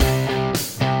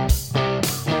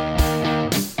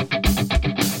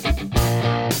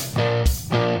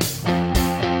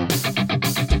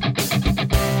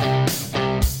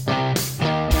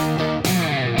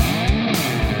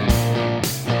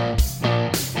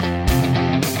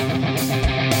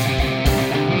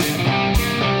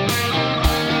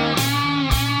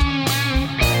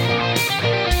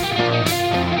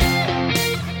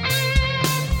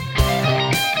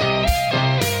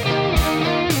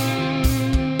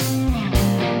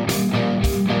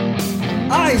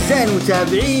أعزائي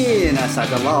المتابعين،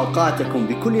 أسعد الله أوقاتكم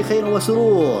بكل خير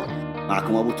وسرور.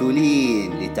 معكم أبو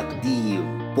تولين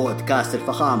لتقديم بودكاست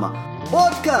الفخامة،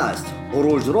 بودكاست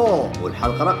هروج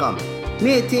والحلقة رقم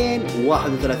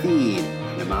 231.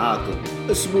 احنا معاكم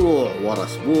أسبوع ورا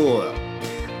أسبوع.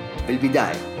 في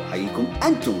البداية أحييكم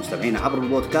أنتم مستمعين عبر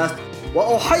البودكاست،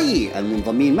 وأحيي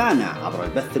المنضمين معنا عبر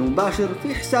البث المباشر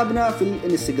في حسابنا في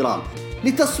الانستغرام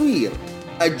لتصوير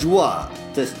أجواء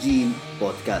تسجيل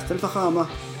بودكاست الفخامة،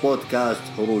 بودكاست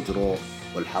هروج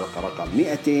والحلقة رقم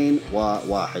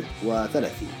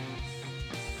 231.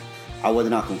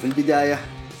 عودناكم في البداية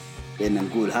بأن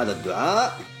نقول هذا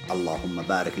الدعاء: اللهم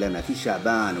بارك لنا في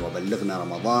شعبان وبلغنا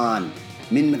رمضان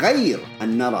من غير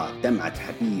أن نرى دمعة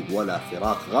حبيب ولا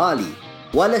فراق غالي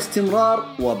ولا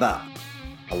استمرار وباء.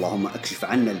 اللهم اكشف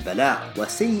عنا البلاء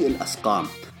وسيء الأسقام.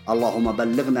 اللهم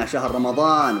بلغنا شهر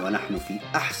رمضان ونحن في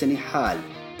أحسن حال،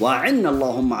 وأعنا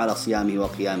اللهم على صيامه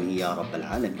وقيامه يا رب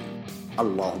العالمين.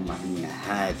 اللهم إن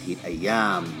هذه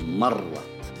الأيام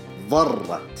مرت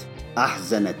ضرت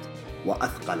أحزنت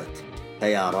وأثقلت،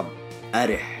 فيا رب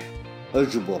أرح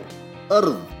اجبر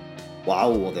ارض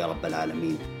وعوض يا رب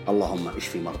العالمين. اللهم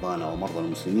اشفي مرضانا ومرضى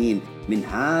المسلمين من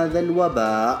هذا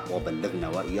الوباء، وبلغنا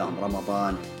وإياهم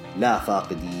رمضان لا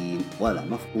فاقدين ولا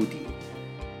مفقودين.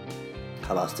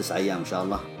 خلاص 9 أيام إن شاء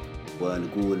الله،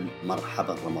 ونقول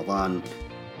مرحبا رمضان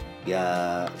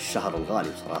يا الشهر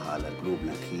الغالي بصراحة على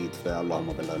قلوبنا أكيد.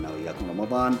 فاللهم بلغنا وإياكم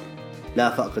رمضان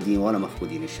لا فاقدين ولا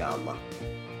مفقودين إن شاء الله.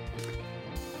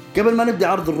 قبل ما نبدأ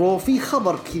عرض الرو، في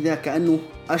خبر كذا كأنه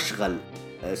أشغل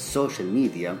السوشيال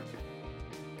ميديا،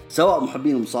 سواء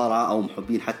محبين المصارعة أو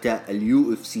محبين حتى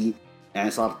اليو اف سي.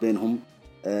 يعني صارت بينهم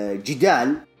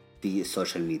جدال في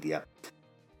السوشيال ميديا.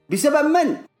 بسبب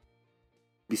من؟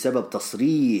 بسبب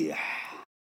تصريح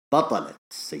بطلة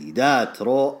سيدات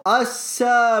رو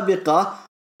السابقة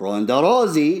روندا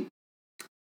روزي.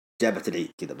 جابت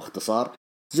العيد كذا باختصار،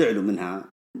 زعلوا منها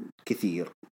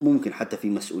كثير، ممكن حتى في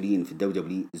مسؤولين في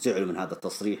الدبليو زعلوا من هذا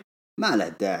التصريح، ما له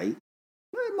داعي.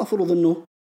 المفروض أنه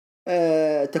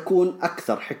تكون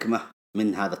أكثر حكمة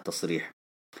من هذا التصريح.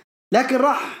 لكن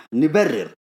راح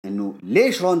نبرر أنه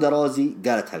ليش روندا روزي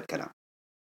قالت هالكلام.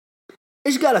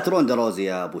 إيش قالت روندا روزي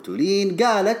يا أبو تولين؟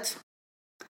 قالت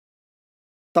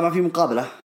طبعا في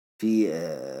مقابلة في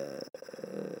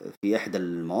إحدى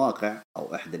المواقع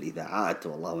أو إحدى الإذاعات،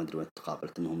 والله ما أدري وين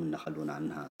تقابلت، إنهم إنه خلونا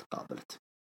عنها تقابلت،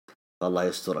 فالله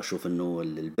يستر. أشوف إنه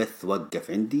البث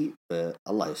وقف عندي،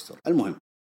 الله يستر. المهم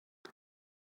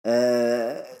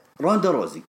روندا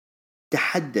روزي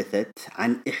تحدثت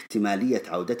عن احتمالية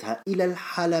عودتها إلى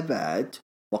الحلبات،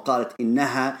 وقالت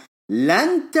إنها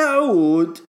لن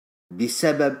تعود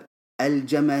بسبب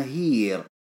الجماهير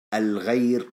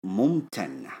الغير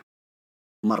ممتنة.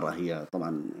 مرة هي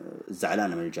طبعا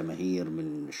زعلانة من الجماهير،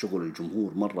 من شغل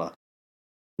الجمهور،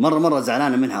 مرة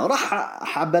زعلانة منها، وراح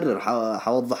حبرر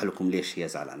حوضح لكم ليش هي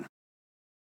زعلانة.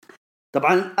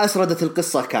 طبعا أسردت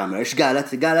القصة كاملة. إيش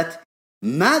قالت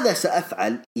ماذا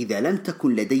سأفعل إذا لم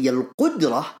تكن لدي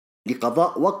القدرة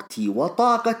لقضاء وقتي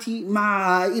وطاقتي مع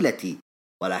عائلتي،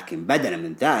 ولكن بدلا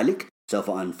من ذلك سوف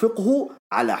أنفقه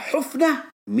على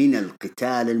حفنة من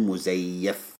القتال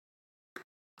المزيف.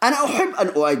 أنا أحب أن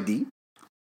أؤدي،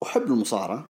 أحب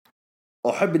المصارعة،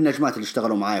 أحب النجمات اللي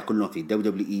اشتغلوا معايا كلهم في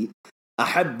WWE،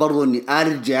 أحب برضو أني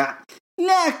أرجع،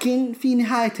 لكن في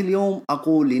نهاية اليوم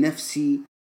أقول لنفسي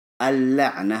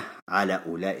اللعنة على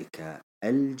أولئك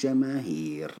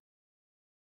الجماهير.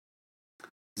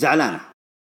 زعلانة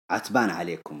عتبانة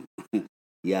عليكم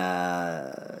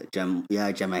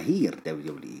يا جماهير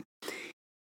WWE.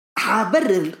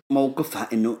 حابرر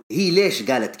موقفها إنه هي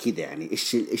ليش قالت كذا، يعني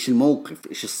إيش الموقف،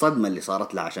 إيش الصدمة اللي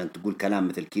صارت لها عشان تقول كلام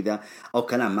مثل كذا، أو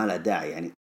كلام ما له داعي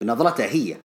يعني بنظرتها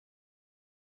هي.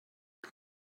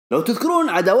 لو تذكرون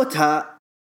عداوتها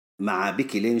مع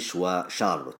بيكي لينش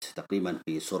وشارلوت تقريبا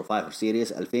في سورفايفر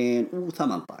سيريس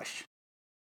 2018،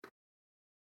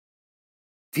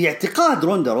 في اعتقاد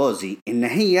روندا روزي إن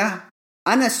هي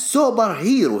أنا السوبر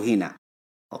هيرو هنا،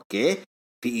 أوكي؟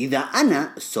 في إذا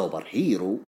أنا السوبر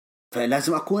هيرو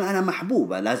فلازم أكون أنا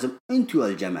محبوبة، لازم أنتوا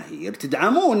الجماهير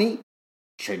تدعموني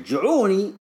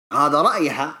شجعوني. هذا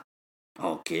رأيها،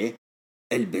 أوكي؟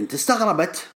 البنت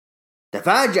استغربت،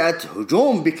 تفاجأت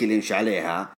هجوم بيكي لينش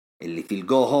عليها اللي في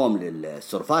الجو هوم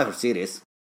للسورفايفر سيريس.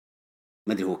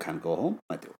 ما أدري هو كان جو هوم،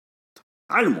 ما أدري،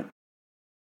 علمه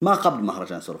ما قبل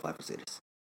مهرجان سورفايفر سيريس.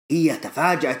 هي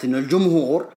تفاجأت إنه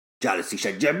الجمهور جالس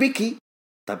يشجع بيكي.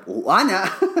 طب وأنا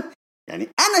يعني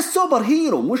أنا السوبر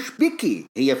هيرو مش بيكي.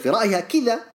 هي في رأيها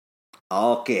كذا.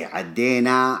 أوكي،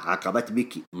 عدينا عقبة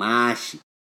بيكي، ماشي.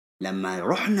 لما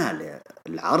رحنا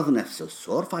للعرض نفسه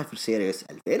سورفايفر سيريس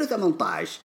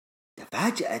 2018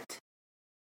 تفاجأت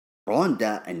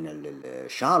روندا أن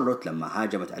شارلوت لما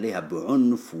هاجمت عليها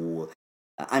بعنف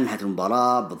وأنهت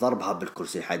المباراة بضربها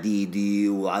بالكرسي الحديدي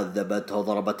وعذبتها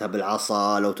وضربتها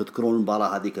بالعصا. لو تذكرون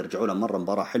المباراة هذيك رجعوا لها مرة،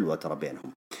 مباراة حلوة ترى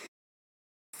بينهم.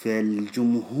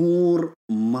 فالجمهور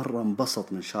مرة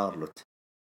انبسط من شارلوت،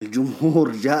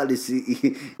 الجمهور جالس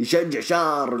يشجع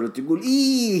شارلوت يقول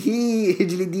إيه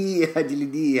اجلديها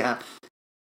اجلديها.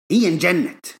 هي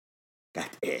انجنت،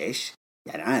 قالت إيش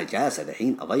يعني أنا جالسة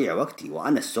الحين أضيع وقتي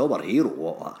وأنا السوبر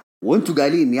هيرو وأنتوا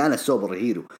قالين إني أنا السوبر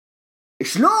هيرو؟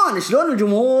 شلون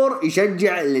الجمهور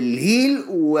يشجع الهيل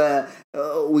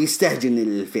ويستهجن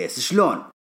الفيس؟ شلون؟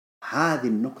 هذه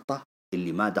النقطة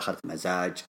اللي ما دخلت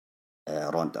مزاج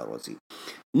روندا روزي.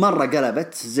 مرة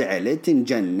قلبت، زعلت،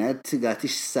 انجنت، قالت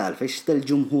إيش السالفة، إيش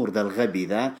الجمهور ذا الغبي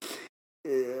ذا،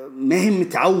 ما هي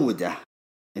متعودة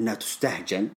إنها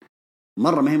تستهجن،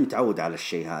 مرة ما هي متعودة على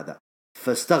الشيء هذا.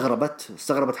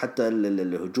 فاستغربت حتى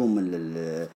الهجوم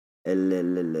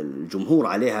الجمهور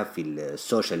عليها في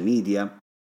السوشيال ميديا.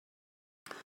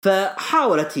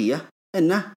 فحاولت هي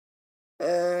انه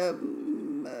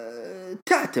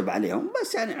تعتب عليهم،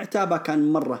 بس يعني عتابها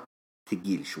كان مرة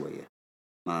ثقيل شوية،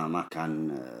 ما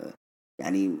كان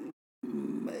يعني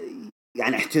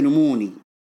احترموني،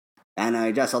 انا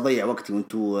جالس اضيع وقتي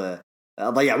وانتوا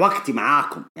اضيع وقتي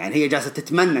معاكم. يعني هي جالسة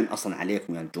تتمنن اصلا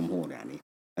عليكم يا الجمهور، يعني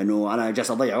انه انا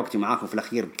جالس اضيع وقتي معاكم في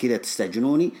الاخير كذا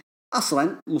تستهجنوني.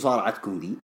 اصلا مصارعتكم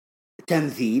دي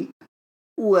تمثيل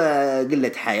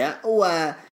وقلة حياة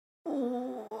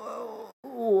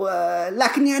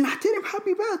لكني أنا أحترم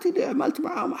حبيباتي اللي عملت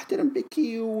معهم، أحترم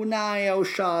بيكي ونايا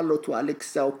وشارلوت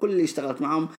وأليكسا وكل اللي اشتغلت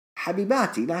معهم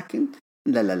حبيباتي، لكن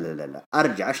لا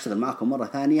أرجع أشتغل معكم مرة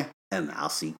ثانية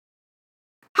معصي.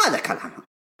 هذا كلامها.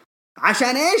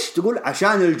 عشان إيش؟ تقول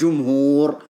عشان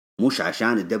الجمهور، مش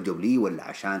عشان الدبليو ولا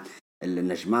عشان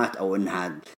النجمات أو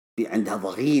إنها في عندها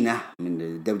ضغينة من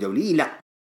الدبليو. لا،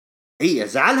 هي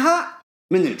زعلها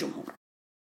من الجمهور.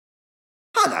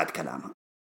 هذا عاد كلامها،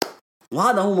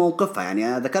 وهذا هو موقفها. يعني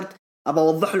أنا ذكرت أبى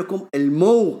أوضح لكم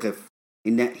الموقف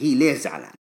إن هي ليه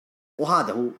زعلان،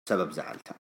 وهذا هو سبب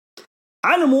زعلتها.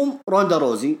 على العموم روندا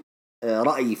روزي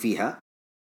رأيي فيها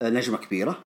نجمة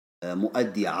كبيرة،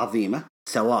 مؤدية عظيمة،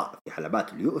 سواء في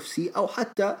حلبات اليو اف سي أو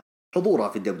حتى حضورها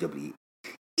في الدبليو.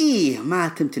 ما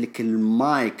تمتلك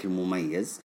المايك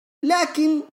المميز،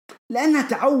 لكن لأنها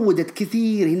تعودت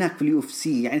كثير هناك في اليو اف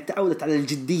سي، يعني تعودت على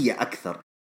الجدية أكثر،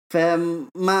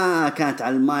 فما كانت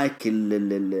على المايك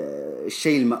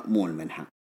الشيء المأمول منها.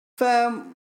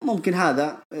 فممكن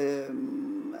هذا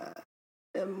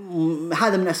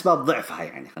من أسباب ضعفها،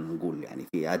 يعني خلينا نقول، يعني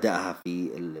في أدائها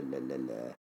في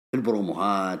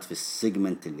البروموهات، في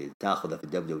السيجمنت اللي تأخذها في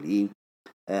الدبليو.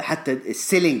 حتى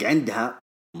السيلينج عندها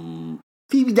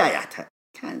في بداياتها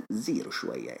كان زيرو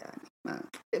شوية، يعني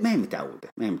ما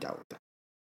هي متعودة.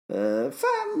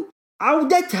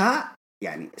 فعودتها،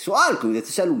 يعني سؤالكم إذا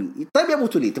تسألوني طيب يا أبو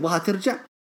تولي تبغاها ترجع؟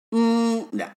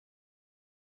 لا،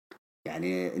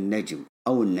 يعني النجم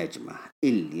أو النجمة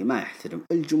اللي ما يحترم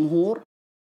الجمهور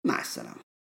مع السلامة.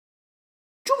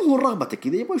 جمهور رغبته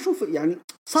كذا يبغى يشوف، يعني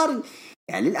صار،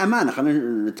 يعني للأمانة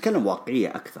خلينا نتكلم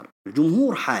واقعية أكثر،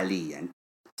 الجمهور حاليا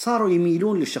صاروا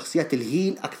يميلون للشخصيات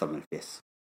الهيل أكثر من الفيس،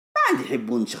 ما عاد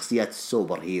يحبون شخصيات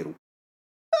السوبر هيرو.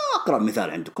 أقرب مثال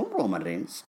عندكم رومان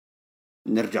رينز،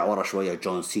 نرجع ورا شوية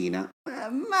جون سينا،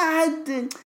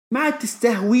 ما عاد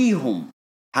تستهويهم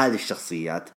هذه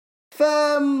الشخصيات. ف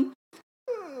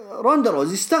روندا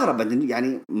روزي استغربت،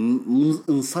 يعني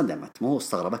انصدمت، ما هو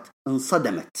استغربت،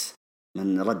 انصدمت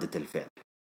من ردة الفعل.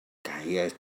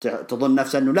 هي تظن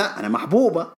نفسها انه لا انا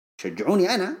محبوبة،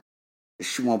 شجعوني انا،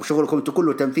 مو بشغلكم انتوا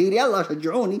كله تمثيل، يلا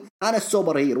شجعوني انا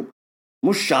السوبر هيرو،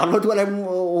 مش شارلوت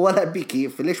ولا بيكي،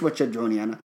 فليش ما تشجعوني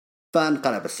انا؟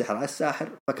 فانقلب السحر على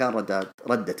الساحر، فكان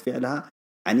ردة فعلها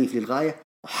عنيف للغاية.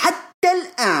 وحتى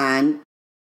الآن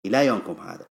إلى يومكم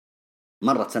هذا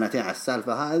مرت 2 على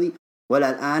السالفة هذه، ولا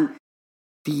الآن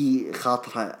في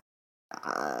خاطرها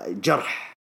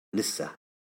جرح لسه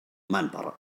ما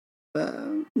انبرأ.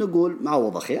 فنقول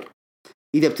معوضة خير.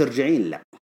 إذا بترجعين لا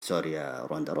سوري يا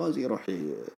روندا روزي،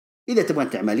 روحي إذا تبغين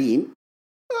تعملين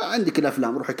عندك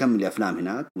الأفلام، روحي كملي أفلام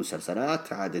هناك،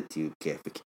 مسلسلات، عاد أنت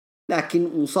كيفك.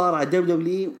 لكن مصارعة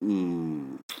دبليو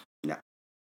لا،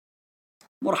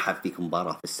 مرحب فيك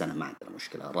مباراة في السنة ما عندنا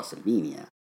مشكلة، راس المينيا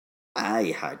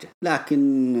أي حاجة،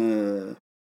 لكن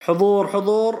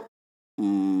حضور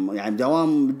يعني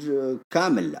دوام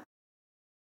كامل لا.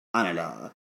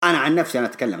 أنا عن نفسي، أنا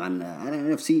أتكلم عن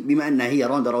أنا نفسي، بما أنها هي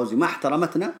روندا روزي ما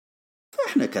احترمتنا،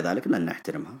 فإحنا كذلك لن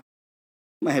نحترمها،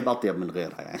 ما هي بأطيب من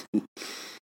غيرها يعني.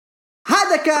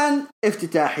 هذا كان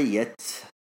افتتاحية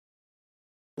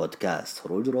بودكاست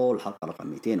هروج الحلقة رقم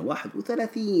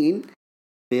 231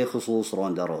 بخصوص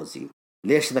روندا روزي.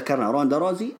 ليش ذكرنا روندا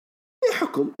روزي؟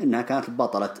 بحكم أنها كانت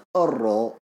بطلة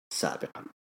الرو سابقا.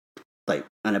 طيب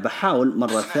أنا بحاول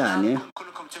مرة ثانية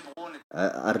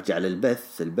أرجع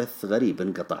للبث. البث غريب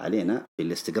انقطع علينا في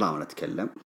الانستغرام نتكلم.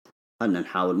 خلنا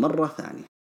نحاول مرة ثانية.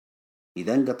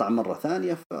 إذا انقطع مرة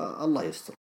ثانية فالله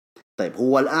يستر. طيب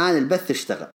هو الآن البث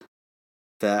اشتغل،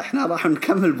 فإحنا راح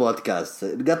نكمل بودكاست.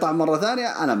 انقطع مرة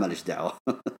ثانية أنا ماليش دعوة.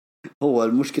 هو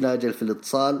المشكلة أجل في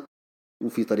الاتصال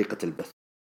وفي طريقة البث.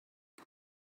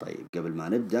 طيب قبل ما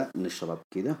نبدأ نشرب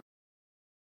كذا.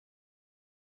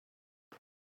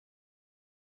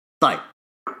 طيب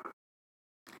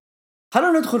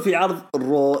خلونا ندخل في عرض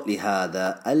الرو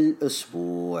لهذا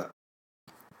الأسبوع.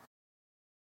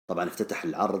 طبعا افتتح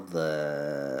العرض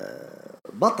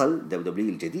بطل دبليو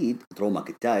الجديد درو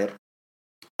ماكنتاير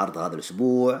عرض هذا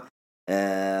الأسبوع.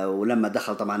 ولما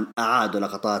دخل طبعا أعادوا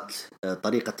لقطات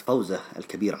طريقة فوزه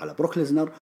الكبير على بروك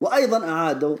ليزنر، وأيضا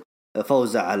أعادوا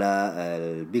فوزه على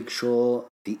البيج شو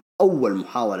في أول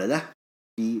محاولة له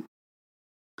في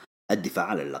الدفاع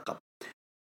عن اللقب.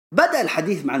 بدأ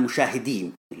الحديث مع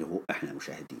المشاهدين اللي هو إحنا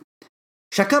المشاهدين،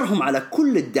 شكرهم على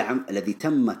كل الدعم الذي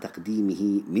تم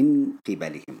تقديمه من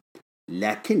قبلهم،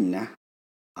 لكنه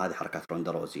هذه حركات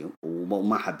روندا روزي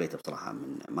وما حبيته بصراحة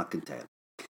من ماكنتاير.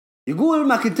 يقول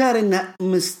ماكنتاير إنه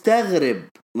مستغرب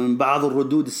من بعض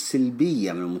الردود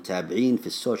السلبية من المتابعين في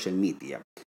السوشيال ميديا.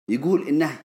 يقول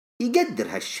إنه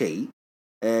يقدر هالشيء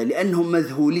لأنهم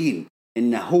مذهولين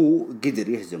إنه هو قدر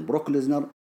يهزم بروك ليزنر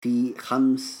في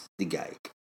 5 دقائق،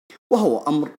 وهو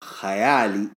أمر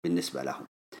خيالي بالنسبة لهم.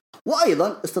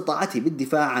 وأيضا استطاعته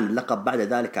بالدفاع عن اللقب بعد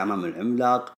ذلك أمام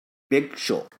العملاق بيج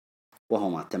شو، وهو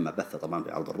ما تم بثه طبعا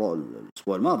في عرض الرو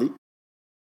الأسبوع الماضي.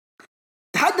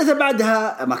 تحدث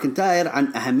بعدها ماكنتاير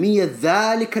عن أهمية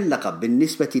ذلك اللقب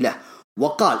بالنسبة له،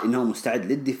 وقال إنه مستعد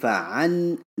للدفاع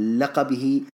عن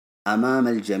لقبه أمام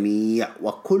الجميع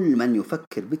وكل من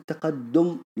يفكر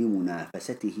بالتقدم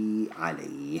لمنافسته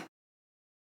عليه.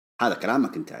 هذا كلام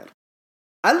ماكنتاير.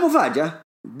 المفاجأة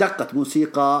دقت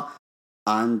موسيقى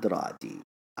أندرادي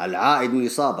العائد من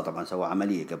الإصابة. طبعا سوى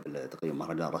عملية قبل تقريبا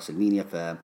مهرجان راس المينيا،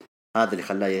 فهذا اللي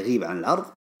خلاه يغيب عن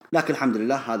العرض، لكن الحمد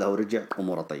لله هذا هو رجع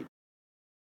أموره طيب.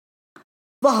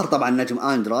 ظهر طبعا نجم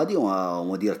أندرادي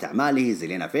ومديرة أعماله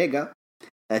زيلينا فيغا.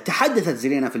 تحدثت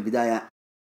زيلينا في البداية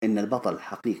إن البطل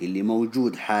الحقيقي اللي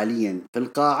موجود حاليا في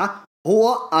القاعة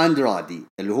هو أندرادي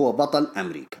اللي هو بطل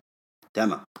أمريكا.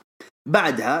 تمام.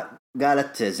 بعدها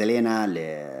قالت زيلينا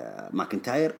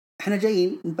لماكنتاير إحنا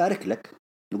جايين نبارك لك،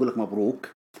 نقول لك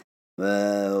مبروك،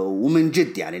 ومن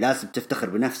جد يعني لازم تفتخر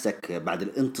بنفسك بعد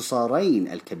الانتصارين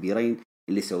الكبيرين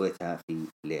اللي سويتها في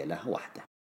ليلة واحدة.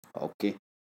 أوكي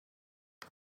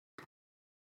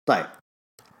طيب.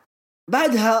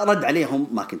 بعدها رد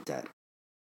عليهم ماكنتاير.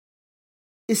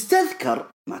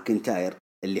 استذكر ماكنتاير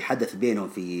اللي حدث بينهم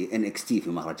في NXT في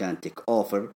مهرجان تيك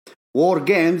أوفر وور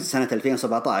جيمز سنة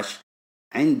 2017،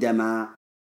 عندما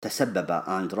تسبب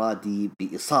أندرادي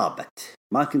بإصابة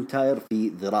ماكنتاير في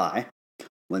ذراعه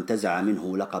وانتزع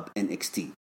منه لقب NXT.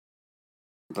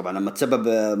 طبعا لما تسبب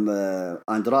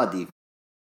أندرادي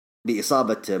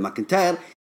بإصابة ماكنتاير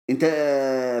انت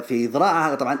في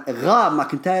ذراعه، طبعا غاب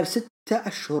ماكنتاير 6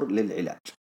 أشهر للعلاج.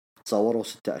 تصوروا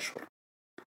 6 أشهر.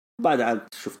 بعد عاد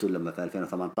شفتوا لما في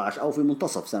 2018 أو في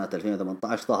منتصف سنة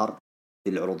 2018 ظهر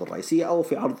في العروض الرئيسية أو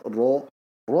في عرض الرو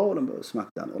ولا سماك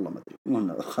داون والله ما أدري،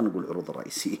 المهم خلينا نقول العروض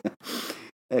الرئيسية.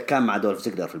 كان مع دولف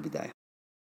زيجلر في البداية.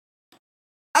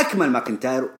 أكمل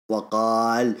ماكنتاير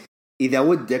وقال إذا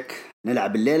ودك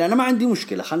نلعب الليلة أنا ما عندي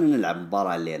مشكلة، خلينا نلعب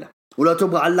مباراة الليلة، ولو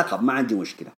تبغى على اللقب ما عندي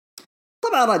مشكلة.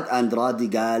 طبعا رد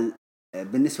أندرادي قال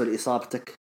بالنسبة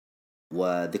لإصابتك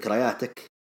وذكرياتك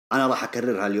أنا راح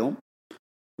أكررها اليوم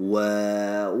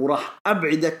وراح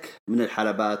أبعدك من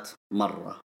الحلبات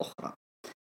مرة أخرى،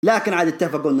 لكن عاد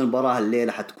اتفقوا أن المباراة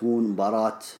الليلة حتكون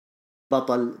مباراة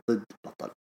بطل ضد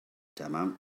بطل.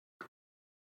 تمام.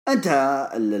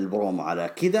 انتهى البرومو على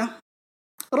كذا.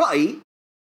 رأيي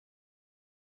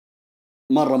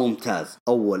مرة ممتاز،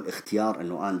 أول اختيار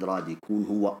أنه أندرادي يكون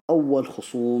هو أول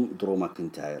خصوم درو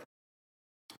ماكنتاير.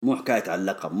 مو حكاية على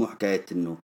اللقب، مو حكاية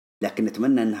أنه، لكن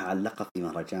نتمنى أنها على اللقب في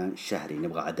مهرجان شهري.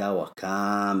 نبغى عداوة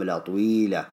كاملة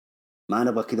طويلة، ما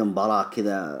نبغى كذا مباراة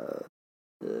كذا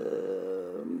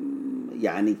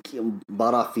يعني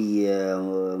مباراة في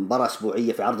مباراة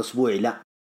أسبوعية في عرض أسبوعي. لا،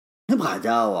 نبغى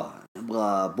عداوة،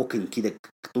 نبغى بوكن كذا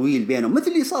طويل بينهم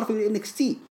مثل اللي صار في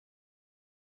NXT.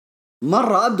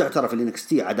 مرة أبدع ترى في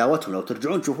NXT عداوتهم، لو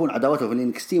ترجعون تشوفون عداوتهم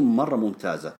في NXT مرة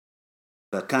ممتازة،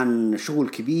 فكان شغل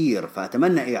كبير.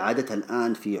 فأتمنى إعادتها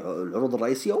الآن في العروض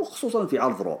الرئيسية وخصوصا في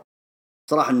عرض رو.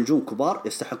 صراحة النجوم كبار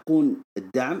يستحقون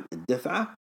الدعم،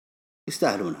 الدفعة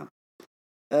يستاهلونها.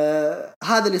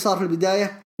 هذا اللي صار في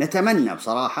البداية. نتمنى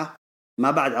بصراحة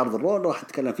ما بعد عرض الرول راح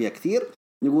نتكلم فيها كثير،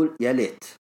 نقول يا ليت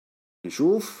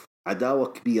نشوف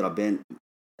عداوة كبيرة بين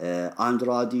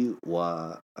أندرادي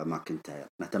وماكنتاير،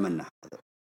 نتمنى هذا.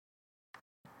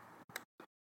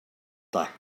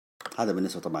 طيب هذا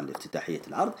بالنسبة طبعا لافتتاحية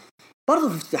العرض. برضو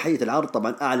في افتتاحية العرض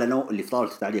طبعا أعلنوا اللي في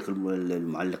طاولة تعليق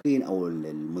المعلقين أو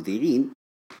المذيعين،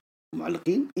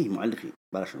 معلقين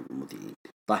بلاش المذيعين.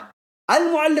 طيب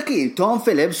المعلقين توم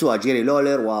فيليبس وجيري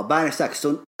لولر وباني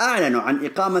ساكستون أعلنوا عن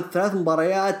إقامة 3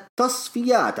 مباريات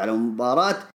تصفيات على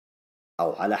مباراة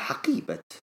أو على حقيبة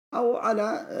أو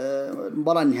على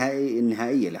المباراة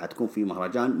النهائية اللي حتكون في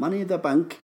مهرجان ماني ذا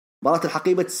بانك، مباراة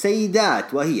الحقيبة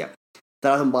السيدات، وهي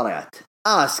 3 مباريات: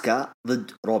 آسكا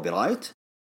ضد روبي رايت،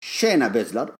 شينا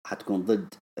بيزلر حتكون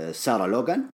ضد سارة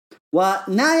لوغان،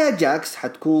 ونايا جاكس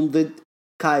حتكون ضد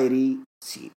كايري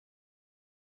سي.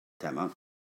 تمام.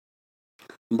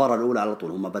 المباراة الأولى على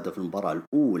طول هم بدأوا في المباراة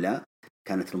الأولى،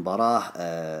 كانت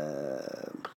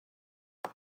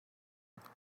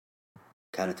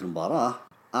المباراة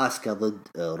آسكا ضد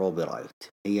روبي رايت،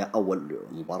 هي أول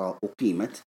مباراة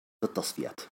أقيمت في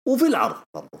التصفيات وفي العرض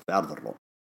برضو في عرض الرو.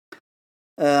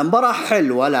 مباراة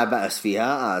حلوة لا بأس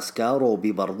فيها. آسكا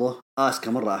روبي برضو،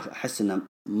 آسكا مرة أحس إنها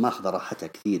ما أخذ راحتها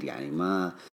كثير، يعني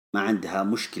ما عندها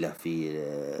مشكلة في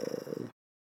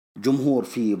جمهور،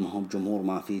 فيه ما هم جمهور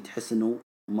ما فيه، تحس إنه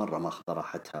مرة ما أخذ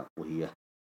راحتها وهي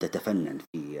تتفنن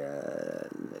في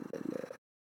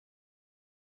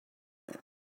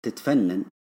تتفنن.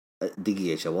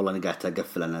 دقيقة والله أنا قاعد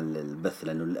أقفل أنا البث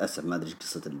لأنه للأسف ما أدري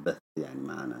قصة البث يعني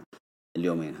معنا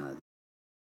اليومين هذه.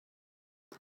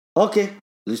 أوكي،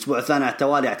 الأسبوع الثاني على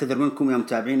التوالي. أعتذر منكم يا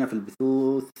متابعينا في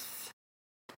البثوث،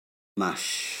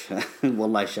 ماش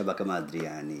والله الشبكة ما أدري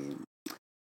يعني،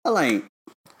 الله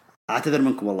أعتذر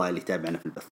منكم والله اللي تابعنا في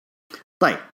البث.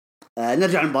 طيب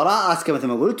نرجع المباراة. آسكا مثل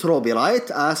ما قلت روبي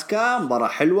رايت، آسكا مباراة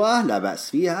حلوة لا بأس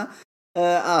فيها.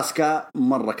 آسكا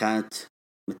مرة كانت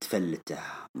متفلتة،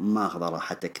 ما أخذ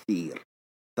راحتها كثير،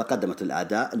 فقدمت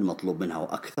الأداء المطلوب منها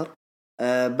وأكثر.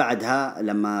 بعدها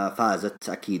لما فازت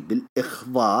أكيد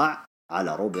بالإخضاع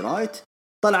على روبي رايت،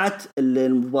 طلعت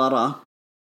المباراة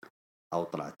أو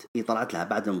طلعت لها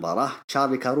بعد المباراة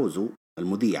تشارلي كاروزو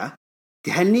المذيعة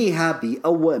تهنيها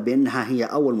بأنها هي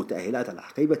أول متأهلات على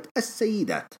حقيبة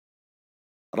السيدات.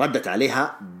 ردت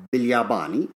عليها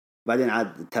بالياباني، بعدين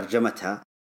عاد ترجمتها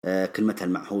كلمتها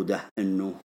المعهودة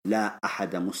أنه لا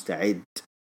أحد مستعد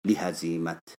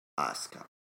لهزيمة آسكا.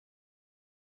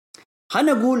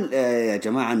 خلنا نقول يا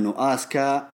جماعة أنه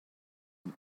آسكا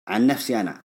عن نفسي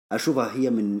أنا أشوفها هي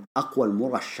من أقوى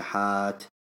المرشحات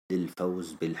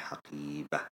للفوز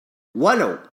بالحقيبة،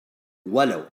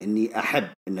 ولو أني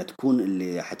أحب أن تكون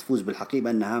اللي حتفوز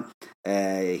بالحقيبة أنها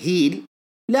هيل،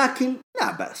 لكن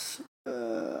لا بأس.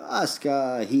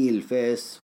 آسكا هيل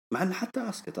فيس، مع أن حتى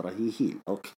آسكا ترى هي هيل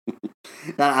أوكي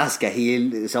لا آسكا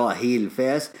هيل، سواء هيل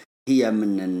فيس، هي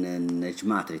من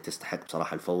النجمات اللي تستحق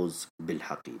بصراحة الفوز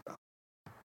بالحقيبة.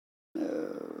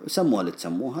 سموها اللي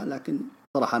تسموها، لكن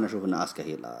صراحة أنا أشوف أن آسكا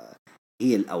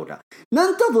هي الأولى.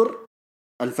 ننتظر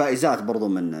الفائزات برضو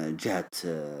من جهة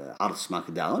عرض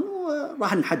سماك داون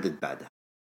وراح نحدد بعدها.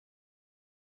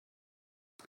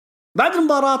 بعد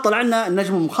المباراة طلع لنا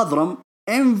النجم المخضرم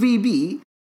MVP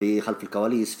في خلف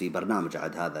الكواليس في برنامج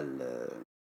عاد هذا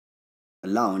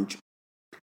اللاونج،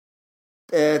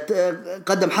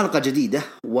 قدم حلقة جديدة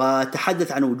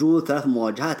وتحدث عن وجود 3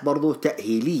 مواجهات برضو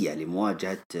تأهيلية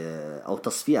لمواجهة أو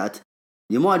تصفيات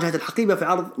لمواجهة الحقيبة في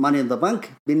عرض ماني إن ذا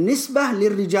بانك بالنسبة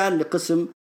للرجال لقسم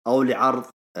أو لعرض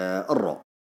الرو.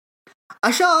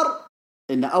 أشار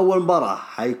إن أول مباراة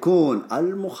حيكون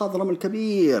المخضرم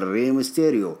الكبير ري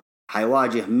ميستيريو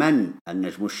حيواجه من؟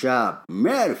 النجم الشاب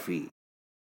ميرفي.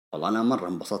 والله أنا مرة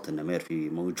انبسطت إن ميرفي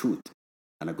موجود،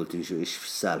 أنا قلت إيش في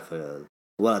السالفة،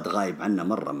 ولد غايب عنا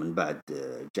مرة من بعد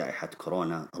جائحة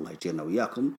كورونا، الله يجيرنا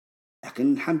وياكم،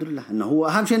 لكن الحمد لله إنه هو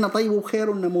أهم شيء إنه طيب وخير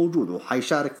وإنه موجود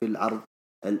وحيشارك في العرض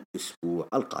الأسبوع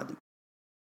القادم.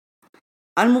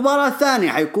 المباراة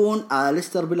الثانية حيكون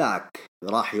أليستر بلاك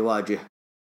راح يواجه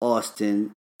أوستن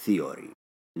ثيوري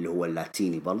اللي هو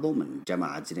اللاتيني برضو من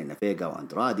جماعة زيلينا فيغا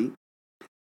وأندرادي.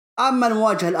 أما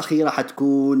المواجهة الأخيرة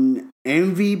حتكون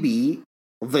MVP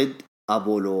ضد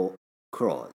أبولو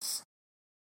كروز.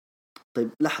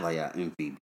 طيب لحظة يا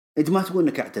MVP، أنت ما تقول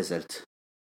أنك اعتزلت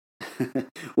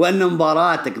وأن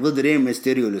مباراتك ضد ريم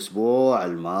ميستيريو الأسبوع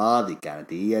الماضي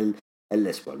كانت هي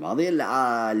الأسبوع الماضي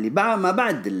اللي ما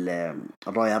بعد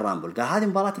الرويال رامبل، قال هذه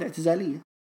مباراة الاعتزالية.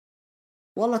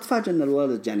 والله تفاجأ أن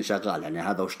الولد يعني شغال، يعني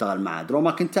هذا واشتغل مع درو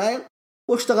ماكنتاير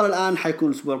واشتغل الآن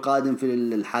حيكون الأسبوع القادم في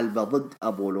الحلبة ضد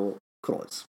أبولو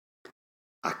كروز.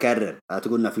 أكرر، لا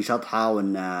تقولنا في شطحة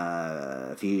وإن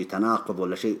في تناقض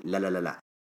ولا شيء، لا لا لا لا.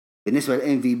 بالنسبة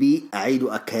للMVP أعيد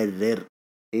وأكرر،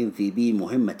 MVP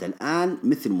مهمة الآن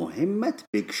مثل مهمة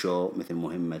بيج شو، مثل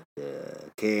مهمة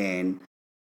كين،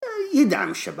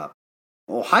 يدعم الشباب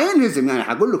وحينهزم. يعني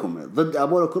حقول لكم ضد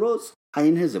أبولو كروز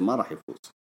حينهزم، ما راح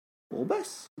يفوز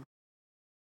وبس.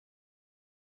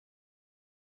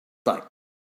 طيب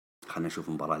خلنا نشوف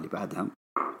المباراة اللي بعدها.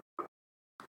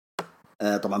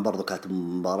 طبعا برضو كانت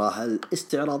مباراة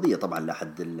الاستعراضية طبعا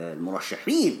لأحد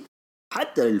المرشحين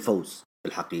حتى للفوز في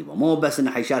الحقيبة، مو بس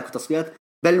انه حيشارك في تصفيات،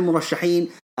 بل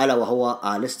المرشحين ألا وهو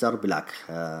أليستر بلاك.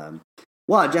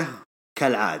 واجه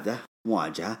كالعادة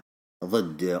مواجهة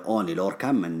ضد أوني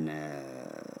لوركا من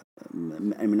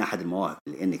أحد المواهب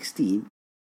NXT.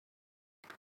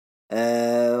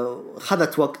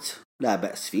 خذت وقت لا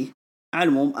بأس فيه. على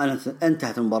العموم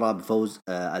انتهت المباراة بفوز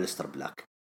أليستر بلاك.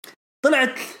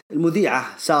 طلعت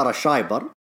المذيعة سارة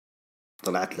شايبر،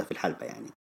 طلعت له في الحلبة يعني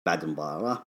بعد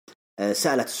المباراة،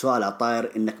 سألت السؤال على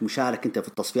طاير إنك مشارك أنت في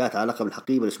التصفيات على لقب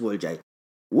الحقيبة الأسبوع الجاي،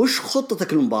 وش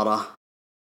خطتك المباراة؟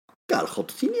 قال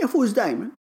خطتي إني أفوز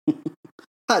دائما.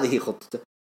 هذه هي خطته،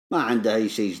 ما عنده أي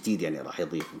شيء جديد يعني راح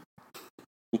يضيفه.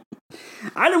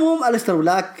 على العموم أليستر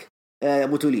بلاك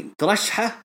أبو تولين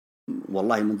ترشحه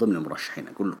والله من ضمن المرشحين،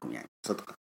 أقول لكم يعني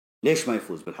صدقا، ليش ما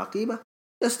يفوز بالحقيبة؟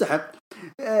 يستحق.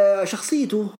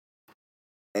 شخصيته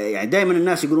يعني دائما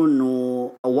الناس يقولون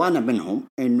انه، او انا منهم،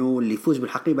 انه اللي يفوز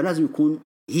بالحقيبة لازم يكون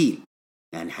هيل،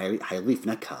 يعني حيضيف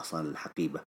نكهة اصلا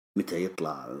للحقيبة، متى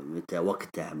يطلع، متى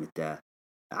وقته، متى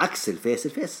عكس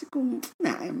الفيس يكون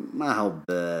نعم ما هو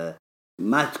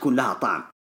ما تكون لها طعم.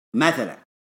 مثلا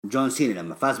جون سينا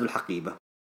لما فاز بالحقيبة،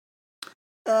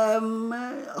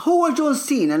 هو جون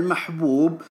سينا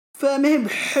المحبوب، فمهب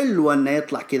حلوة انه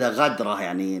يطلع كذا غدرة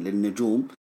يعني للنجوم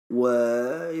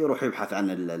ويروح يبحث عن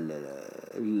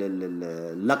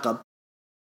اللقب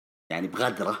يعني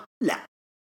بغدرة، لا.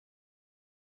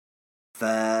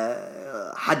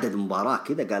 فحدد مباراة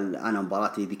كذا، قال أنا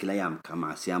مباراتي ذيك الأيام كان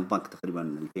مع سيام بانك تقريبا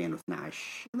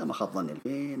 2012 إذا ما خاب ظني،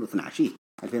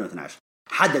 2012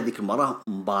 حدد ذيك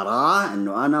مباراة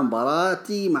إنه أنا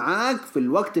مباراتي معاك في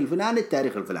الوقت الفلاني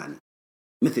التاريخ الفلاني،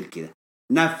 مثل كذا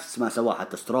نفس ما سواه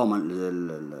حتى سترومان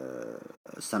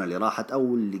السنة اللي راحت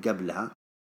أو اللي قبلها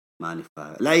ما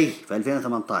نفهم، لا في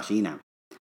 2018 نعم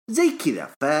زي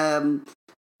كذا.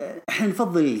 احنا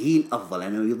نفضل الهيل افضل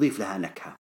لانه يضيف لها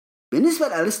نكهه. بالنسبه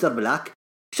لأليستر بلاك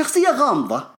شخصيه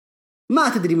غامضه،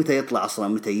 ما تدري متى يطلع اصلا،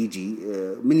 متى يجي،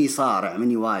 من يصارع،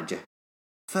 من يواجه.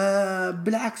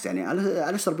 فبالعكس يعني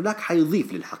أليستر بلاك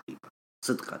حيضيف للحقيبه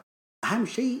صدقا. اهم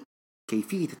شيء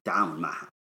كيفيه التعامل معها،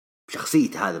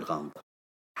 شخصيته هذه الغامضه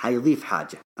حيضيف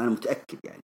حاجه انا متاكد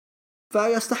يعني.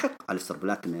 فيستحق أليستر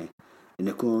بلاك انه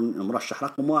يكون مرشح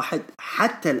رقم 1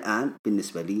 حتى الان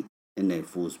بالنسبه لي انه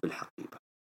يفوز بالحقيبه.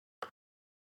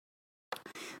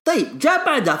 طيب جاء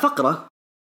بعدها فقرة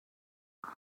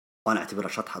وأنا أعتبرها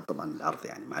شطحة طبعا العرض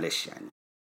يعني معلش يعني.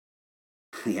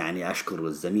 يعني أشكر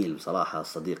الزميل بصراحة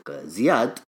الصديق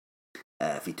زياد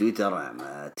في تويتر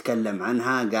تكلم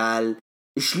عنها، قال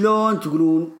شلون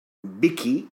تقولون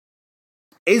بيكي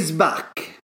is back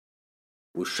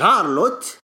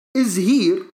وشارلوت is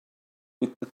here.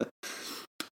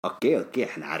 أوكي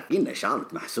احنا عارفين ان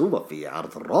شارلوت محسوبة في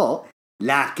عرض الرو،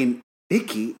 لكن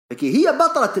بيكي هي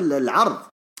بطلة العرض،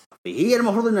 هي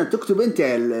المفروض ان تكتب انت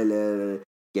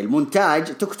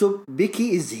المونتاج تكتب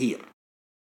بيكي از هير.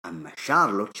 اما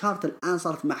شارلوت الان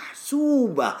صارت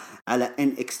محسوبة على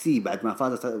NXT بعد ما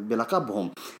فازت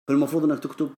بلقبهم، فالمفروض انك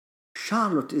تكتب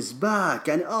شارلوت از باك،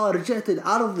 يعني رجعت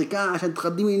العرض كان عشان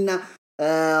تقدمي لنا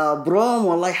بروم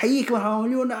والله يحييك مرحبا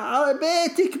مليون،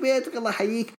 بيتك الله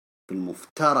يحييك.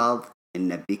 المفترض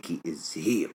ان بيكي از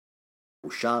هير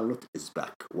وشارلوت از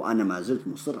باك، وانا ما زلت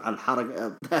مصر على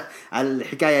الحركه على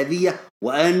الحكايه ذي،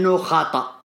 وانه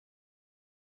خطا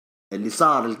اللي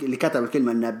صار، اللي كتب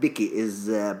الكلمه ان بيكي از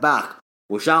باك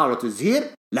وشارلوت از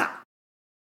هير، لا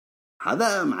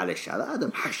هذا معلش هذا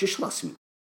محشش رسمي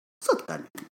صدقا.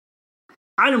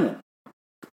 على العموم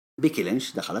بيكي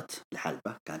لينش دخلت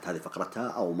الحلبة، كانت هذه فقرتها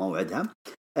أو موعدها.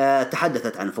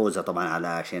 تحدثت عن فوزها طبعا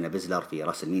على شينا بيزلر في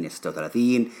راسلمانيا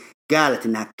 36. قالت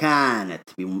إنها كانت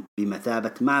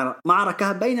بمثابة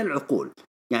معركة بين العقول،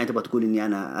 يعني تبغى تقول إني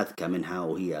أنا أذكى منها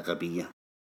وهي غبية،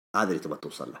 هذا اللي تبغى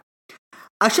توصل له.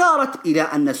 أشارت إلى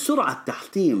أن سرعة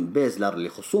تحطيم بيزلر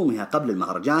لخصومها قبل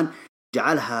المهرجان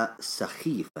جعلها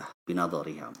سخيفة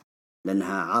بنظرها،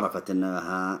 لأنها عرفت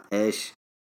أنها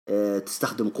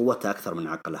تستخدم قوتها أكثر من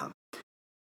عقلها،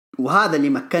 وهذا اللي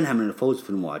مكنها من الفوز في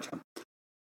المواجهة.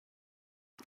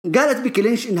 قالت بيكي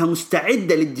لينش إنها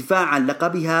مستعدة للدفاع عن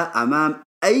لقبها أمام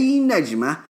أي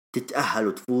نجمة تتأهل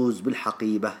وتفوز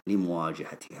بالحقيبة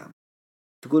لمواجهتها.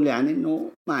 تقول يعني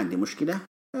إنه ما عندي مشكلة،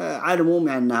 على العموم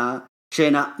يعني أنها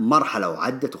شينا مرحلة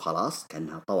وعدت وخلاص،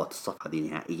 كأنها طوت الصفحة دي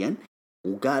نهائيا،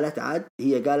 وقالت عاد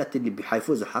هي قالت اللي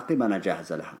بحيفوز الحقيبة أنا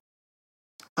جاهزة لها.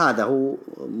 هذا هو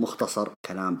مختصر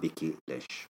كلام بيكي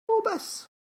لينش وبس،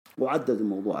 وعدد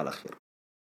الموضوع على خير.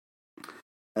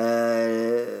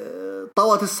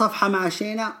 طوت الصفحة مع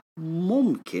شينا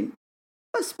ممكن،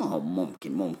 بس ما هو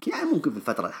ممكن يعني ممكن في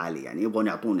الفترة الحالية يعني يبغون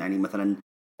يعطون يعني مثلا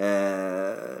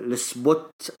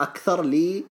السبوت أكثر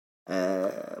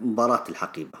لمباراة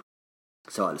الحقيبة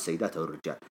سواء السيدات أو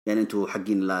الرجال. يعني أنتوا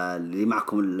حقين اللي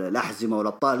معكم الأحزمة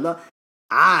والأبطال لا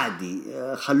عادي،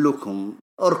 خلوكم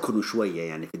اركنوا شوية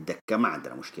يعني في الدكة، ما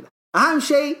عندنا مشكلة. أهم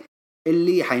شيء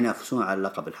اللي حينافسون على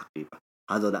لقب الحقيبة،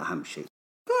 هذا ده أهم شيء.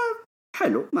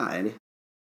 حلو، ما يعني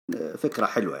فكرة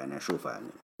حلوة يعني أشوفها، يعني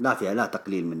لا فيها لا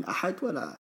تقليل من أحد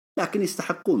ولا، لكن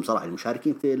يستحقون صراحة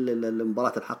المشاركين في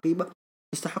المباراة الحقيبة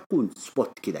يستحقون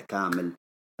سبوت كذا كامل،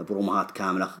 برومات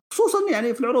كاملة، خصوصا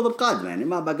يعني في العروض القادمة. يعني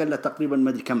ما بقى لنا تقريبا ما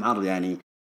أدري كم عرض، يعني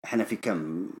إحنا في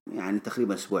كم يعني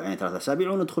تقريبا أسبوعين 3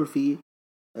 أسابيع وندخل في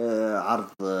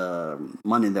عرض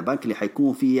ماني إن ذا بانك اللي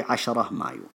حيكون في 10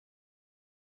 مايو،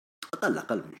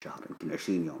 أقل من شهر، يمكن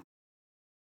 20 يوم.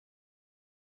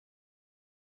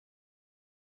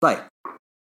 طيب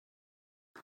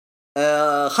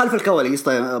خلف الكواليس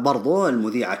طيب برضو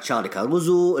المذيعة تشارلي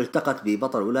كاروزو التقت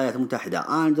ببطل الولايات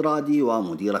المتحدة أندرادي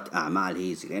ومديرة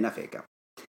أعماله زيلينا فيجا.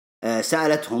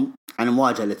 سألتهم عن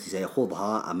المواجهة التي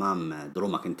سيخوضها أمام درو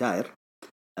ماكنتاير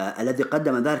الذي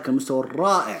قدم ذلك المستوى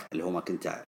الرائع اللي هو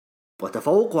ماكنتاير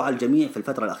وتفوقه على الجميع في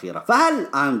الفترة الأخيرة، فهل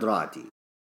أندرادي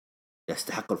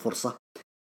يستحق الفرصة؟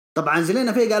 طبعا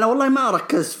زيلينا فيجا أنا والله ما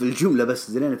ركزت في الجملة،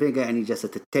 بس زيلينا فيجا يعني جالسة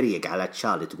تتريق على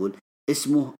تشارلي تقول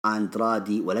اسمه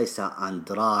أندرادي وليس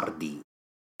أندراردي،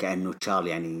 كأنه تشارلي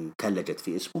يعني كلجت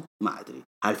في اسمه. ما أدري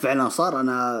هل فعلا صار،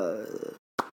 أنا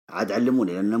عاد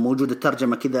علموني لأنه موجود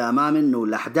الترجمة كذا أمامي إنه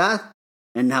الأحداث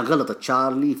إنها غلطت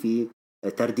تشارلي في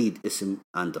ترديد اسم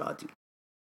أندرادي.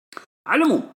 على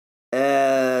العموم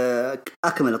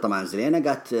أكمل طبعا زلينا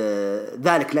قالت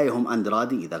ذلك لا يهم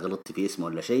أندرادي إذا غلطت في اسمه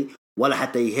ولا شيء، ولا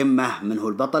حتى يهمه من هو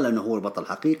البطل، لأنه هو البطل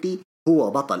الحقيقي،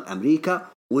 هو بطل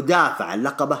أمريكا ودافع عن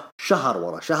لقبه شهر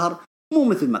ورا شهر، مو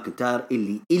مثل ماكنتاير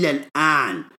اللي إلى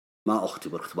الآن ما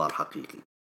اختبر اختبار حقيقي.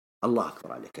 الله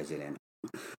أكبر عليك يا زلينا،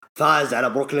 فاز على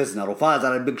بروك ليزنر وفاز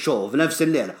على البيج شو في نفس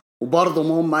الليلة وبرضه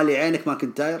مو مالي عينك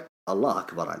ماكنتاير، الله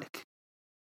أكبر عليك.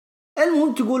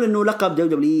 المهم تقول انه لقب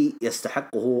دبليو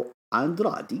يستحقه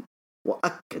اندرادي،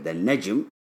 واكد النجم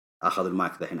اخذ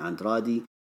المايك ذحين اندرادي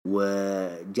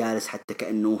وجالس حتى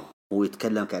كانه هو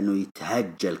يتكلم كانه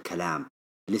يتهجى الكلام،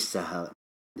 لسه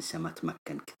ما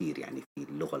تمكن كثير يعني في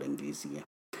اللغه الانجليزيه.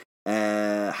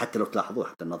 حتى لو تلاحظوا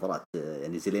حتى النظرات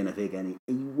يعني زيلينا فيجا يعني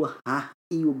ايوه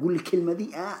ايوه قول الكلمه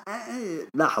دي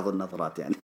لاحظوا النظرات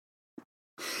يعني.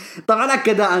 طبعا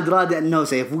أكد أندرادي أنه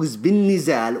سيفوز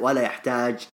بالنزال ولا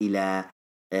يحتاج إلى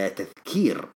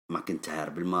تذكير ماكنتاير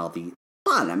بالماضي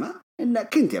طالما أن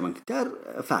كنت يا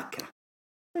ماكنتاير فاكرة.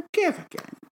 كيفك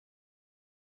يعني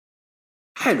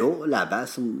حلو، لا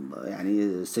بأس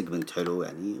يعني سيجمنت حلو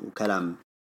يعني وكلام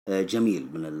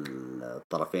جميل من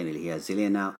الطرفين اللي هي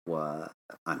زيلينا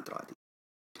وأندرادي.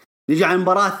 نجي على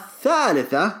المباراة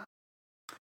الثالثة.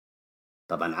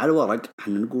 طبعا على الورق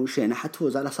احنا نقول شينا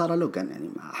حتفوز على سارة لوغان، يعني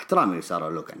مع احترامي لسارة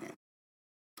لوغان يعني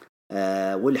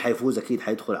واللي حيفوز أكيد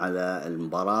حيدخل على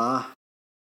المباراة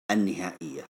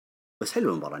النهائية. بس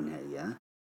حلو المباراة النهائية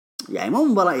يعني مو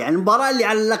مباراة يعني المباراة اللي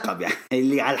على اللقب يعني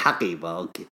اللي على الحقيبة.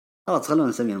 أوكي خلاص خلونا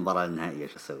نسميها المباراة النهائية،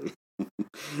 شو أسوي.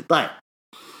 طيب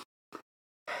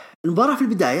المباراة في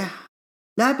البداية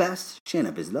لا بأس، شينا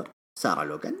بيزلر سارة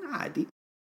لوغان عادي،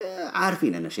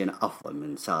 عارفين أن شينا أفضل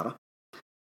من سارة.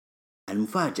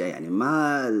 المفاجأة يعني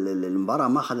ما المباراة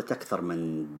ما أخذت أكثر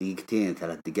من 2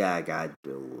 3 دقائق عاد،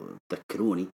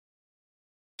 وتذكروني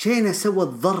شينا سوى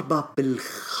الضربة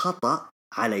بالخطأ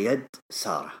على يد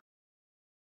سارة،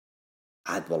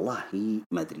 عاد والله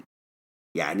ما أدري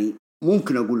يعني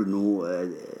ممكن أقول إنه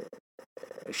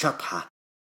شطحة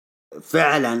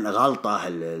فعلا غلطة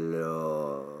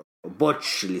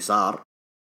البوتش اللي صار،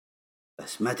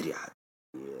 بس ما أدري عاد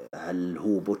هل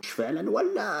هو بوتش فعلا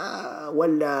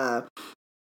ولا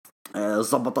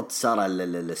زبطت سارة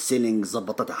السيلينج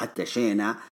زبطتها حتى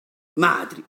شينا، ما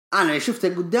أدري. أنا شفت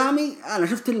قدامي أنا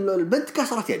شفت البنت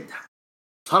كسرت يدها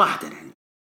صراحة يعني،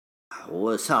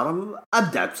 وسارة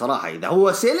أبدعت بصراحة، إذا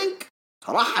هو سيلينج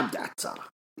صراحة أبدعت سارة،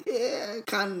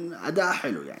 كان أداء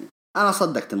حلو يعني، أنا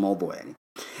صدقت الموضوع يعني.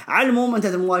 على العموم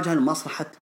انتهت المواجهة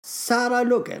لمصلحة سارة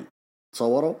لوغان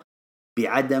تصوروا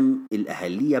بعدم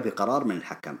الأهلية بقرار من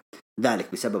الحكم،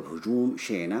 ذلك بسبب هجوم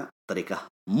شينا بطريقة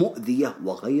مؤذية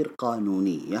وغير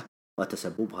قانونية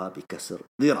وتسببها بكسر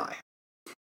ذراعه.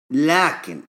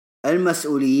 لكن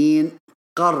المسؤولين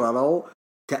قرروا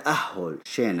تأهل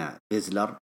شينا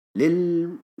بيزلر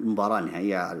للمباراة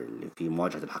النهائية في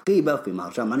مواجهة الحقيبة في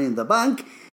مهرجان ماني إن ذا بانك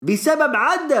بسبب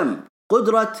عدم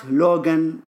قدرة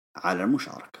لوغان على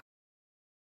المشاركة.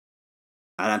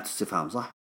 علامة استفهام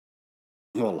صح؟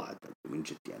 والله عدل من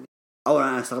جد يعني. أولا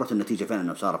أنا استغربت النتيجة فين،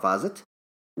 أنه سارة فازت،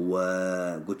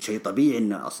 وقلت شيء طبيعي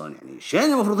إنه أصلا يعني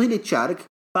شينا المفروض هي اللي تشارك،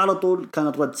 فعلى طول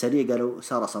كانت رد سريع قالوا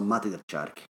سارة أصلا ما تقدر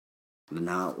تشارك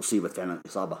لأنها أصيبت فعلا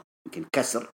إصابة يمكن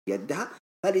كسر يدها،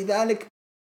 فلذلك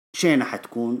شينا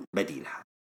حتكون بديلها.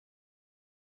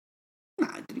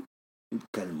 ما أدري،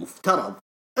 كان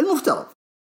المفترض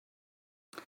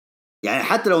يعني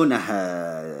حتى لو انه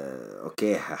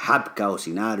اوكي حبكة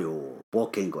وسيناريو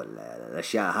بوكينج ولا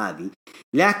الاشياء هذه،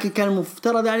 لكن كان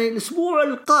المفترض يعني الاسبوع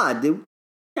القادم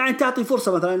يعني تعطي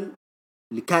فرصة مثلا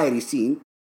لكايري سين،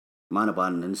 ما نبغى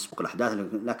نسبق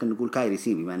الاحداث لكن نقول كايري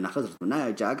سين بما انها خسرت من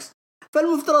نايا جاكس،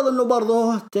 فالمفترض انه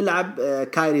برضه تلعب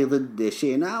كايري ضد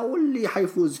شينا، واللي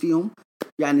حيفوز فيهم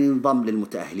يعني ينضم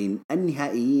للمتأهلين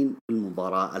النهائيين في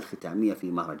المباراة الختامية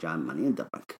في مهرجان ماني إن ذا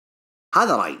بانك.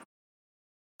 هذا رأيي،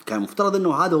 كان مفترض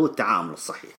انه هذا هو التعامل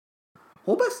الصحيح،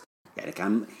 هو بس يعني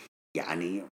كان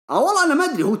يعني والله انا ما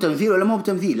ادري هو تمثيل ولا ما هو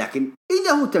تمثيل، لكن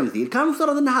اذا هو تمثيل كان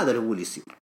مفترض ان هذا هو اللي يصير.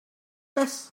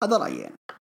 بس هذا رايي يعني.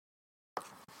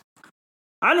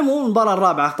 على العموم المباراة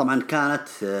الرابعة طبعا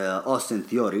كانت أوستن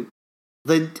ثيوري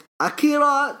ضد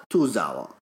أكيرا توزاوا.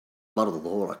 برضو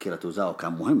ظهور أكيرا توزاوا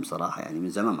كان مهم صراحة، يعني من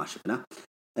زمان ما شفناه.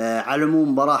 على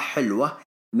العموم مباراة حلوة.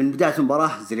 من بداية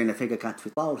المباراة زيلينا فيجا كانت في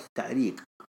طاولة التعليق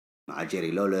مع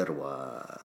جيري لولر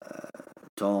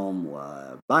وتوم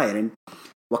وبايرن،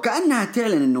 وكأنها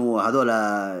تعلن انه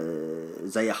هذولا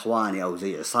زي اخواني او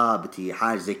زي عصابتي،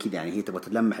 حاجة زي كذا، يعني هي تبغى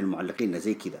تلمح المعلقين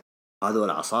زي كذا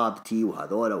هذولا عصابتي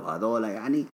وهذولا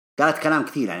يعني قالت كلام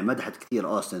كثير، يعني مدحت كثير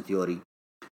أوستن ثيوري.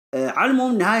 على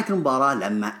المهم نهاية المباراة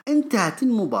لما انتهت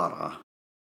المباراة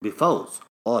بفوز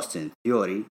أوستن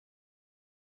ثيوري،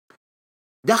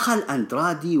 دخل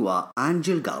أندرادي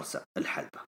وأنجل غارزا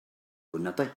الحلبة.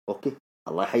 قلنا طيب أوكي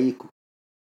الله يحييكم.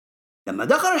 لما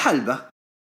دخل الحلبة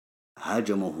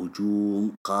هاجموا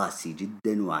هجوم قاسي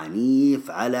جدا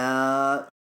وعنيف على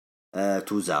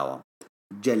توزاوا،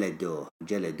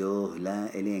 جلدوه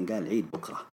لا إلين قال عيد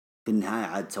بكرة. في النهاية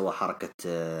عاد سوى حركة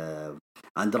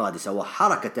أندرادي سوى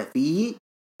حركته في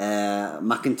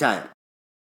ماكنتاير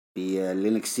في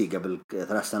لينكسي قبل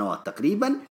 3 سنوات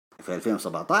تقريبا في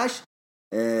 2017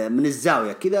 من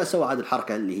الزاوية كذا، سوى عاد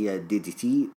الحركة اللي هي دي دي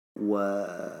تي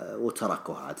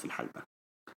وتركوها عاد في الحلبة.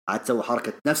 عاد سوى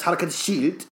حركة نفس حركة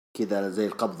الشيلد كذا زي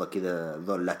القبضة كذا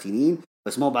ذول اللاتينيين،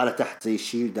 بس مو على تحت زي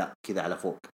الشيلد كذا على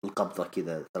فوق القبضة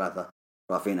كذا 3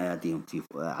 رافعين أيديهم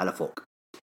على فوق.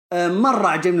 مرة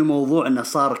عجبني الموضوع انه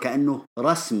صار كأنه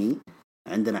رسمي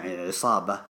عندنا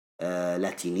عصابة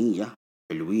لاتينية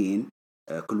حلوين،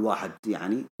 كل واحد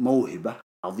يعني موهبة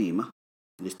عظيمة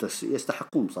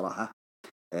يستحقون بصراحة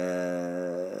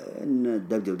ان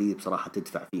الدبليو بصراحة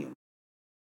تدفع فيهم،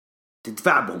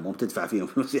 تدفع بهم وتدفع فيهم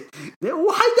فلوس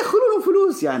وحيدخلوا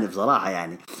فلوس يعني بصراحة،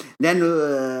 يعني لأنه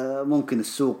ممكن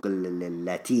السوق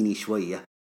اللاتيني شوية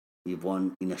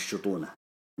يبغون ينشطونه،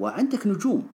 وعندك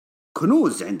نجوم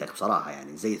كنوز عندك بصراحة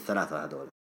يعني زي الثلاثة هذول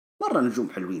مرة نجوم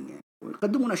حلوين يعني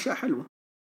ويقدمون أشياء حلوة،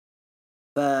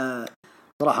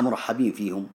 فصراحة مرحبين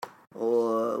فيهم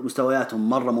ومستوياتهم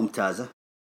مرة ممتازة.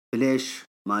 ليش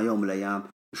ما يوم من الأيام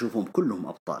نشوفهم كلهم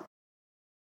أبطال؟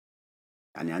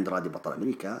 يعني عند رادي بطل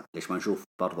أمريكا، ليش ما نشوف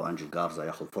برضو أنجل غارزا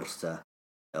يأخذ فرصة،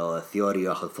 ثيوري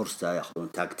يأخذ فرصة،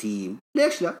 يأخذون تاج تيم؟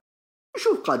 ليش لا؟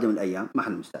 نشوف قادم الأيام، ما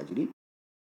احنا مستعجلين.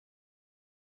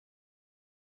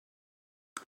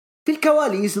 في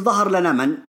الكواليس ظهر لنا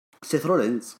من سيث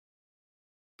رولينز،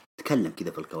 تكلم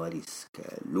كذا في الكواليس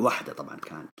لوحده، طبعا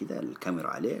كان كذا الكاميرا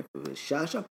عليه في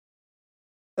الشاشة.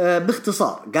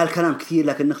 باختصار قال كلام كثير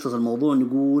لكن نختصر الموضوع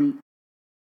نقول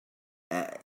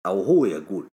أو هو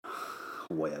يقول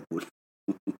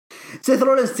سيث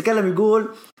رولينز تكلم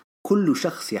يقول كل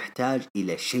شخص يحتاج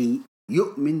إلى شيء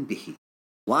يؤمن به،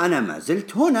 وأنا ما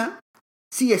زلت هنا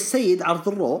سي السيد عرض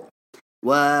الرو،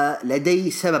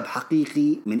 ولدي سبب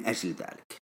حقيقي من أجل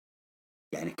ذلك.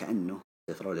 يعني كأنه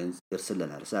سيث رولينز يرسل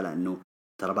لنا رسالة أنه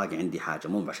ترى باقي عندي حاجة،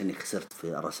 مو عشاني خسرت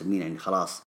في راسلمين يعني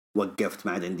خلاص وقفت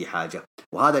ما عاد عندي حاجة.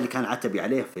 وهذا اللي كان عتبي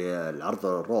عليه في العرض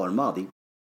الرو الماضي،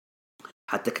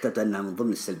 حتى كتبت أنها من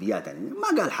ضمن السلبيات، يعني ما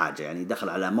قال حاجة، يعني دخل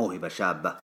على موهبة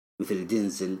شابة مثل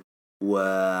دينزل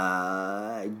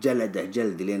وجلده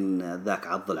جلد لين ذاك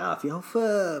عض العافية،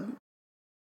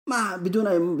 ما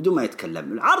بدون ما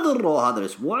يتكلم. العرض الرو هذا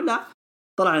الأسبوع لا،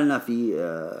 طلع لنا في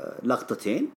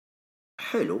لقطتين،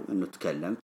 حلو إنه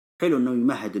تكلم، حلو إنه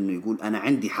يمهد إنه يقول أنا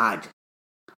عندي حاجة.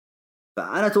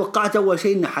 فأنا توقعت أول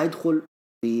شيء إنه حيدخل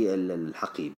في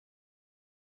الحقيبة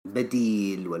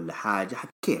بديل ولا حاجة،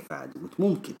 حتى كيف عادي قلت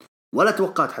ممكن، ولا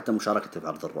توقعت حتى مشاركته في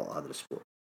عرض الرو هذا الأسبوع.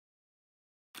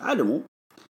 علموا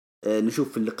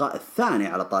نشوف في اللقاء الثاني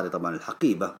على طاري طبعا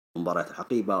الحقيبة، مباراة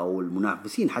الحقيبة أو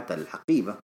المنافسين حتى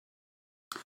للحقيبة،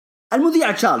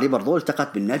 المذيعة تشارلي برضو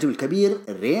التقت بالنجم الكبير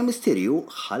ري ميستيريو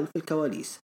خلف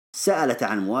الكواليس، سألت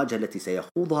عن المواجهة التي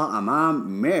سيخوضها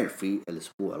أمام ميرفي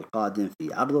الأسبوع القادم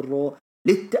في عرض الرو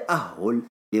للتأهل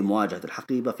لمواجهة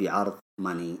الحقيبة في عرض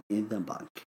ماني إن ذا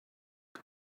بانك.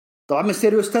 طبعا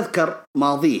ميستيريو استذكر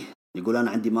ماضيه، يقول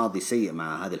أنا عندي ماضي سيء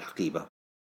مع هذه الحقيبة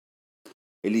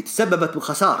اللي تسببت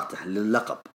بخسارته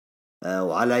للقب،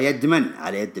 وعلى يد من؟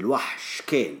 على يد الوحش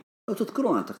كين، لو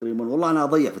تذكرون تقريبا، والله أنا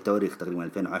أضيع في التواريخ، تقريبا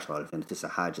 2010 أو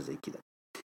 2009 حاجة زي كذا.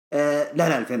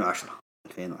 لا 2010.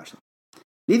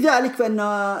 لذلك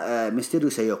فإن ميستيريو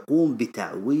سيقوم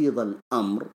بتعويض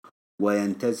الأمر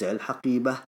وينتزع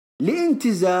الحقيبة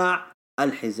لانتزاع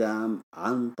الحزام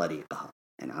عن طريقها،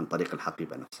 يعني عن طريق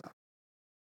الحقيبة نفسها.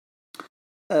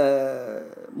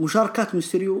 مشاركات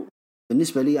ميستيريو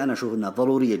بالنسبة لي أنا أشوف أنها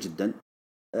ضرورية جدا،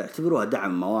 اعتبروها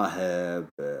دعم مواهب،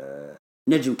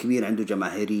 نجم كبير عنده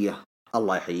جماهيرية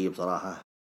الله يحييه بصراحة.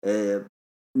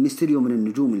 ميستيريو من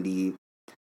النجوم اللي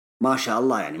ما شاء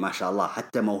الله، يعني ما شاء الله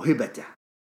حتى موهبته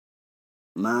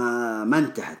ما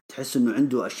انتهت، تحس انه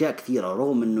عنده اشياء كثيرة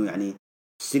رغم انه يعني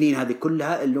السنين هذه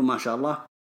كلها اللي ما شاء الله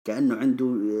كأنه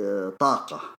عنده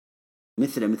طاقة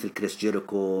مثل كريس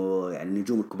جيريكو، يعني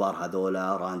النجوم الكبار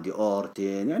هذولا، راندي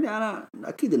أورتين، يعني أنا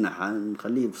أكيد إنه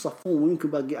حنخليه في صفهم ويمكن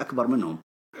باقي أكبر منهم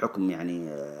بحكم يعني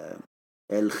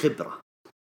الخبرة.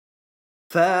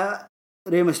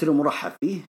 فري ميستيريو مرحب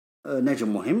فيه،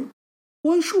 نجم مهم،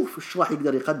 ونشوف إيش راح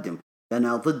يقدر يقدم،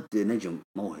 لأنه ضد نجم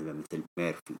موهبة مثل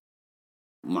ميرفي.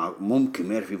 ممكن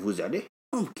ميرفي يفوز عليه،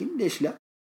 ممكن، ليش لا،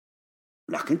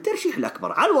 لكن الترشيح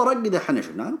الأكبر على الورق إذا حنا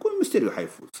شفنا نقول ميستيريو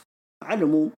حيفوز. على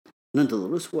العموم ننتظر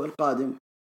الأسبوع القادم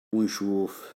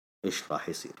ونشوف إيش راح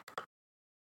يصير.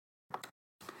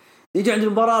 نيجي عند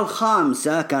المباراة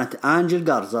الخامسة، كانت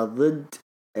أنجل غارزا ضد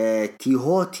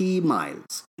تيهوتي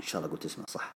مايلز، إن شاء الله قلت اسمه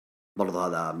صح، برضه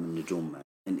هذا من نجوم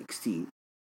NXT.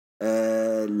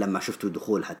 لما شفتوا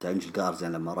دخول حتى أنجل غارزا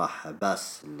لما راح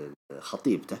باس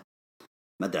خطيبته،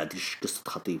 ما أدري إيش قصة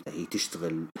خطيبته، هي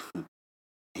تشتغل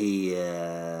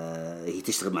هي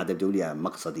تشتغل مع دولية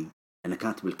مقصدي، أنا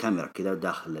كانت بالكاميرا كذا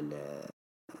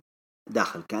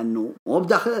داخل كأنه مو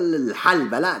بداخل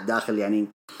الحلبة، لا داخل يعني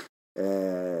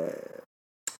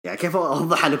يعني كيف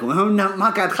أوضح لكم، ما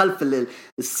كانت خلف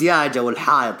السياجة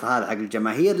والحائط هذا حق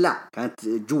الجماهير، لا كانت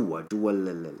جوا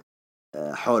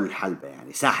حول الحلبة،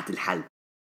 يعني ساحة الحلب.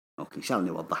 أوكي إن شاء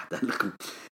الله وضحت لكم.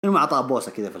 إنه أعطاه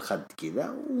بوسة كذا في الخد كذا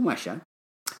ومشى.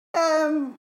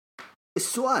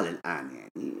 السؤال الآن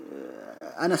يعني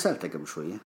أنا سألته قبل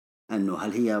شوية أنه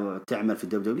هل هي تعمل في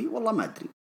الدبليو؟ والله ما أدري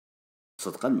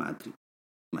صدقا، ما أدري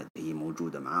هي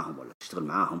موجودة معاهم ولا تشتغل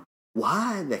معاهم،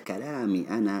 وهذا كلامي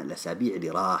أنا لسابيع اللي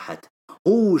راحت.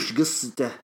 وش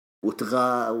قصته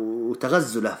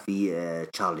وتغزله في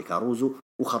تشارلي كاروزو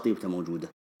وخطيبته موجودة؟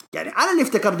 يعني أنا اللي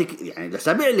افتكرت ذيك، يعني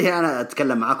الأسابيع اللي أنا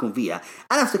أتكلم معاكم فيها،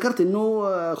 أنا افتكرت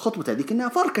إنه خطبته ذيك إنها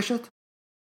فركشت،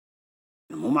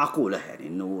 مو معقولة يعني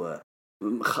إنه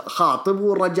خاطب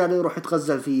والرجال يروح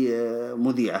يتغزل في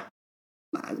مذيعة،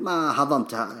 ما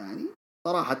هضمتها يعني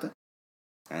صراحة.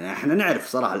 يعني احنا نعرف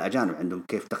صراحة الأجانب عندهم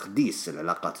كيف تقديس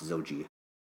العلاقات الزوجية،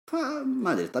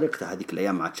 فما أدري طريقته هذيك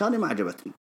الأيام مع تشارلي ما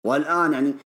عجبتني، والآن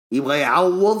يعني يبغى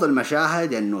يعوض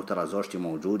المشاهد إنه ترى زوجتي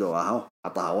موجودة وأهو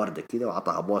عطاها وردة كذا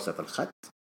وعطاها بوسة في الخط،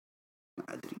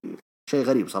 ما أدري شيء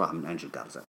غريب صراحة من أنجل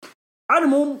غارزا. على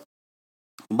العموم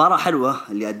مباراة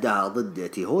حلوة اللي أداها ضد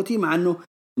تيهوتي، مع أنه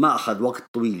ما أخذ وقت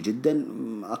طويل جدا،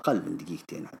 أقل من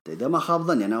دقيقتين حتى إذا ما خاب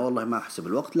ظني، أنا والله ما أحسب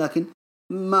الوقت، لكن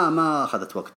ما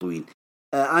أخذت وقت طويل.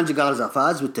 أنجل غارزا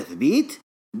فاز بالتثبيت،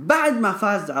 بعد ما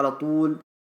فاز على طول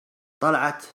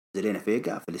طلعت زيلينا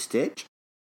فيجا في الستيج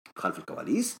خلف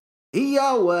الكواليس، هي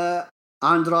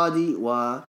وأندرادي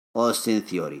وأوستين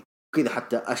ثيوري كذا،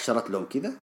 حتى أشرت لهم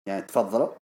كذا يعني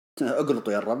تفضلوا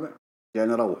اقلطوا يا الربع،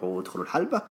 يعني روحوا وادخلوا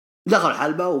الحلبة. دخلوا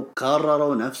الحلبة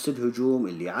وكرروا نفس الهجوم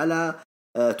اللي على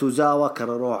توزاوا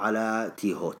كرروه على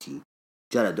تيهوتي،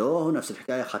 جلدوه، ونفس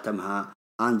الحكاية ختمها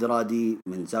أندرادي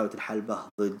من زاوية الحلبة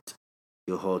ضد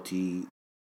تيهوتي،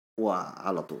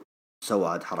 وعلى طول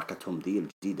سوى حركتهم دي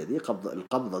الجديدة دي،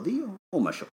 القبضة دي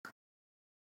ومشوا.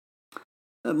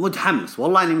 متحمس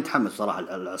والله، أني متحمس صراحة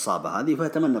العصابة هذه،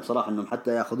 فأتمنى بصراحة أنهم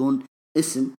حتى يأخذون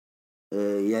اسم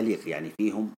يليق يعني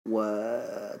فيهم،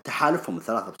 وتحالفهم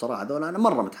الثلاثة بصراحة هذول أنا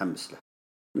مرة متحمس له،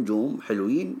 نجوم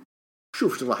حلوين.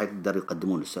 شوف شو راح يقدر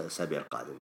يقدمون الأسابيع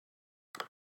القادمة.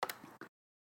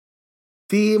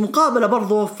 في مقابلة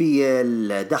برضو في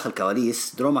داخل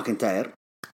كواليس، درو ماكنتاير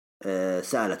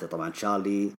سألته طبعا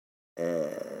شارلي،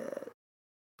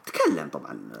 تكلم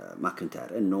طبعا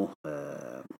ماكنتاير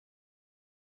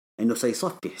انه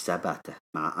سيصفي حساباته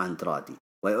مع اندرادي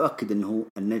ويؤكد انه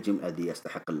النجم الذي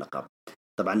يستحق اللقب.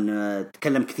 طبعا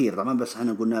تكلم كثير طبعا، بس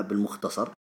احنا قلنا بالمختصر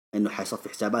انه حيصفي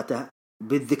حساباته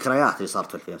بالذكريات اللي صارت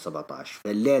في 2017.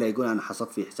 في الليلة يقول انا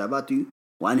حصفي حساباتي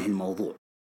وانهي الموضوع.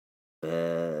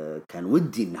 كان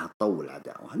ودي انها تطول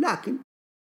عداوة، لكن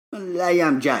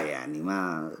الايام جاية يعني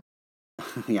ما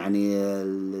يعني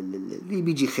اللي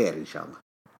بيجي خير ان شاء الله،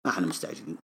 ما احنا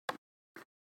مستعجلين.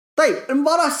 طيب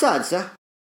المباراة السادسة،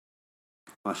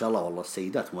 ما شاء الله والله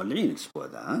السيدات مولعين الاسبوع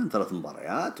ذا، 3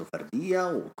 مباريات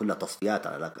وفردية وكلها تصفيات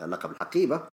على لقب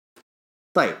الحقيبة.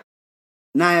 طيب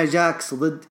نايا جاكس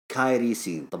ضد كايري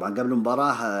سين. طبعا قبل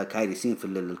المباراة كايري سين في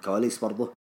الكواليس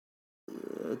برضه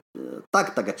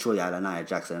طقطقت شوية على نايا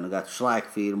جاكس، لأنه قالت ايش رايك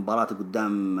في المباراة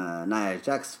قدام نايا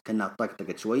جاكس، كأنها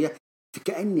طقطقت شوية،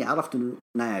 فكأني عرفت انه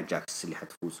نايا جاكس اللي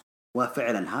حتفوز.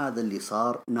 وفعلا هذا اللي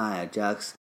صار، نايا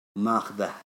جاكس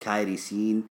ماخذه كايري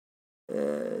سين.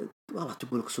 والله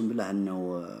تقول اقسم بالله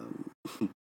انه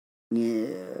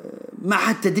ما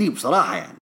حد تدريب صراحة،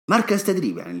 يعني مركز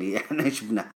تدريب يعني اللي احنا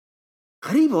شفناه.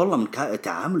 غريبة والله من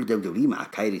تعامل دولي مع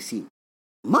كايري سين،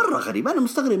 مرة غريب، أنا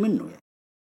مستغرب منه يعني.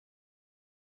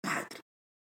 ما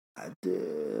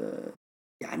أدري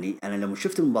يعني أنا لما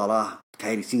شفت المباراة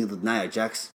كايري سين ضد نايا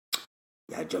جاكس،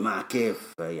 يا جماعة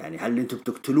كيف يعني؟ هل أنتم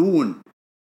بتقتلون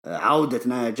عودة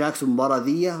نايا جاكس المباراة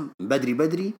ذي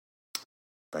بدري؟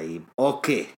 طيب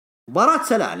أوكي، مباراة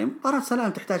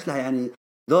سلالم تحتاج لها يعني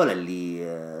ذولا اللي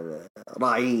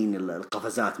راعين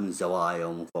القفزات من زوايا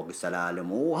ومن فوق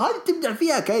السلالم، وهذه تبدع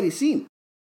فيها كايري سين.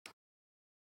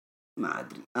 ما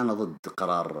أدري، أنا ضد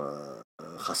قرار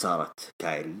خسارة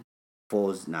كايري،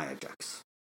 فوز نايا جاكس.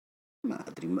 ما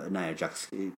أدري نايا جاكس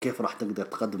كيف راح تقدر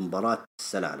تقدم مباراة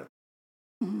السلالم،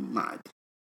 ما أدري.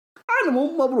 على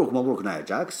العموم مبروك نايا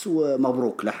جاكس،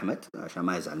 ومبروك لأحمد عشان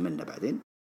ما يزعل منا بعدين.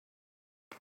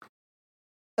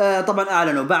 طبعا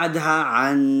أعلنوا بعدها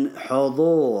عن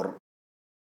حضور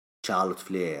شارلوت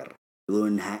فلير، يقولون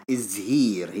انها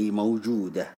هير، هي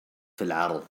موجودة في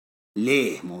العرض.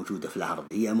 ليه موجودة في العرض؟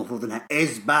 هي المفروض انها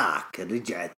باك،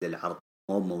 رجعت للعرض،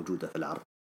 مو موجودة في العرض.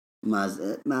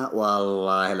 ما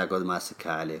والله لا قد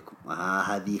ماسكها عليكم،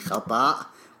 هذه خطأ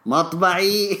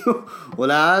مطبعي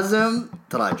ولازم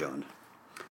تراجعون.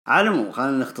 علموا،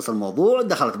 خلينا نختصر الموضوع.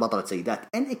 دخلت بطلة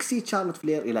سيدات NXT شارلوت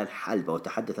فلير إلى الحلبة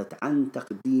وتحدثت عن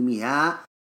تقديمها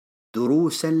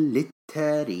دروسا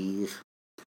للتاريخ.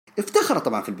 افتخرت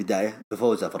طبعا في البداية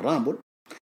بفوزها في الرامبل،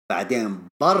 بعدين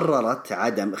بررت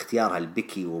عدم اختيارها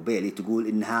لبيكي وبيلي، تقول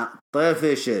انها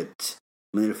طفشت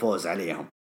من الفوز عليهم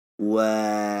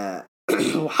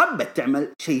وحبت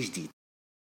تعمل شيء جديد.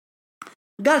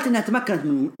 قالت انها تمكنت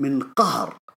من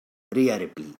قهر ريا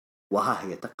ريبلي، وها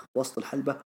هي تقف وسط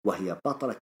الحلبة وهي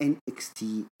بطلة NXT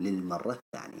للمرة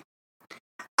الثانية.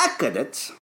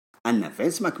 أكدت أن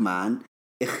فينس ماكمان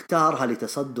اختارها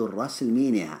لتصدر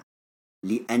راسلمينيا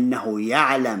لأنه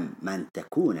يعلم من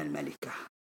تكون الملكة،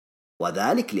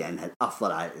 وذلك لأنها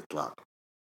الأفضل على الإطلاق.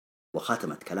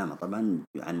 وختمت كلامها طبعا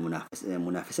عن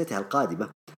منافستها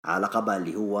القادمة على لقبها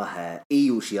اللي هو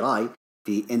إيو شيراي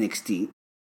في NXT،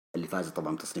 اللي فازت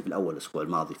طبعا بالتصنيف الأول الأسبوع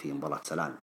الماضي في مباراة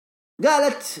سلام.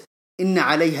 قالت إن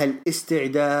عليها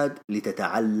الاستعداد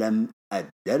لتتعلم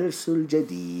الدرس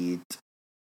الجديد.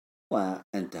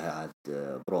 وانتهت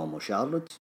برومو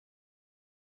شارلوت.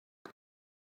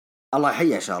 الله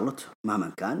يحييها شارلوت مهما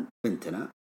كان،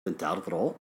 بنتنا بنت عرض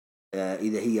رو.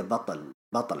 إذا هي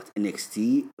بطلة NXT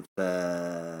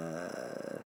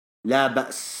فلا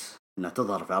بأس أنها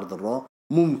تظهر في عرض الرو،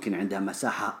 ممكن عندها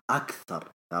مساحة أكثر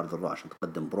في عرض الرو عشان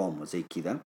تقدم برومو زي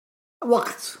كذا،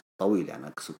 وقت طويل يعني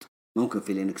أقصد. ممكن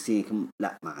في NXT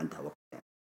لا ما عندها وقت يعني.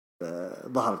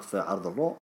 ظهرت في عرض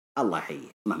الرو، الله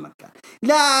يحييه مهما كان.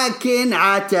 لكن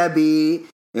عتبي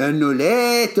انه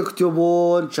ليه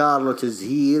تكتبون شارلوت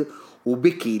زهير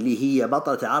وبيكي اللي هي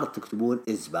بطلة العرض تكتبون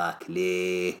ازباك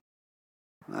ليه؟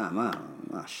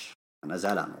 ماش انا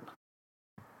زعلان والله.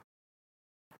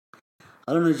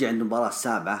 خلونا نرجع عند المباراة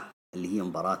السابعة اللي هي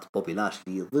مباراة بوبي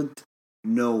لاشلي ضد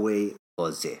نو واي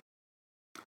جوزيه.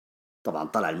 طبعا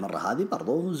طلع المرة هذه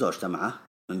برضو زوجته معه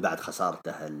من بعد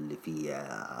خسارته اللي في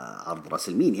عرض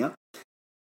راسلمينيا.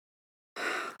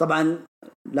 طبعا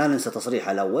لا ننسى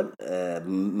تصريحه الأول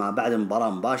ما بعد المباراة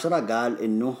مباشرة، قال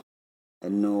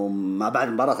إنه ما بعد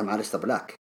مباراة مع ليستر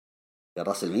بلاك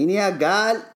للراسلمانيا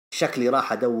قال شكلي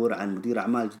راح أدور عن مدير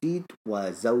أعمال جديد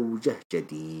وزوجة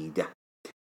جديدة.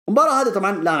 المباراة هذه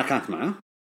طبعا لانا كانت معه.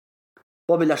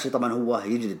 بوبي لاشلي طبعا هو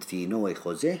يجلد في نوي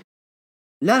خوزيه.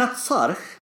 لانا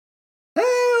تصارخ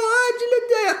ايوه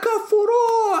اجلد يا كفو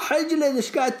روح اجلد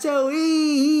ايش قاعد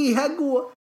تسوي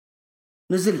هقوة.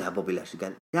 نزل لها بوبي لاشلي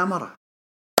قال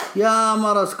يا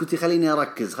مرة اسكتي خليني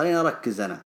اركز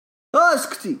انا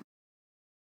اسكتي.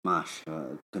 ماشي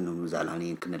كنا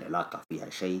زعلانين كنا العلاقة فيها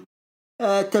شيء.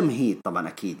 تمهيد طبعا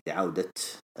اكيد لعودة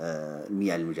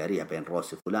المياه المجارية بين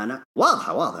روسي وفلانا.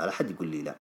 واضحة لا حد يقول لي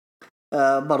لا.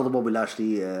 برضو بوبي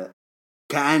لاشلي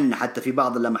كأن حتى في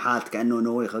بعض اللمحات كأنه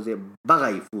نوي خوزي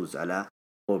بغى يفوز على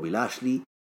بوبي لاشلي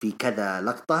في كذا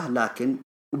لقطة، لكن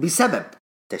وبسبب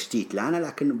تشتيت لانا،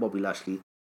 لكن بوبي لاشلي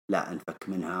لا انفك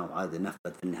منها وعاد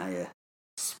نفذ في النهاية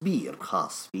سبير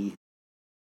خاص فيه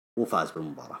وفاز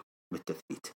بالمباراة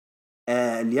بالتثبيت.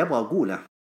 اللي أبغى أقوله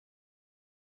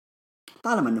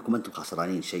طالما أنكم أنتم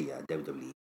خسرانين شيء يا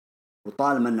دبليو،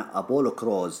 وطالما أن أبولو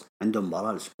كروز عنده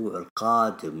مباراة الأسبوع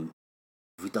القادم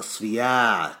في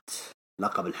تصفيات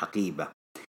لقب الحقيبة،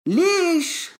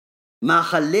 ليش ما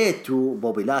خليتوا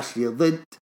بوبي لاشلي ضد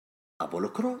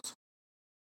أبولو كروز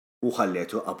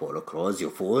وخليتوا أبولو كروز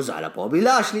يفوز على بوبي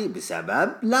لاشلي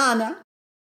بسبب لانا؟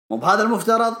 مو بهذا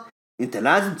المفترض؟ انت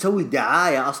لازم تسوي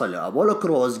دعاية اصلا لأبولو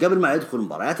كروز قبل ما يدخل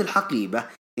مباريات الحقيبة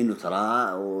انه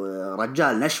ترى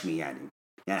رجال نشمي يعني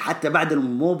حتى بعد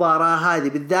المباراة هذه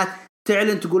بالذات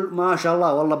تعلن تقول ما شاء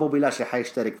الله والله بوبي لاشلي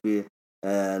حيشترك في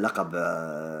لقب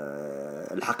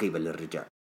الحقيبة للرجال.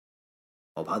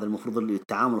 وبهذا المفروض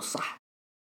التعامل الصح،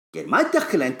 يعني ما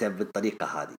تدخل انت بالطريقة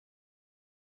هذه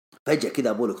فجأة كذا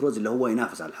أبولو كروز اللي هو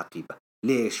ينافس على الحقيبة.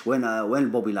 ليش؟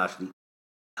 وين بوبي لاشلي؟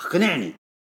 اقنعني،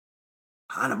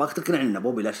 أنا بقى تقنعني إن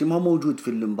بوبي لاشلي ما هو موجود في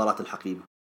المباراة الحقيبة.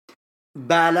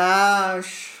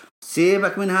 بلاش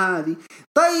سيبك من هذه.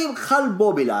 طيب خل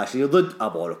بوبي لاشلي ضد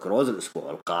أبولو كروز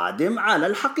الأسبوع القادم على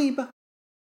الحقيبة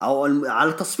أو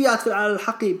على تصفيات على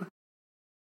الحقيبة.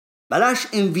 بلاش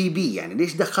MVP، يعني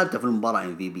ليش دخلته في المباراة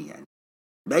MVP؟ يعني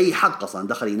بأي حق أصلا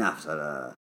دخل ينافس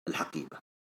على الحقيبة؟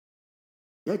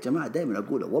 يا جماعة دائما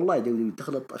أقوله والله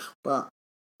دخلت أخطاء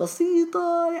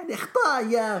بسيطة، يعني أخطاء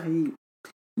يا أخي.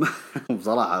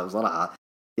 بصراحة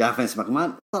يا فينس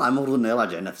ماكمان طلع المفروض إنه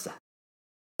يراجع نفسه.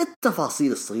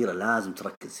 التفاصيل الصغيرة لازم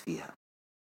تركز فيها،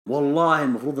 والله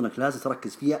المفروض إنك لازم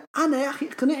تركز فيها. أنا يا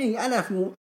أخي اقنعني،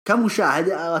 أنا كمشاهد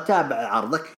أتابع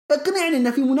عرضك اقنعني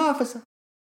إن في منافسة،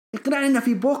 اقنعني إن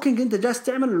في بوكينج أنت جالس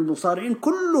تعمل المصارعين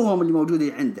كلهم اللي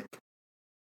موجودين عندك.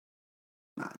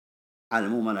 على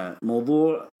العموم أنا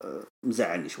موضوع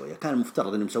مزعلني شوية. كان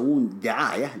المفترض إنهم يسوون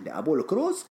دعاية لأبولو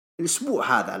كروز الأسبوع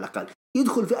هذا على الأقل،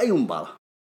 يدخل في أي مباراة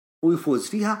ويفوز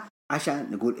فيها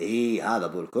عشان نقول إيه هذا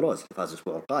أبولو كروز اللي فاز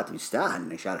الأسبوع القادم يستاهل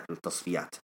إنه يشارك في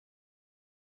التصفيات.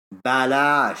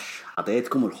 بلاش،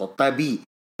 حطيتكم الخطة بي،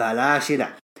 بلاش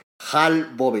لا.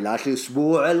 خل بوبي لاشلي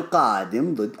الأسبوع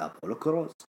القادم ضد أبولو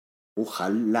كروز،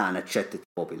 وخل لا نتشتت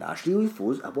بوبي لاشلي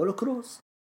ويفوز أبولو كروز.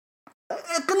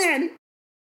 اقنعني.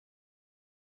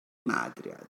 ما أدري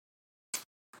يعني.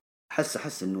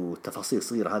 أحس إنه التفاصيل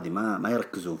الصغيرة هذه ما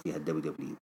يركزون فيها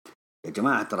الدبليو. يا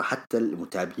جماعة ترى حتى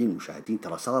المتابعين المشاهدين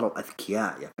ترى صاروا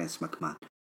أذكياء يا فينس ماكمان.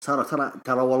 صاروا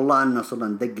ترى والله أننا صرنا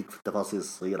ندقق في التفاصيل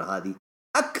الصغيرة هذه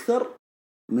أكثر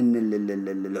من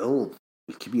العروض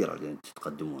الكبيرة اللي أنت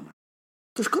تقدمونها.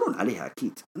 تشكرون عليها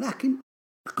أكيد، لكن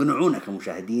اقنعونا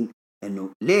كمشاهدين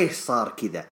إنه ليش صار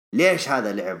كذا، ليش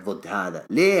هذا لعب ضد هذا،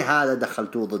 ليه هذا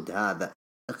دخلتوه ضد هذا.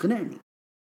 اقنعني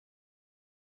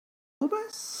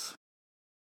وبس.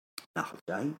 ناخذ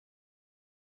شاي.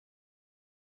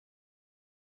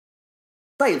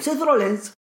 طيب سيث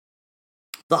رولينز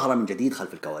ظهر من جديد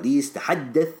خلف الكواليس،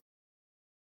 تحدث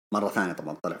مرة ثانية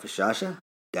طبعا، طلع في الشاشة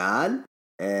قال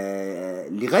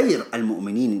لغير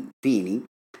المؤمنين فيني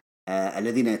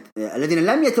الذين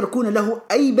لم يتركون له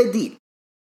أي بديل،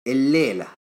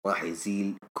 الليلة راح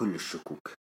يزيل كل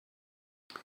الشكوك.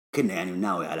 كنا يعني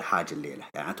ناوي على حاجة الليلة،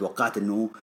 يعني توقعت أنه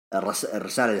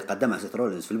الرسالة اللي قدمها سيث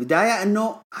رولينز في البداية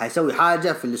أنه حيسوي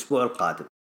حاجة في الأسبوع القادم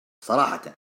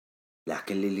صراحة،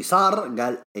 لكن اللي صار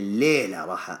قال الليلة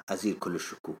راح أزيل كل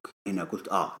الشكوك. هنا قلت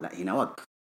لا هنا وقف،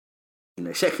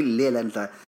 هنا شكل الليلة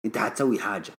أنت حتسوي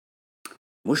حاجة.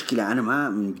 مشكلة أنا ما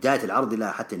من بداية العرض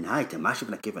إلى حتى نهايته ما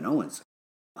شفنا كيفن أوينز،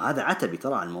 وهذا عتبي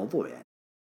ترى على الموضوع، يعني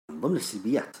من ضمن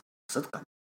السلبيات صدقا.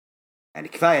 يعني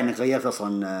كفاية أنك غيرت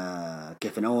أصلا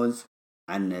كيفن أوينز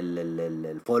عن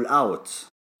الفول أوت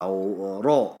أو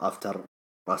رو أفتر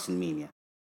راس المينيا.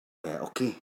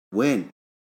 أوكي،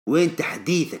 وين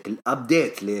تحديثك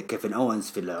الابديت لكيفن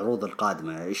أوينز في العروض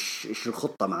القادمة؟ ايش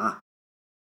الخطة معاه؟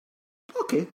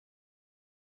 اوكي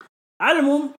على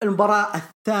العموم المباراة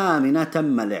الثامنة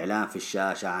تم الإعلان في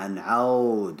الشاشة عن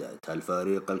عودة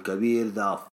الفريق الكبير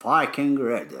ذا فايكنج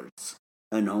ريدرز،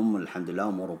 أنهم الحمد لله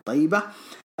أمورهم طيبة.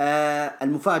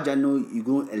 المفاجأة أنه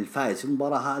يقول الفائز في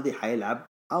المباراة هذه حيلعب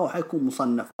أو حيكون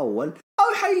مصنف أول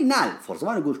أو حينال فرصة،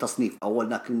 ما نقول تصنيف أول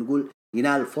لكن نقول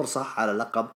ينال فرصة على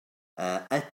لقب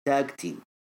التاج تيم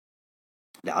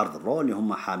لعرض الرو اللي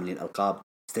هم حاملين ألقاب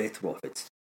ستريت بروفيتس.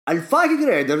 الفايكنج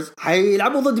ريدرز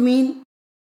حيلعبوا ضد مين؟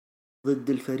 ضد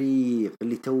الفريق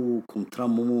اللي توكم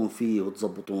ترممون فيه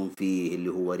وتضبطون فيه اللي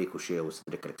هو ريكوشي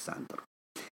وسيدريك ألكساندر.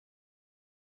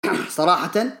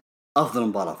 صراحة أفضل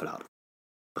مباراة في العرض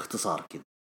باختصار كذا،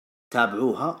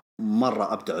 تابعوها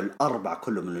مرة أبدعوا الأربع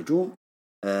كلهم النجوم.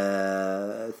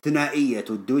 ثنائية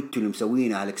والدويتو اللي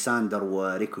مسوينها ألكساندر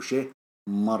وريكوشي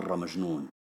مرة مجنون،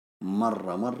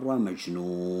 مرة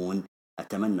مجنون.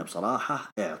 أتمنى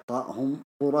بصراحة إعطائهم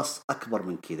فرص أكبر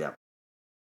من كذا.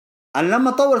 أنا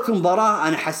لما طورت المباراة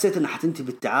أنا حسيت أنها حتنتهي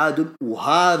بالتعادل،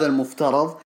 وهذا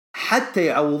المفترض حتى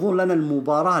يعوضون لنا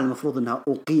المباراة المفروض أنها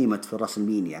أقيمت في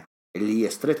راسلمانيا اللي هي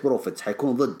ستريت بروفيتس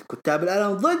حيكون ضد كتاب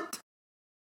الألم ضد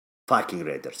فايكنج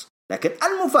ريدرز. لكن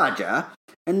المفاجأة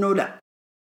أنه لا،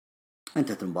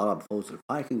 انتهت المباراة بفوز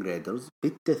الفايكنج ريدرز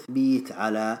بالتثبيت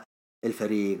على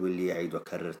الفريق، واللي يعيد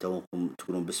وكرر توكم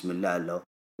تقولون بسم الله لو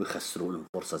ويخسرون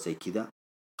فرصة زي كذا.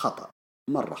 خطأ،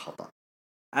 مرة خطأ.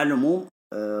 على العموم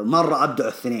مرة أبدعوا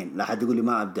الاثنين، لا حد يقول لي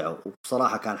ما أبدعوا،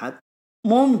 وبصراحة كان حد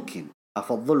ممكن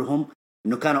أفضلهم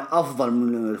إنه كانوا أفضل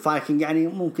من الفايكنج، يعني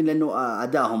ممكن لأنه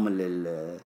أدائهم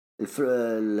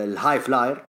الهاي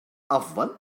فلاير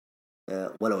أفضل،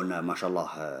 ولو إنه ما شاء الله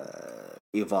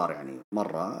إيفار يعني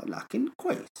مرة، لكن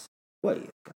كويس.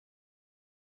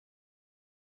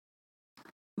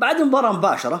 بعد المباراة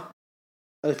مباشرة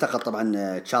التقى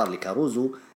طبعا تشارلي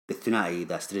كاروزو بالثنائي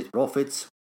ذا ستريت بروفيتس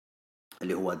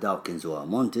اللي هو داوكنز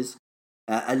ومونتز،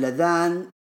 اللذان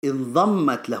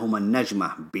انضمت لهما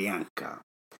النجمة بيانكا.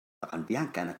 طبعا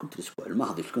بيانكا أنا كنت الأسبوع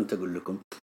الماضي كنت أقول لكم،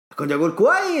 كنت أقول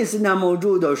كويس إنها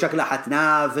موجودة وشكلها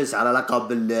حتنافس على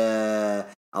لقب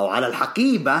أو على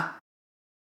الحقيبة.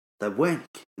 طيب وينك؟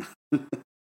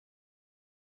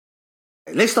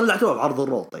 ليش طلعتوها بعرض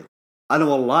الرو؟ طيب أنا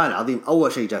والله العظيم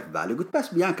أول شيء جاء في بالي قلت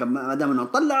بس بيانكا ما دام إنهم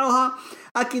طلعوها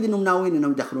أكيد إنهم ناويين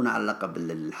إنهم يدخلون على لقب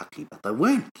الحقيبة. طيب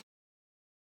وينك؟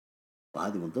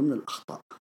 وهذه من ضمن الأخطاء.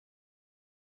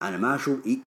 أنا ما أشوف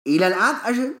إلى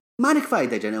الآن ما لك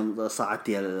فايدة جاني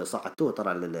صعدتوه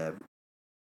ترى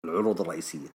العروض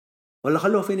الرئيسية، ولا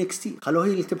خلوه في NXT، خلوه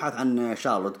هي اللي تبحث عن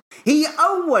شارلوت، هي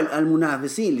أول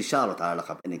المنافسين لشارلوت على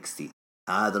لقب NXT،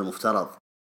 هذا المفترض.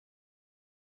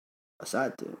 بس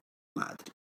ما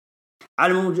أدري.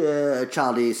 على العموم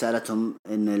تشارلي سألتهم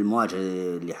إن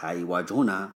المواجهة اللي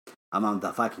حيواجهونها أمام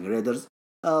ذا فايكنج ريدرز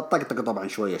طقطق طبعا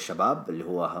شوية الشباب اللي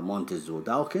هو مونتز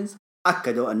وداوكنز،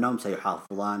 أكدوا أنهم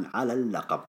سيحافظان على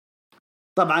اللقب.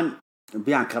 طبعا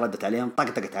بيانكا ردت عليهم،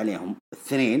 طقطقت عليهم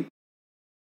الاثنين،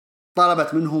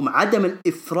 طلبت منهم عدم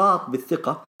الإفراط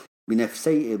بالثقة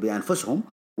بأنفسهم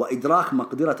وإدراك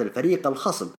مقدرة الفريق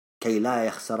الخصم كي لا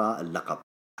يخسر اللقب.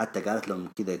 حتى قالت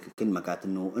لهم كذا كلمة، قالت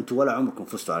إنه أنتوا ولا عمركم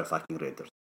فزتوا على الفايكنج ريدرز،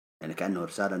 يعني كأنه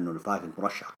رسالة إنه الفايكنج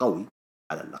مرشح قوي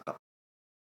على اللقب.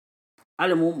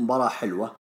 على العموم مباراة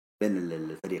حلوة بين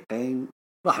الفريقين،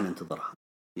 راح ننتظرها،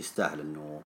 يستاهل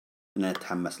إنه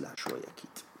نتحمس لها شوي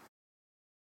أكيد.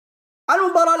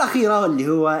 المباراة الأخيرة اللي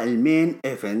هو المين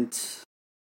إيفنت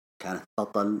كانت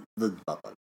بطل ضد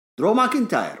بطل، درو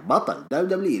ماكنتاير بطل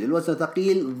WWE للوزن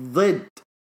الثقيل ضد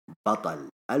بطل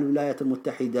الولايات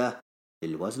المتحدة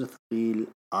للوزن الثقيل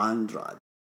أندراد.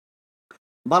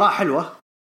 مباراة حلوة.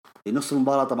 في نص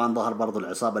المباراة طبعا ظهر برضو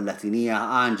العصابة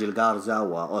اللاتينية أنجل غارزا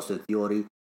وأوستن ثيوري،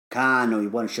 كانوا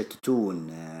يبون يشتتون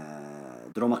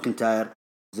درو ماكنتاير.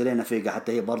 زلينا فيجا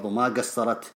حتى هي برضو ما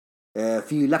قصرت،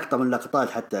 في لقطة من اللقطات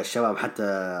حتى الشباب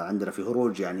حتى عندنا في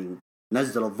هروج يعني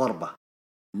نزل الضربة،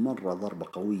 مرة ضربة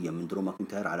قوية من درو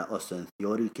ماكنتاير على أوستن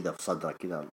ثيوري كذا في صدره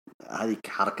كذا، هذه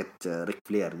حركة ريك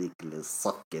فلير ذيك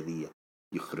الصفقة ذي،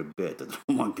 يخرب بيت درو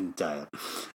ماكنتاير.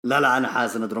 لا أنا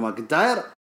حاسس إن درو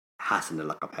ماكنتاير حاسس إن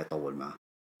اللقب حيطول معه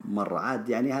مرة عاد،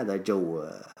 يعني هذا جو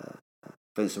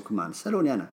فينس وكمان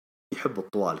سألوني أنا يحب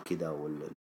الطوال كذا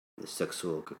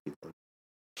والسكسوك كذا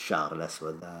الشعر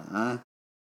الأسود ها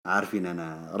عارفين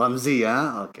أنا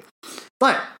رمزية أوكي.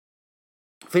 طيب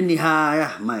في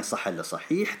النهاية ما يصح إلا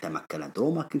صحيح، تمكن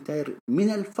درو ماكنتاير من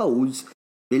الفوز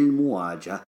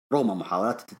بالمواجهة رغم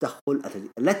محاولات التدخل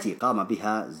التي قامت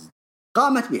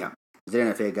بها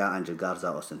زيلينا فيجا أنجل غارزا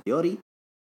أوستن ثيوري.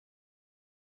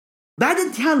 بعد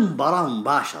انتهاء المباراة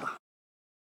مباشرة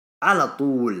على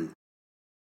طول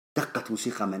دقت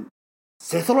موسيقى من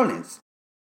سيث رولينز،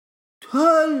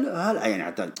 هل يعني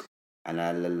حتى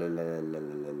أنا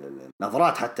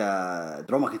النظرات حتى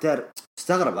درو ماكنتاير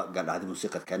استغرب، قال هذه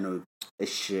موسيقى كأنه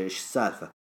إيش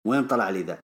السالفة، وين طلع لي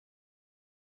ذا.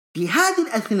 في هذه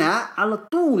الأثناء على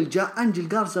طول جاء أنجل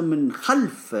جارزا من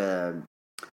خلف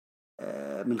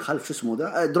شو اسمه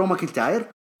ذا درو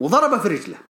ماكنتاير وضربه في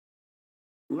رجله،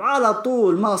 وعلى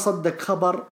طول ما صدق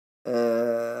خبر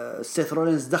سيث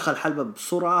رولينز دخل حلبة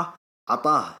بسرعة،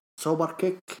 عطاه سوبر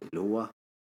كيك اللي هو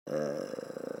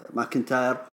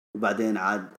ماكنتاير، وبعدين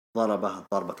عاد ضربه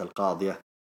ضربة القاضية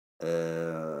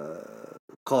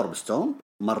كورب ستون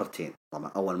مرتين.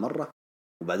 طبعا أول مرة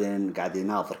وبعدين قاعد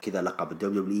يناظر كذا لقب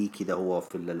الدبليو كذا هو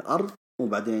في الأرض،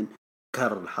 وبعدين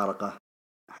كرر الحركة.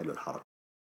 حلو الحركة.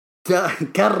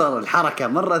 كرر الحركة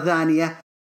مرة ثانية،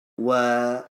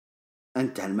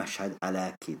 وانتهى المشهد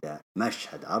على كذا.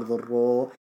 مشهد عرض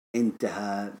الرو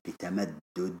انتهى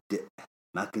بتمدد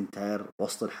ماكنتاير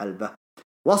وسط الحلبة،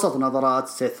 وسط نظرات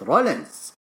سيث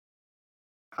رولينز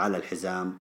على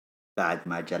الحزام بعد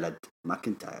ما جلد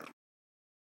ماكنتاير.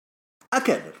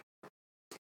 أكرر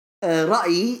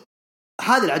رأيي،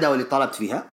 هذه العداوة اللي طلبت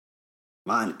فيها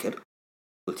ما أنكر،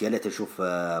 قلت يا ليت أشوف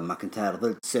ماكنتاير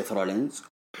ضد سيث رولينز.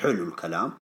 حلو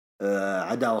الكلام،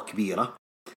 عداوة كبيرة.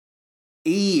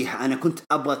 أنا كنت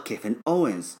أبغى كيفن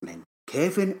أوينز، لأن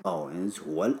كيفن أوينز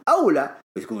هو الأولى.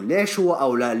 بتكون ليش هو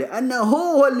أولى؟ لأنه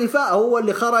هو اللي هو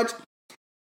اللي خرج،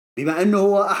 بما أنه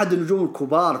هو أحد النجوم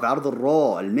الكبار في عرض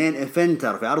الرو، المين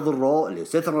إفنتر في عرض الرو اللي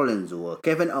سيث رولينز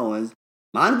وكيفن أوينز.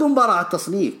 ما نقول مباراة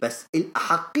التصنيف، بس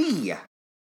الأحقية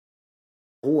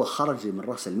هو خرج من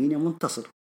راس المينيا منتصر،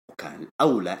 وكان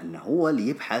الأولى أنه هو اللي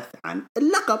يبحث عن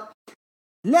اللقب.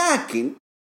 لكن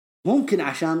ممكن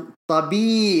عشان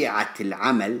طبيعة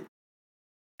العمل،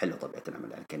 حلو طبيعة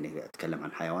العمل يعني كأني أتكلم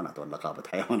عن حيوانات ولا قابة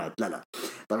حيوانات، لا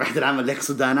طبيعة العمل اللي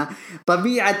أقصد أنا،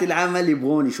 طبيعة العمل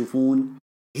يبغون يشوفون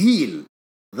هيل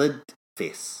ضد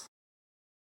فيس،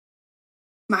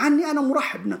 مع أني أنا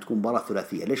مرحب أنها تكون مباراة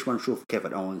ثلاثية. ليش ما نشوف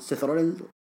كيفن أوينز سيث رولينز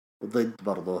ضد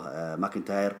برضه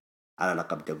ماكنتاير على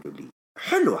لقب دبليو.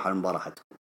 حلو هالمباراة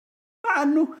حتكون، مع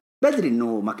أنه بدري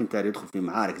أنه ماكنتاير يدخل في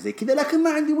معارك زي كذا، لكن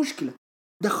ما عندي مشكلة،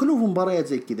 دخلوه في مباريات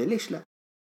زي كذا، ليش لا؟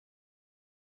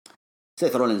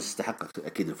 سيث رولينز يستحق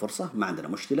أكيد الفرصة، ما عندنا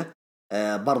مشكلة.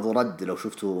 برضو رد، لو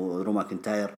شفتوا درو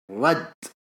ماكنتاير رد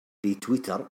في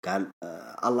تويتر قال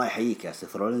الله يحييك يا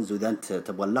سيث رولينز، وإذا أنت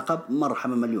تبغى اللقب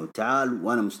مرحبا مليون، تعال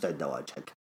وأنا مستعد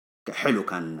أواجهك. حلو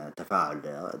كان تفاعل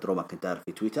درو ماكنتاير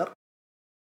في تويتر.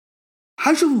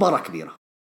 حنشوف مباراة كبيرة.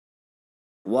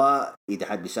 وإذا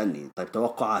حد بيسألني طيب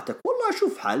توقعاتك، والله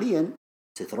أشوف حاليا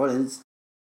سيث رولينز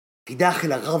في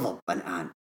داخل غضب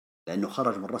الآن، لأنه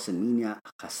خرج من راس المينيا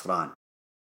خسران.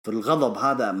 في الغضب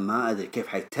هذا ما أدري كيف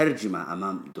حيترجمه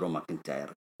أمام درو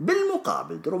ماكنتاير.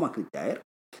 بالمقابل درو ماكنتاير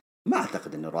ما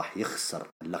أعتقد أنه راح يخسر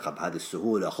اللقب هذه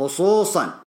السهولة،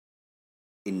 خصوصا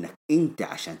إنك أنت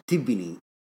عشان تبني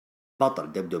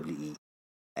بطل دبليو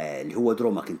اللي هو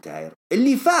درو ماكنتاير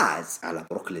اللي فاز على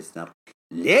بروك ليزنر،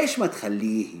 ليش ما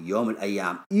تخليه يوم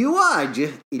الأيام يواجه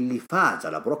اللي فاز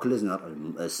على بروك ليزنر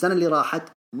السنة اللي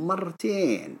راحت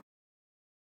مرتين؟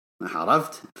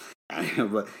 عرفت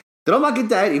يعني درو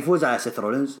ماكنتاير يفوز على سيث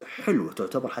رولينز، حلو،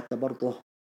 تعتبر حتى برضه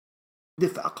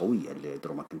دفعة قوية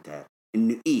لدرو ماكنتاير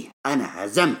إنه أنا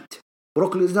هزمت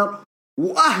بروك ليزنر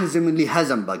وأهزم اللي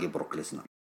هزم باقي بروك ليزنر.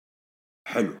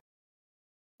 حلو،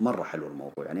 مرة حلو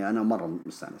الموضوع، يعني أنا مرة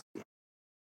مستانس فيه.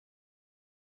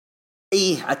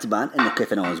 عتبان إنه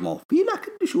كيفن أوينز مو فيه،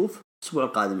 لكن نشوف الأسبوع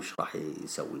القادم إيش راح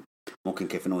يسوي. ممكن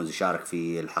كيفن أوينز يشارك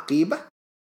في الحقيبة،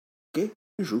 أوكي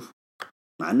نشوف،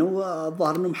 مع إنه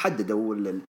الظاهر إنه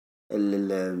محددوا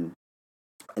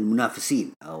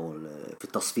المنافسين أو في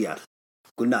التصفيات.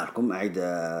 قلنا لكم أعيد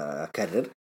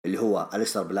أكرر، اللي هو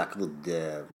أليستر بلاك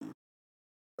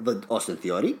ضد أوستن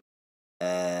ثيوري،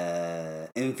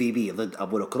 MVP ضد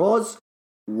أبولو كروز،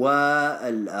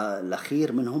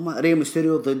 والأخير منهم ري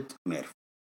ميستيريو ضد ميرف.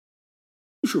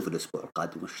 نشوف الأسبوع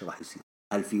القادم وش راح يصير.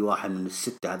 هل في واحد من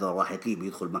الستة هذول راح يطيب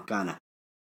يدخل مكانه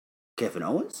كيفن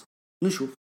أوينز؟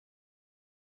 نشوف.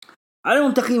 على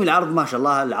العموم تقييم العرض ما شاء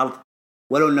الله، العرض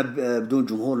ولو إنه بدون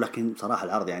جمهور، لكن صراحة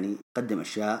العرض يعني قدم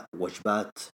أشياء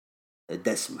وجبات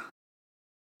دسمة.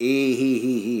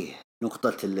 هي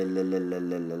نقطة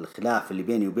الخلاف اللي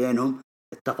بيني وبينهم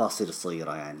التفاصيل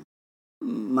الصغيرة، يعني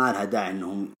ما لها داعي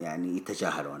انهم يعني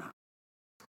يتجاهلونها،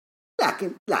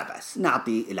 لكن لا بأس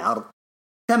نعطي العرض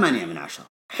 8/10.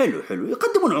 حلو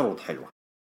يقدمون عروض حلوة،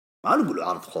 ما نقول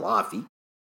عرض خرافي،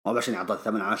 ما باش نعطي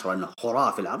 8/10 انه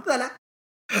خرافي العرض، لا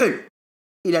حلو.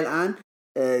 الى الان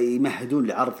يمهدون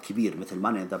لعرض كبير مثل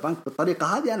ماني ان ذا بانك بالطريقة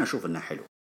هذه، انا اشوف انها حلو.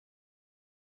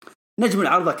 نجم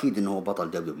العرض اكيد انه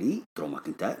بطل دبليو درو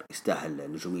ماكنتاير،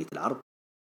 يستاهل نجومية العرض.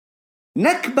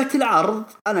 نكبة العرض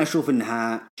أنا أشوف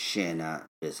إنها شينا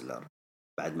بيزلر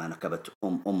بعد ما نكبت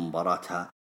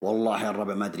مباراتها. والله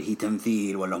الربع ما أدري هي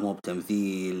تمثيل ولا مو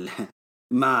بتمثيل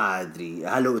ما أدري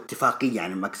هل هو اتفاقية،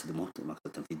 يعني مقصدي مو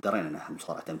مقصد تمثيل، درينا إنها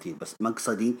مصارعة تمثيل، بس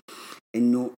مقصدي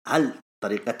إنه هل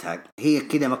طريقتها هي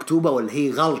كده مكتوبة ولا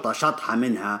هي غلطة شطحة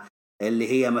منها، اللي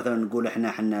هي مثلا نقول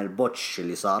إحنا البوتش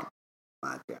اللي صار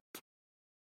ما أدري.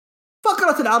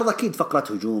 فقرة العرض أكيد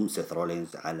فقرة هجوم سيث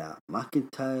رولينز على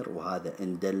ماكنتاير، وهذا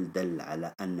إن دل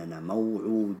على أننا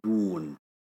موعودون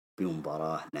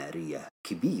بمباراة نارية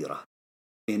كبيرة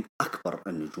بين أكبر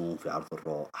النجوم في عرض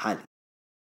الرو حاليا.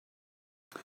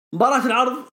 مباراة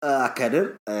العرض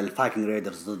أكرر الفايكنج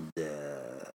ريدرز ضد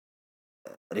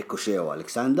ريكوشي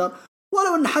وألكساندر،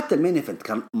 ولو أن حتى المين إيفنت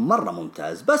كان مرة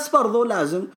ممتاز، بس برضو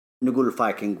لازم نقول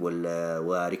الفايكنج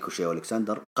وريكوشي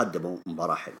وألكساندر قدموا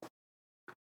مباراة حلوة.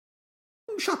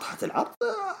 شطحة العرض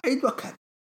عيد وكذا،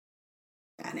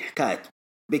 يعني حكاية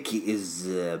بيكي إز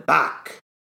باك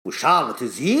وشارلوت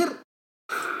إز هير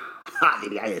هذه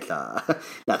العيد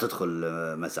لا تدخل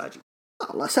مزاجي،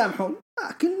 الله سامحون،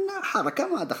 لكن حركة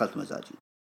ما دخلت مزاجي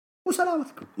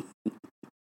وسلامتكم.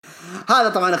 هذا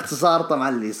طبعا اختصار طبعا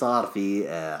اللي صار في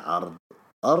عرض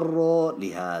الرو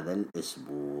لهذا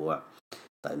الأسبوع.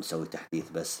 طيب نسوي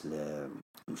تحديث بس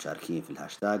للمشاركين في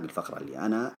الهاشتاج، الفقرة اللي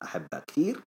أنا أحبها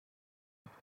كثير.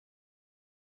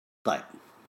 طيب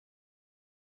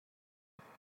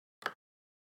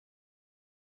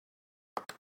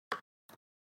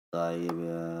طيب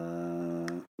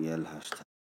يا الهاشتاج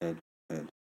حلو حلو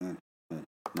حلو حلو.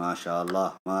 ما شاء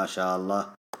الله ما شاء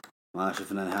الله، ما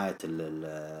شفنا نهاية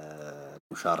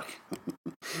المشاركة.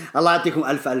 الله يعطيكم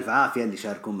ألف ألف عافية اللي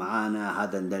شاركون معانا،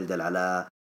 هذا ندلدل على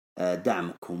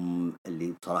دعمكم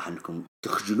اللي بصراحة أنكم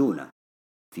تخجلونا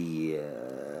في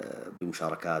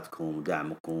بمشاركاتكم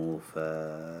ودعمكم،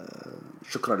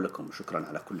 فشكرا لكم، شكرا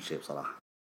على كل شيء بصراحة.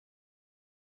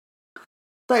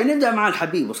 طيب نبدأ مع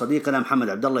الحبيب وصديقنا محمد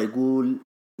عبد الله، يقول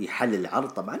يحلل العرض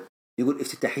طبعا، يقول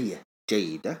افتتاحية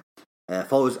جيدة،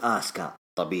 فوز آسكا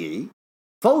طبيعي،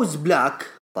 فوز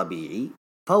بلاك طبيعي،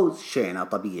 فوز شينا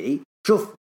طبيعي.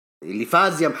 شوف اللي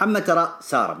فاز يا محمد ترى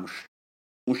سارة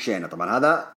مش شينا، طبعا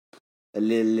هذا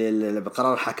اللي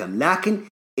بقرار الحكم، لكن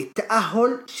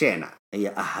التأهل شينا هي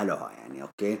أهلوها يعني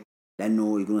أوكي،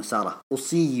 لأنه يقولون سارة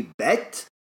أصيبت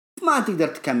ما تقدر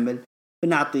تكمل،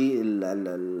 بنعطي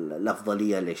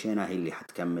الأفضلية لشينا هي اللي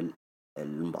حتكمل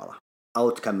المباراة، أو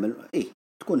تكمل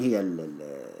تكون هي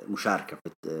المشاركة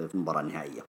في المباراة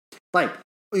النهائية. طيب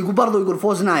يقول برضو يقول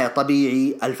فوز نايا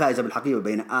طبيعي، الفائزة بالحقيبة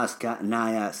بين آسكا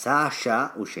نايا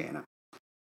ساشا وشينا.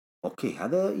 أوكي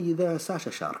هذا إذا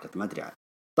ساشا شاركت ما أدري عنه.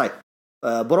 طيب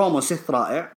برومو سيث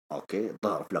رائع، أوكي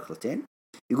ظهر في لقطتين.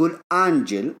 يقول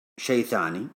أنجل شيء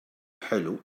ثاني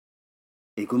حلو.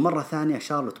 يقول مرة ثانية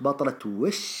شارلوت بطلت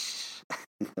وش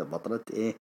بطلت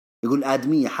إيه؟ يقول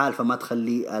آدمية حالفة ما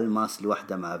تخلي الماس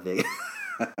لوحده مع في.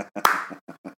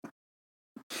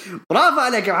 برافو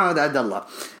عليك يا محمد عبد الله،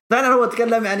 فعلا هو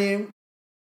تكلم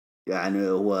يعني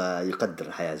هو يقدر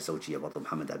الحياة الزوجية برضو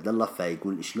محمد عبد الله،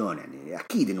 فيقول شلون يعني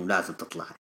أكيد إنه لازم تطلع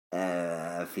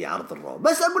في عرض الرو.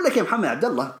 بس أقول لك يا محمد عبد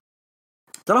الله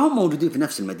ترى هم موجودين في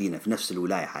نفس المدينة في نفس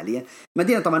الولاية حاليا،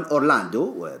 مدينة طبعا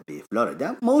أورلاندو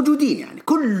بفلوريدا، موجودين يعني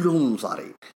كلهم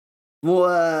مصارعين، مو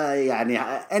يعني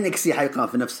NXT حيقام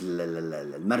في نفس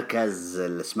المركز،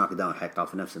 السماك داون حيقام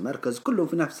في نفس المركز، كلهم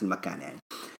في نفس المكان، يعني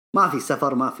ما في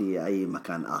سفر ما في أي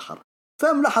مكان آخر.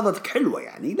 فملاحظتك حلوة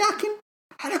يعني، لكن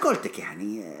على قولتك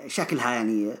يعني شكلها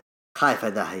يعني خايف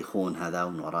هذا هيخون هذا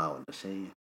من وراه ولا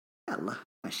شيء، يلا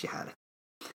مشي حالك.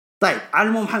 طيب على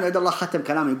المهم محمد عبد الله ختم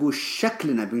كلامه يقول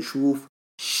شكلنا بنشوف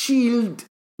شيلد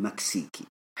مكسيكي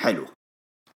حلو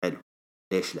حلو،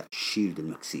 ليش لا شيلد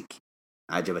المكسيكي،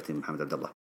 عجبتني محمد عبد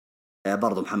الله.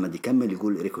 برضو محمد يكمل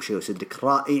يقول ريكوشي وسيدريك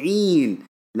رائعين،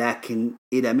 لكن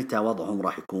إلى متى وضعهم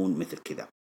راح يكون مثل كذا،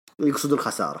 يقصد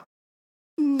الخسارة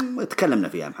تكلمنا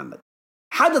فيها محمد.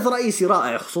 حدث رئيسي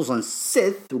رائع خصوصا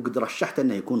سيث، وقد رشحت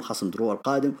أنه يكون خصم درو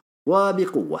القادم،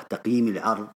 وبقوة تقييم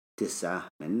العرض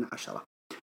 9/10.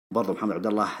 برضو محمد عبد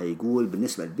الله يقول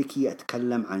بالنسبة لبيكي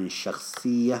أتكلم عن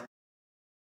الشخصية.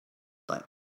 طيب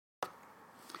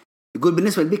يقول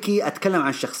بالنسبة لبيكي أتكلم عن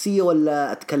الشخصية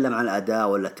ولا أتكلم عن الأداء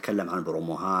ولا أتكلم عن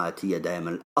البروموهات، هي دائما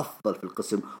الأفضل في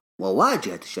القسم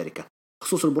وواجهة الشركة،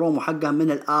 خصوصا البرومو حقها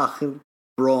من الآخر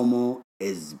برومو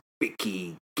إز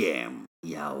بيكي جيم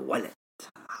يا ولد،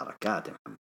 حركات يا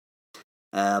محمد.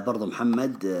 برضو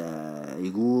محمد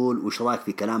يقول وش رأيك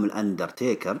في كلام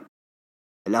الأندرتيكر،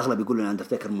 الأغلب يقول أن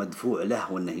الأندرتيكر مدفوع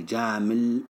له وأنه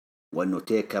يجامل، وأنه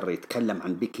تيكر يتكلم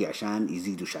عن بيكي عشان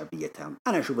يزيدوا شعبيتها.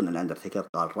 أنا أشوف أن الأندرتيكر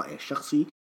قال رأيه الشخصي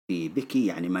في بيكي،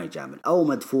 يعني ما يجامل أو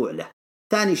مدفوع له،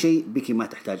 ثاني شيء بيكي ما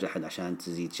تحتاج أحد عشان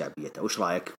تزيد شعبيتها. وش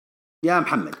رأيك يا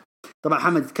محمد؟ طبعا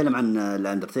محمد يتكلم عن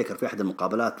الأندرتيكر في أحد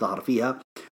المقابلات ظهر فيها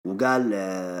وقال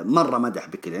مرة مدح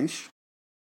بيكي لينش،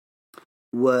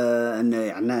 وأن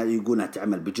يعني يقولها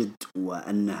تعمل بجد،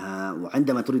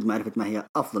 وعندما تريد معرفة ما هي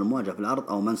أفضل مواجهة في العرض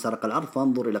أو من سرق العرض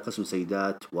فانظر إلى قسم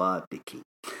سيدات وبيكي.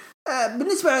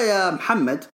 بالنسبة يا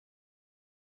محمد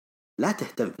لا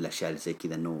تهتم في الأشياء اللي زي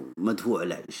كذا إنه مدفوع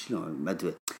له. شلون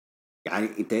مدفوع؟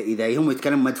 يعني أنت إذا هم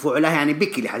يتكلم مدفوع له يعني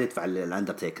بيكي اللي حتدفع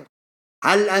الأندرتيكر.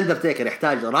 هل الأندرتيكر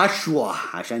يحتاج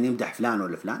رشوة عشان يمدح فلان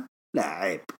ولا فلان؟ لا،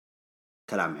 عيب،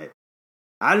 كلام عيب.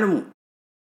 علموا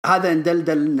هذا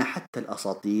ندلدل أن حتى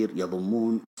الأساطير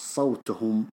يضمون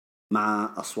صوتهم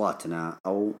مع أصواتنا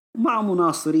أو مع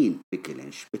مناصرين بيكي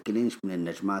لينش. بيكي لينش من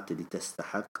النجمات اللي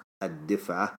تستحق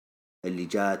الدفعة اللي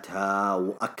جاتها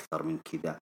وأكثر من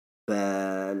كذا.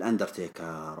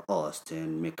 فالأندرتيكر،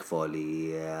 أوستن، ميك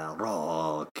فولي،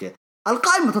 روك،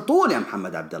 القائمة تطول يا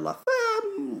محمد عبد الله.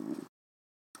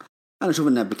 أنا أشوف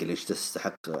أن بيكي لينش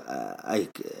تستحق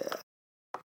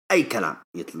أي كلام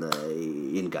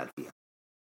ينقال فيها.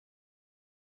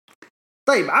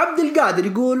 طيب عبد القادر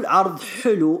يقول عرض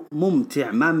حلو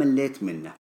ممتع ما مليت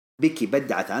منه. بيكي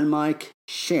بدعت على المايك،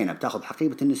 شينا بتاخذ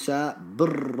حقيبة النساء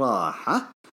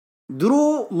بالراحة،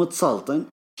 درو متسلطن،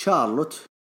 شارلوت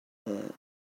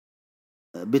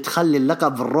بتخلي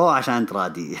اللقب الرو عشان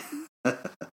ترادي.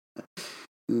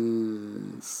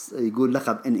 يقول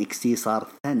لقب NXT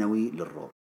صار ثانوي للرو.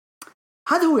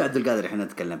 هذا هو يا عبد القادر احنا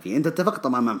نتكلم فيه. انت اتفقت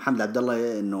مع محمد عبد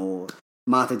الله انه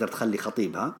ما تقدر تخلي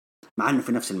خطيبها مع انه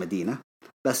في نفس المدينة،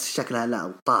 بس شكلها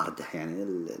لا طاردة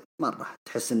يعني مرة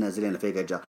تحس ان زلينا فيها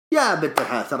جا يا بنت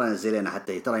الحلال ترى زلينا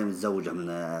حتى ترى متزوجة من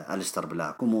أليستر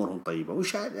بلاك امورهم طيبة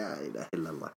وش لا اله الا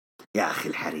الله يا اخي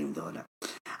الحريم ذولا.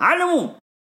 على العموم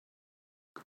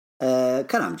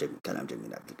كلام جميل، كلام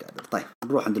جميل عبد القادر. طيب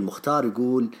نروح عند المختار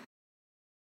يقول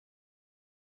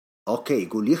اوكي،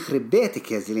 يقول يخرب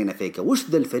بيتك يا زلينا فيكا، وش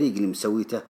ذا الفريق اللي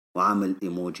مسويته وعامل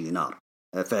ايموجي نار.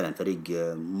 فعلا فريق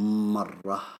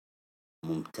مرة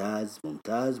ممتاز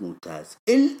ممتاز ممتاز.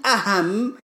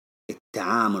 الأهم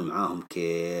التعامل معاهم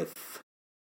كيف.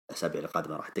 الأسابيع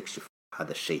القادمة راح تكشف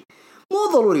هذا الشيء.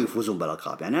 مو ضروري يفوزون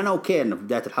بالألقاب، يعني أنا أوكي أنه في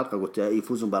بداية الحلقة قلت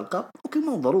يفوزون بالألقاب، أوكي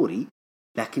مو ضروري،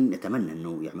 لكن نتمنى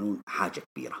أنه يعملون حاجة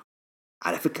كبيرة.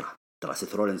 على فكرة ترى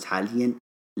سيث رولينز حاليا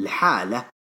لحالة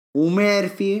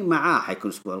وميرفي معاه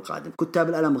حيكون الأسبوع القادم، كتاب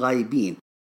الألم غايبين.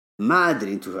 ما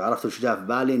أدري أنتوا عرفتوا وش جاء في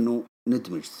بالي أنه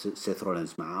ندمج سيث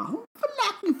رولينز معاهم،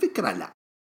 لكن فكرة لا،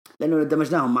 لأنه لو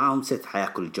دمجناهم معاهم سيث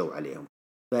حياكل الجو عليهم،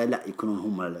 فلا يكونون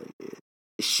هم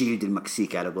الشيلد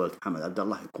المكسيكي على قولة محمد عبد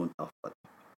الله يكون أفضل.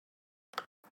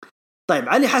 طيب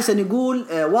علي حسن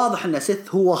يقول واضح أن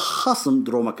سيث هو خصم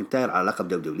درو ماكنتاير على لقب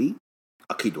دبليو،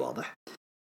 أكيد واضح.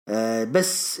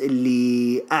 بس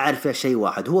اللي أعرفه شيء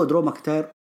واحد، هو درو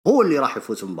ماكنتاير هو اللي راح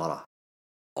يفوز المباراة.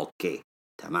 أوكي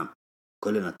تمام،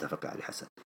 كلنا نتفق. علي حسن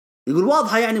يقول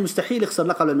واضحة يعني مستحيل يخسر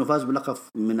لقب لأنه فاز باللقب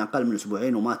من أقل من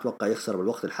أسبوعين وما أتوقع يخسر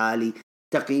بالوقت الحالي.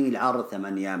 تقييم العرض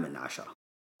 8/10.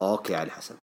 أوكي علي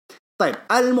حسن. طيب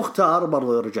المختار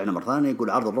برضو رجعنا مرة ثانية يقول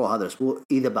عرض الرو هذا الأسبوع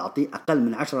إذا بعطيه أقل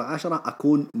من 10/10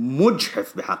 أكون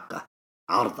مجحف بحقه.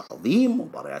 عرض عظيم،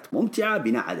 مباريات ممتعة،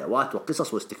 بناء أدوات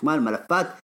وقصص واستكمال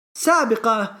ملفات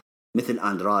سابقة مثل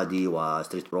أندرادي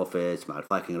وستريت بروفيتس مع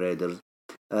الفايكنج ريدرز.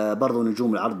 برضو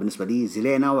نجوم العرض بالنسبة لي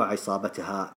زيلينا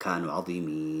وعصابتها كانوا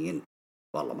عظيمين.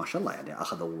 والله ما شاء الله يعني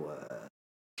أخذوا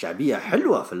شعبية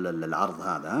حلوة في العرض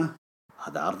هذا.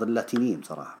 هذا عرض اللاتينيين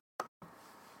صراحة.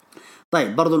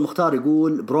 طيب برضو المختار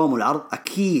يقول برومو العرض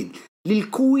أكيد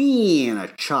للكوين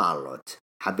شارلوت.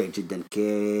 حبيت جدا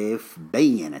كيف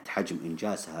بيّنت حجم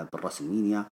إنجازها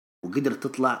بالرسلمانيا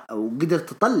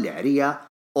وقدرت تطلع ريا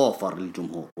أوفر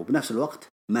للجمهور، وبنفس الوقت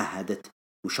مهدت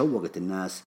وشوقت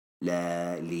الناس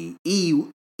لإيو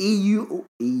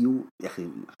يا أخي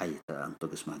عيت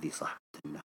أنطق اسمها دي صح،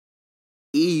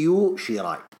 إيو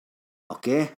شيراي.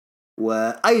 أوكي،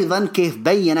 وأيضا كيف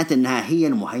بيّنت أنها هي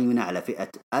المهيمنة على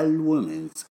فئة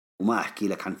الومنز، وما أحكي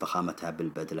لك عن فخامتها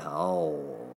بالبدلة.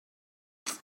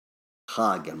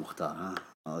 خاق المختار ها.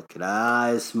 أوكي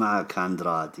لا اسمعك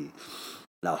أندرادي،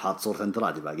 لو حاط صورة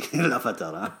أندرادي باقي لا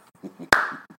فترة.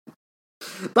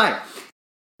 طيب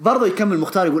برضو يكمل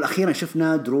المختار يقول أخيرا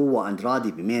شفنا درو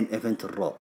وأندرادي بمين إيفنت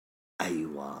الرو.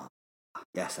 أيوة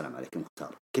يا سلام عليك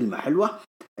المختار، كلمة حلوة.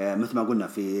 مثل ما قلنا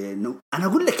في أنا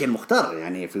أقول لك يا المختار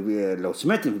يعني لو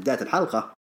سمعتني في بداية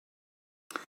الحلقة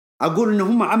أقول إن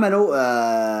هم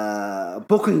عملوا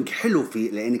بوكينج حلو في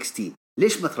الNXT،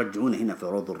 ليش ما ترجعونه هنا في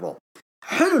عروض الرو؟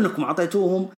 حلو إنكم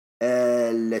عطيتوهم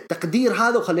التقدير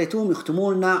هذا وخليتوهم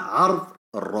يختمون لنا عرض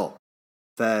الرو.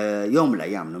 فيوم من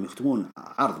الأيام إنهم يختمون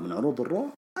عرض من عروض الرو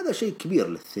هذا شيء كبير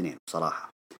للاثنين بصراحة،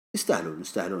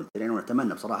 يستاهلون الاثنين،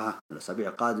 ونتمنى بصراحة الأسابيع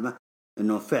القادمة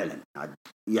إنه فعلا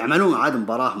يعملون عاد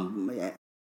مباراة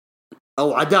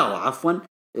أو عداوة عفوا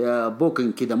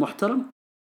بوكينج كذا محترم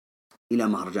إلى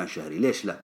مهرجان شهري. ليش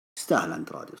لا؟ يستاهل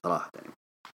أندرادي صراحة يعني.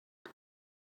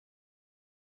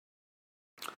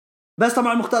 بس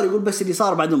طبعا المختار يقول بس اللي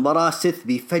صار بعد المباراة سيث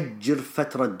بيفجر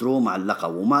فترة درو مع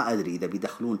اللقب، وما أدري إذا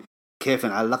بيدخلون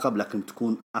كيفن على اللقب لكن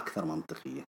تكون أكثر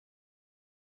منطقية.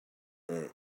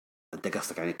 أنت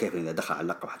قصدك يعني كيف إذا دخل على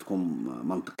اللقب حتكون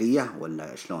منطقية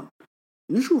ولا شلون؟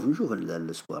 نشوف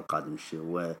الأسبوع القادم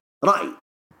ورأي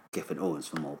كيفن أوينز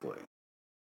في الموضوع.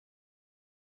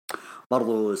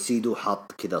 برضو سيدو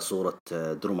حط كذا صورة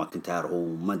درو ماكنتاير هو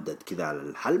ممدد كذا على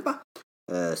الحلبة،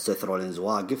 سيث رولينز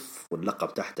واقف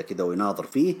واللقب تحته كذا ويناظر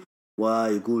فيه،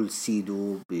 ويقول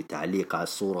سيدو بتعليق على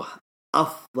الصورة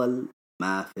أفضل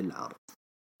ما في العرض.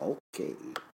 أوكي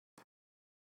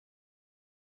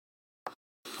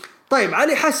طيب،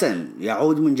 علي حسن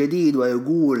يعود من جديد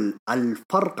ويقول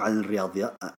الفرق عن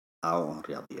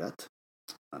الرياضيات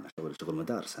أنا شغل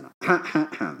مدارس أنا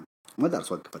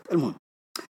مدارس وقفت. المهم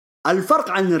الفرق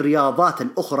عن الرياضات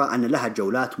الأخرى أن لها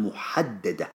جولات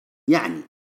محددة، يعني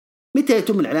متى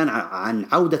يتم الإعلان عن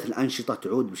عودة الأنشطة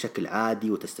تعود بشكل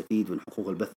عادي وتستفيد من حقوق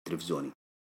البث التلفزيوني.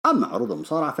 أما عروض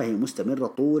المصارعة فهي مستمرة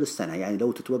طول السنة، يعني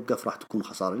لو تتوقف راح تكون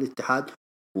خسارة للاتحاد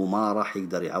وما راح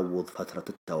يقدر يعوض فترة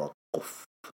التوقف.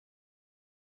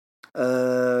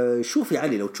 شوف يا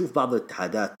علي، لو تشوف بعض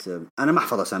الاتحادات أنا ما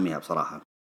أحفظ أساميها بصراحة،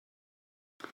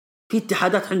 في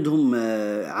اتحادات عندهم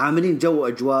عاملين جو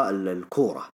أجواء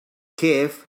الكورة،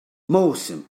 كيف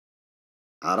موسم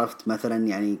عرفت مثلا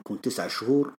يعني يكون 9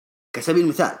 شهور كسبيل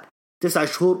المثال، 9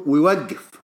 شهور ويوقف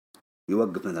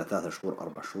مثلا 3 شهور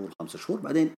 4 شهور 5 شهور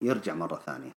بعدين يرجع مرة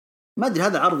ثانية. ما أدري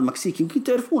هذا عرض مكسيكي يمكن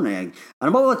تعرفونه، يعني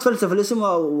أنا ما بتفلسف الاسم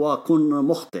وأكون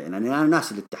مخطئ يعني أنا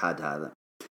ناس الاتحاد هذا.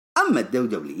 أما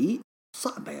الدبليو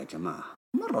صعبة يا جماعة،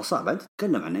 مرة صعبة. أنت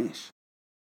تتكلم عن إيش؟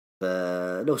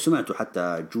 فلو سمعتوا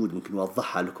حتى جود ممكن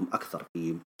يوضحها لكم أكثر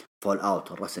في فول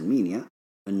أوت الرسل مينيا،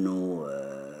 إنه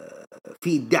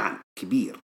في دعم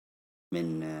كبير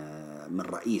من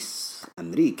رئيس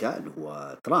أمريكا اللي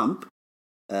هو ترامب،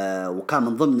 وكان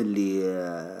من ضمن اللي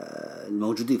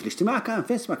الموجودين في الاجتماع كان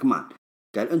فينس ماكمان،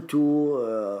 قال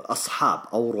أنتوا أصحاب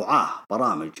أو رعاة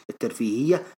برامج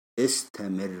الترفيهية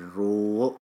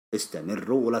استمروا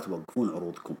ولا توقفون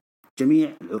عروضكم،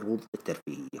 جميع العروض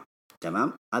الترفيهية.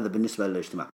 تمام، هذا بالنسبة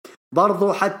للاجتماع.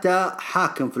 برضو حتى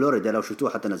حاكم فلوريدا لو شفتوه،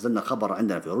 حتى نزلنا خبر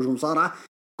عندنا في هروج مصارعة،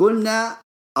 قلنا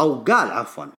أو قال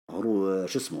عفوا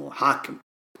شو اسمه حاكم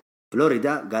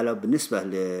فلوريدا، قالوا بالنسبة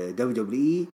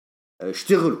لدبليو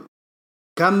اشتغلوا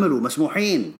كملوا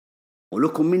مسموحين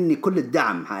ولكم مني كل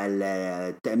الدعم على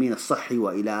التأمين الصحي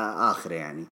وإلى آخره،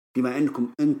 يعني بما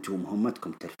أنكم أنتم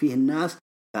مهمتكم ترفيه الناس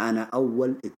فأنا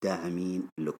أول الداعمين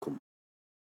لكم.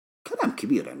 كلام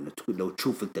كبير يعني لو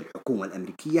تشوف أنت الحكومة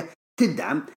الأمريكية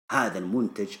تدعم هذا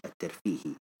المنتج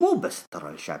الترفيهي، مو بس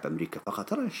ترى للشعب أمريكا فقط،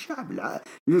 ترى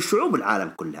للشعوب العالم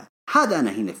كلها. هذا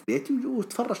أنا هنا في بيتي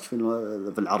وتفرجت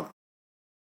في العرض،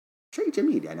 شيء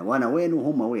جميل يعني، وأنا وين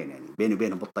وهم وين، يعني بيني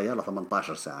وبينهم بالطيارة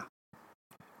 18 ساعة.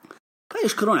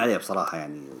 يشكرون عليه بصراحة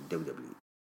يعني دبليو.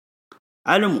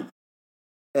 على العموم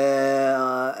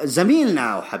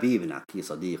زميلنا وحبيبنا كي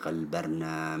صديق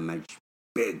البرنامج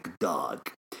بيج دوغ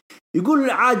يقول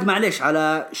عاد معليش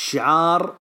على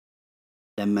الشعار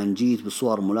لما جيت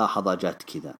بصور ملاحظة جات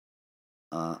كذا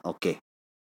أوكي،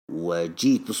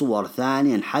 وجيت بصور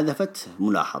ثانية انحذفت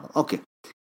ملاحظة أوكي،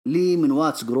 لي من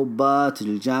واتس جروبات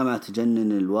للجامعة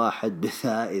تجنن الواحد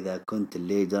بها إذا كنت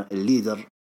الليدر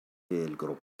في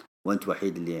الجروب وانت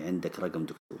وحيد اللي عندك رقم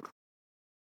دكتور.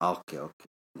 اوكي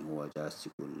هو جالس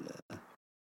يقول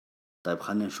طيب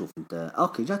خلينا نشوف انت.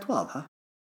 اوكي جات واضحة.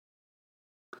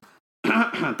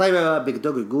 طيب بيج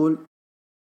دوغ يقول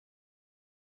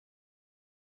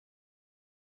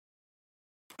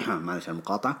معلش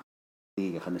المقاطعة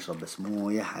دقيقة، خلينا نشرب بس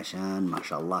موية عشان ما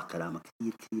شاء الله كلامه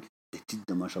كثير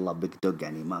جدا ما شاء الله. بيج دوغ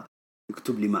يعني ما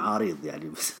يكتب لي معارض يعني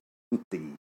بس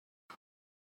دقيقة.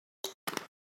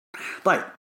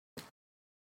 طيب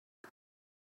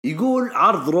يقول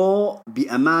عرض رو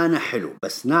بأمانة حلو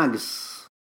بس ناقص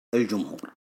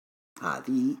الجمهور.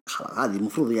 هذه خلاص، هذه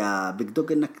المفروض يا بيج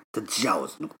دوغ انك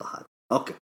تتجاوز النقطة هذه.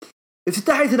 اوكي،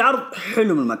 افتتاحية العرض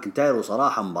حلو من ماكنتاير،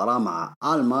 وصراحة مباراة مع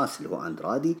آلماس اللي هو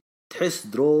أندرادي تحس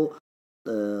درو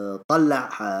طلع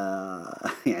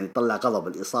يعني طلع غضب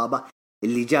الإصابة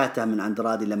اللي جاته من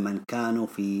أندرادي لما كانوا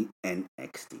في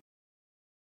NXT.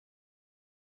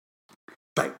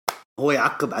 طيب هو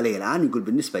يعقب عليه الآن يقول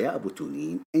بالنسبة يا أبو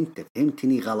تونين أنت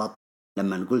فهمتني غلط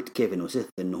لما قلت كيف إنه سيث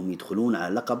إنهم يدخلون على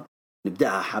اللقب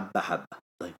نبدأها حبة حبة.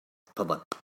 طيب تظل.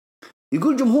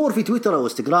 يقول جمهور في تويتر أو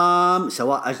إنستغرام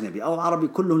سواء أجنبي أو عربي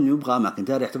كلهم يبغى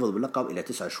ماكنتاير يحتفظ باللقب إلى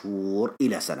 9 شهور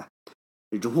إلى سنة.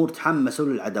 الجمهور تحمسوا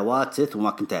للعداوات سيث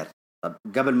وماكنتاير. طب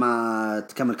قبل ما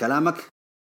تكمل كلامك،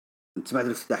 انت سمعت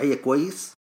الافتتاحية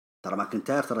كويس؟ ترى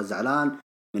ماكنتاير ترى زعلان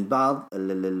من بعض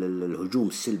الهجوم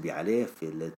السلبي عليه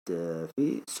في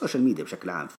السوشيال ميديا بشكل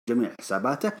عام في جميع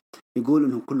حساباته. يقول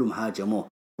انهم كلهم هاجموه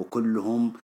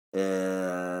وكلهم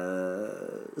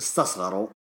استصغروا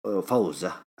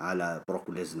فوزه على بروك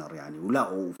ليزنر يعني،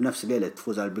 وفي نفس الليلة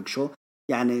تفوز على البيج شو،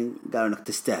 يعني قالوا انك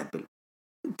تستهبل.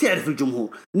 تعرف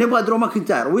الجمهور نبغى درو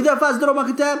ماكنتاير، واذا فاز درو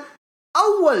ماكنتاير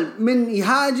اول من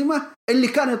يهاجمه اللي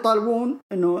كانوا يطالبون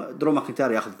انه درو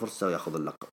ماكنتاير ياخذ فرصه وياخذ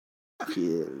اللقب.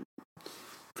 اخي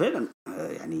فعلا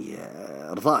يعني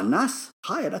ارضاء الناس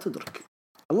غايه لا تدرك.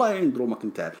 الله يعين درو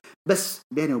ماكنتاير، بس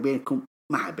بيني وبينكم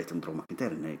ما حبيت درو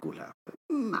ماكنتاير انه يقولها،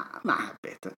 ما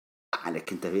حبيته.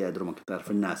 عليك انت في درو ماكنتاير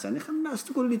في الناس، يعني خلي الناس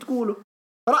تقول اللي تقوله،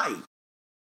 راي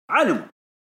علم،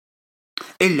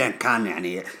 الا ان كان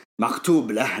يعني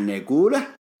مكتوب له انه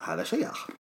يقوله، هذا شيء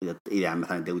اخر. اذا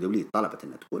مثلا دبليو طلبت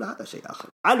انها تقول هذا شيء اخر،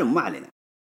 علم ما علينا.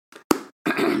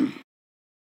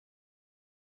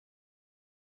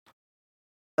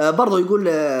 برضو يقول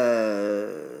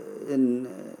إن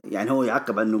يعني هو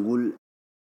يعقب انه يقول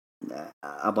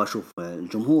ابغى اشوف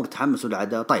الجمهور تحمسوا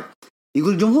لعداوه. طيب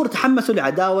يقول الجمهور تحمسوا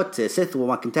لعداوه سيث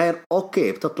وماكنتاير،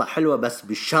 اوكي بتطلع حلوه بس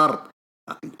بالشرط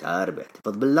ماكنتاير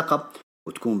بيحتفظ باللقب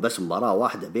وتكون بس مباراه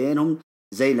واحده بينهم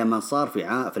زي لما صار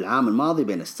في العام الماضي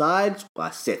بين ستايلز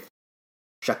وسيث.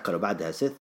 شكلوا بعدها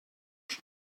سيث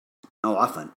او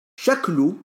عفوا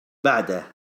شكله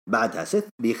بعدها سيث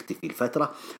بيختفي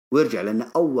الفترة ويرجع، لأن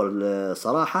أول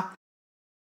صراحة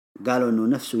قالوا أنه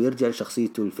نفسه يرجع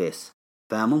لشخصيته الفيس،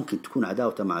 فممكن تكون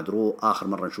عداوته مع درو آخر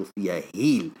مرة نشوف فيها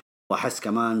هيل. وأحس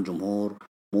كمان جمهور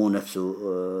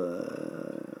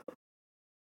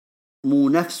مو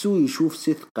نفسه يشوف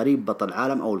سيث قريب بطل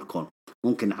العالم أو الكون،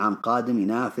 ممكن عام قادم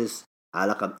ينافس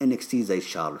على لقب NXT زي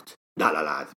شارلوت.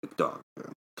 لا دكتور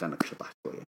كانك شطحت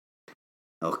شوية.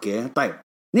 أوكي طيب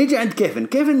نيجي عند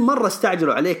كيفن مرة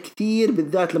استعجلوا عليه كثير،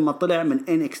 بالذات لما طلع من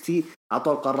NXT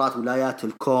عطوا قارات ولايات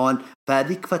الكون،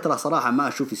 فهذيك فترة صراحة ما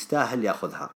أشوف يستاهل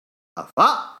ياخذها.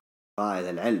 هذا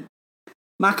العلم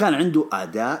ما كان عنده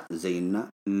أداء زينا.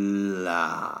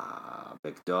 لا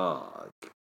بيك دوغ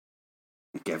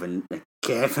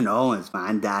كيفن أوينز ما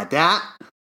عنده أداء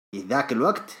في ذاك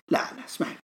الوقت. لا اسمح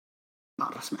لي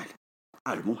مرة اسمح لي،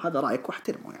 المهم هذا رأيك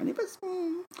واحترمه يعني، بس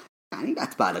يعني لا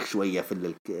تبالغ شوية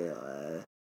في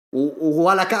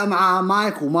ولا كان مع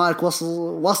مايك ومايك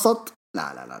وسط.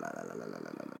 لا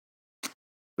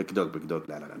بيك دوغ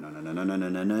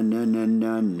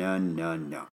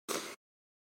لا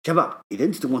شباب، إذا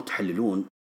أنتم تبغون تحللون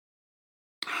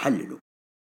حللوا،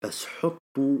 بس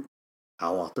حطوا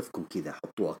عواطفكم كذا،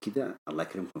 حطوها كذا الله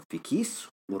يكرمكم في كيس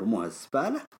ورموها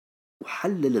الزبالة،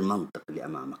 وحلل المنطق اللي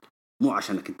أمامك، مو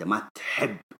عشانك أنت ما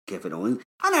تحب كيفن أوينز.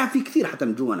 أنا في كثير حتى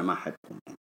نجوم أنا ما أحبهم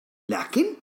يعني.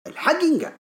 لكن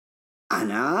الحقيقة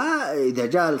أنا إذا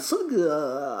جاء الصدق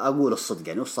أقول الصدق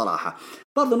يعني والصراحة.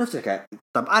 برضو نفسك.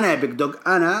 طب أنا يا بيك دوغ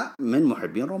أنا من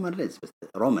محبين رومان رينز، بس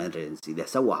رومان رينز إذا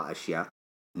سوى أشياء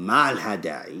ما لها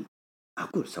داعي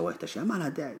أقول سويت أشياء ما لها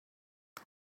داعي.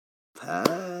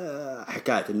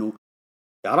 فحكاية إنه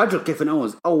يا رجل كيفن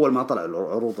أوينز أول ما طلع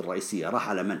العروض الرئيسية راح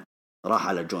على من؟ راح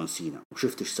على جون سينا،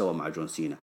 وشفت إيش سوى مع جون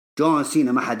سينا. جون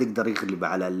سينا ما حد يقدر يغلب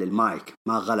على المايك،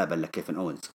 ما غلب إلا كيفن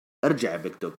أوينز. ارجع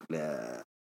بيك دوغ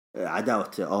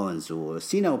عداوة أوينز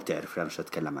وسينا وبتعرف أنا شو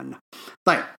أتكلم عنه.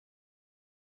 طيب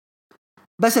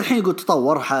بس الحين يقول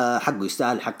تطور حقه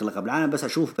يستاهل حق لقب العالم، بس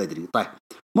أشوف بدري. طيب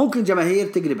ممكن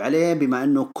جماهير تقلب عليه بما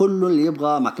أنه كل اللي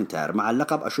يبغى ماكنتاير مع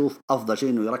اللقب. أشوف أفضل شيء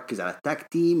إنه يركز على التاك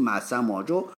تيم مع سامو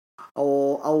جو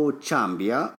أو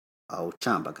تشامبيا أو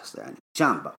تشامبا قصد يعني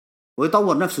تشامبا،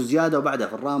 ويطور نفسه زيادة، وبعدها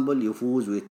في الرامبل يفوز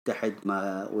ويتحد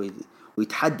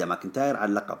ويتحدى ماكنتاير على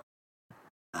اللقب.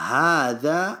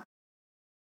 هذا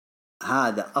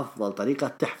أفضل طريقة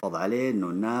تحفظ عليه إنه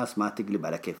الناس ما تقلب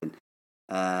على كيفن.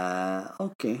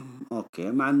 أوكي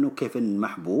مع إنه كيفن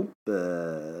محبوب،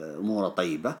 أموره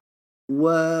طيبة،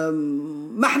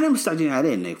 وما إحنا مستعجلين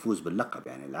عليه إنه يفوز باللقب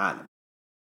يعني العالم،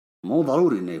 مو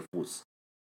ضروري إنه يفوز،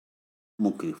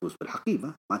 ممكن يفوز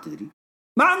بالحقيبة ما تدري،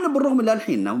 مع إنه بالرغم إلى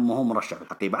الحين إنه ما هو مرشح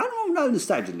بالحقيبة. المهم لا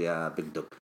نستعجل يا بيك دوغ،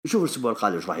 نشوف الأسبوع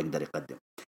القادم إيش راح يقدر يقدم.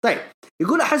 طيب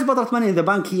يقول أحس بطلة ماني إن ذا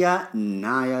بانك هي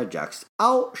نايا جاكس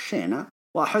أو شينا،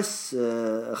 وأحس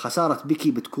خسارة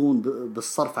بيكي بتكون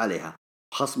بالصرف عليها،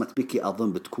 خصمة بيكي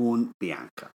أظن بتكون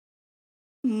بيانكا.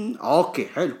 أوكي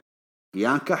حلو،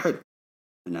 بيانكا حلو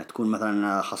إنها تكون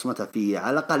مثلا خصمتها في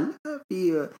على الأقل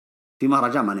في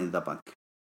مهرجان ماني إن ذا بانك.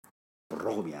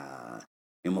 بالرغم يا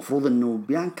المفروض انه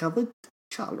بيانكا ضد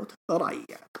شارلوت رأيي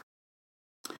يعني.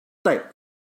 طيب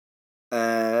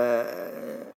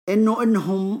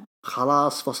انهم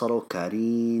خلاص فصلوا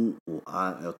كارين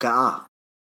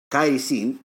كايري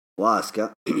سين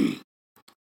واسكا.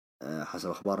 حسب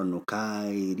اخبار انه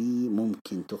كايري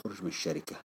ممكن تخرج من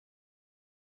الشركة.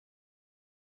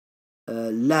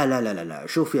 لا لا لا لا لا،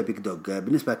 شوف يا بيج دوغ،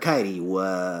 بالنسبة كايري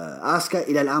واسكا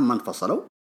الى الان ما انفصلوا،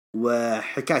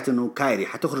 وحكاية انه كايري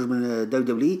حتخرج من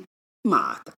دبليو ما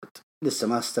اعتقد، لسه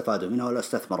ما استفادوا منها ولا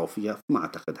استثمروا فيها، ما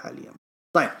اعتقد حاليا.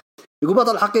 طيب يقول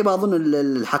بطل الحقيبة اظن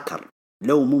الحكر،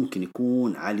 لو ممكن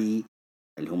يكون علي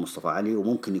اللي هو مصطفى علي،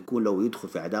 وممكن يكون لو يدخل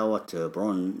في عداوة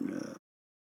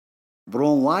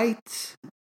برون وايت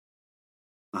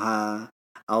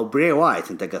او بري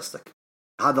وايت انت قصدك.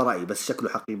 هذا رأيي، بس شكله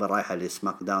حقيبة رايحة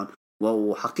لسماك داون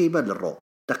وحقيبة للرو.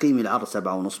 تقييمي العرض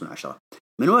 7.5/10.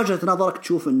 من وجهة نظرك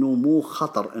تشوف انه مو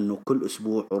خطر انه كل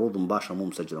اسبوع عروض مباشرة مو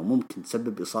مسجلة وممكن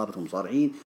تسبب اصابة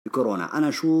المصارعين بكورونا؟ انا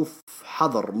اشوف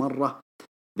حذر مرة،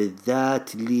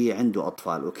 بالذات اللي عنده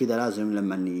اطفال وكذا، لازم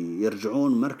لما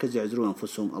يرجعون مركز يعزلون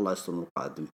انفسهم. الله يستر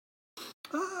القادم.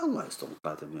 الله يستر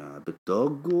القادم يا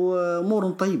بالدوغ،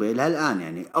 وامور طيبة الى الان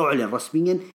يعني. اعلن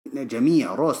رسميا ان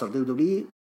جميع روستر دبليو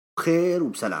بخير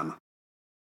وبسلامة،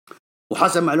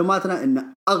 وحسب معلوماتنا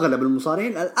ان اغلب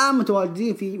المصارعين الان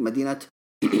متواجدين في مدينة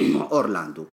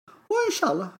اورلاندو، وان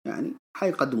شاء الله يعني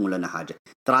حيقدموا لنا حاجة.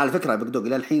 ترى على فكرة بقدوق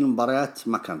الى الحين المباريات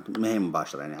ما كانت ما هي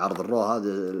مباشرة، يعني عرض الرو هذا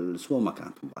الاسبوع ما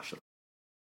كانت مباشرة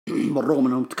بالرغم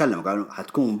انهم تكلموا قالوا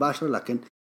حتكون مباشرة، لكن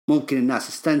ممكن الناس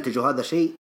استنتجوا هذا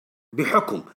شيء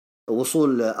بحكم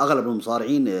وصول اغلب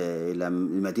المصارعين الى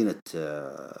مدينة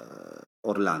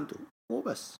اورلاندو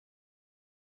وبس.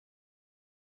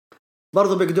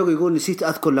 برضو بيج دوغ يقول نسيت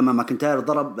اذكر لما ماكنتاير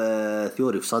ضرب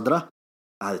ثيوري في صدره،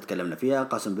 هذه تكلمنا فيها،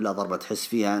 قسم بالله ضربة تحس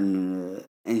فيها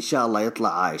ان شاء الله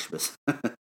يطلع عايش بس.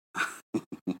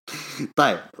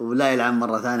 طيب ولا يلعب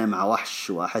مرة ثانية مع وحش،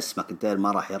 واحس ماكنتاير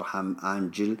ما راح يرحم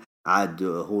انجل، عاد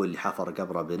هو اللي حفر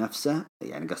قبره بنفسه،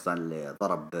 يعني قصدا اللي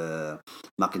ضرب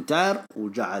ماكنتاير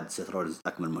وجعد سيث رولز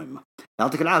اكمل مهمة.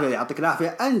 يعطيك العافية. يعطيك العافية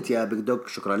انت يا بيج دوغ،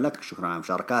 شكرا لك، شكرا على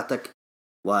مشاركاتك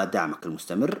ودعمك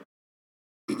المستمر.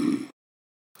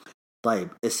 طيب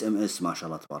SMS ما شاء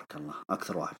الله تبارك الله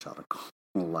اكثر واحد شارك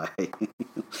والله.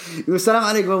 السلام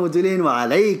عليكم ابو دولين.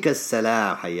 وعليك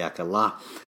السلام، حياك الله.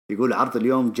 يقول عرض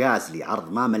اليوم جاز لي،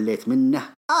 عرض ما مليت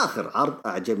منه، اخر عرض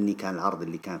اعجبني كان العرض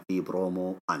اللي كان فيه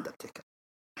برومو اندرتيكر.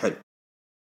 حلو.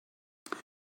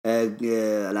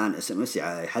 الان SMS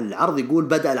يحل العرض، يقول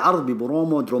بدأ العرض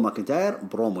ببرومو درو ماكنتاير،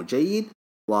 برومو جيد،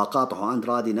 وقاطعه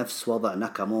اندرادي نفس وضع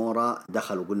ناكامورا،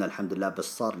 دخل وقلنا الحمد لله، بس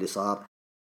صار اللي صار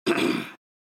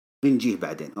بنجيه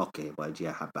بعدين. اوكي يبغى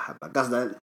يجيها حبه حبه،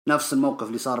 قصده نفس الموقف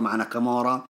اللي صار مع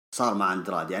ناكامورا صار مع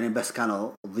اندراد، يعني بس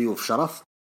كانوا ضيوف شرف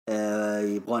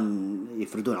يبغون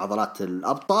يفردون عضلات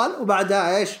الابطال،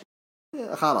 وبعدها ايش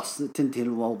خلاص تنتهي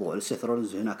الموضوع. السيث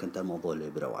رولز هناك انت الموضوع اللي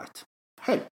بروايت.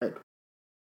 حلو حلو،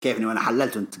 كيفني وانا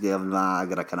حللت انت قبل ما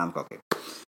اقرا كلامك. اوكي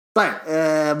طيب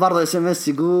برضه SMS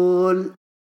يقول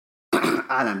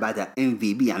اعلن بعدها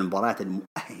MVP عن المباريات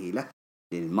المؤهله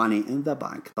للماني ان ذا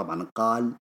بانك. طبعا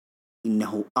قال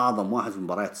إنه أعظم واحد في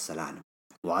مباريات السلالم،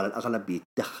 وعلى الأغلب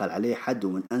بيتدخل عليه حد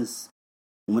ومن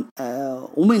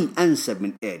أنسب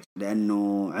من إيج،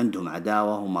 لأنه عندهم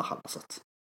عداوة وما خلصت.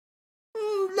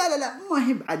 لا لا لا، ما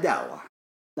هي بعداوة،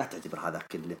 لا تعتبر هذا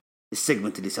كله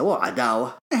السيجمنت اللي سووه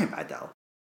عداوة، ما هي بعداوة.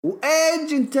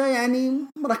 وإيج أنت يعني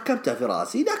مركبتها في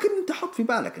راسي، لكن أنت حط في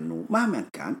بالك إنه مهما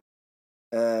كان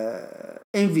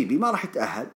MVP ما راح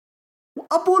يتأهل،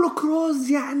 وأبولو كروز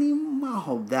يعني ما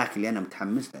هو ذاك اللي أنا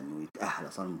متحمس لأنه يتأهل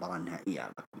أصلا المباراة النهائية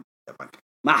على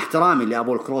مع احترامي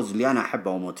لأبولو كروز اللي أنا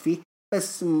أحبه وأموت فيه،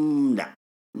 بس لا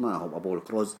ما هو أبولو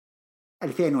كروز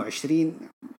 2020.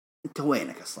 أنت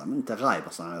وينك أصلا؟ أنت غايب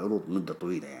أصلا عن العروض مدة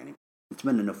طويلة، يعني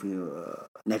نتمنى أنه في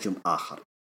نجم آخر.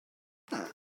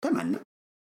 أتمنى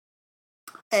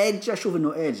إيج، أشوف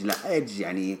أنه إيج لا إيج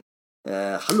يعني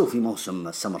خلوه في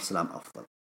موسم سمر سلام أفضل،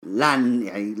 لا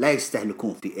يعني لا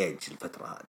يستهلكون في إيج الفترة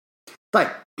هذه. طيب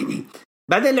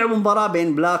بعدين لعبوا مباراة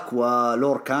بين بلاك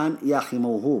ولوركان. يا أخي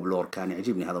موهوب لوركان،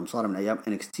 يعجبني هذا مصارع من أيام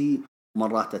NXT،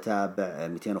 مرات أتابع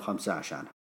 205 عشانه.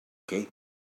 أوكي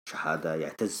شهادة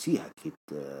يعتز فيها أكيد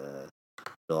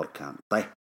لوركان. طيب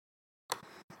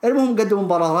المهم قدموا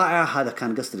مباراة رائعة، هذا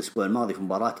كان قصد الأسبوع الماضي في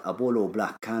مباراة أبولو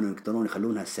وبلاك، كانوا يقدرون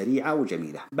يخلونها سريعة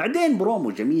وجميلة. بعدين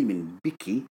برومو جميل من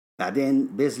بيكي، بعدين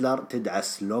بيزلر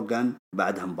تدعس لوغان،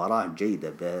 بعدها مباراة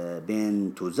جيدة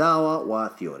بين توزاوا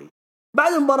وثيوري.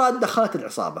 بعد المباراة دخلت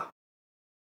العصابة،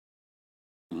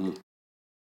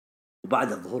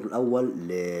 وبعد الظهور الأول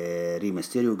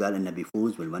لريمستيريو قال إنه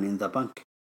بيفوز بالماني إن ذا بانك.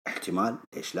 احتمال،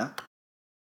 ليش لا.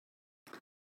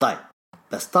 طيب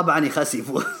بس طبعا يخسي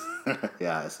يفوز.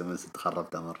 يا اسمس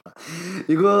تخربت مرة.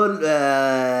 يقول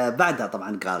بعدها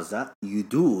طبعا غارزا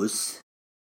يدوس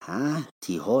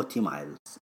تيهوتي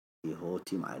مايلز.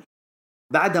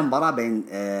 بعد مباراة بين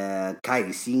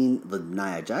كايري سين ضد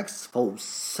نايا جاكس، فوز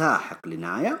ساحق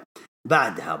لنايا.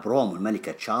 بعدها برومو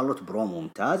الملكة شارلوت، برومو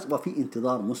ممتاز وفي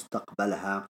انتظار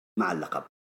مستقبلها مع اللقب.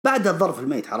 بعد الظرف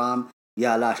الميت حرام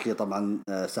يا لاشلي طبعا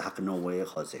سحق نووي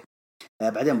خوزي.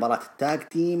 بعدين مباراة التاج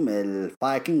تيم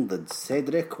الفايكنج ضد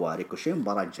سيدريك وريكوشي،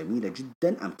 مباراة جميلة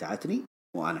جدا أمتعتني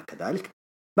وأنا كذلك.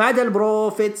 بعد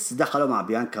البروفيتس دخلوا مع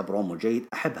بيانكا، برومو جيد،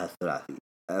 أحبها الثلاثي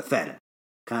فعلا.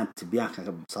 كانت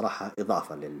بيانكا بصراحة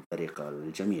إضافة للفريق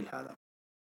الجميل هذا.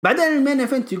 بعدين المين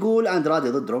ايفنت يقول أندرادي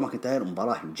ضد رو ماكنتاير،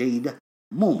 مباراة جيدة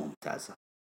مو ممتازة.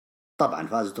 طبعا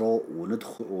فاز درو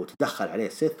وتدخل عليه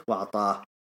سيث وأعطاه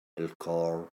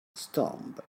الكور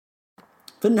ستومب.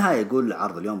 في النهاية يقول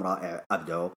العرض اليوم رائع،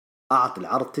 أبدعوا، أعطي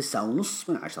العرض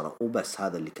 9.5/10 وبس.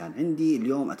 هذا اللي كان عندي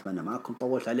اليوم، أتمنى ما أكون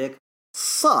طولت عليك.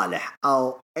 صالح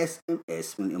أو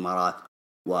SMS من الإمارات،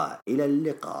 وإلى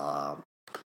اللقاء.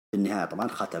 في النهاية طبعا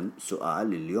ختم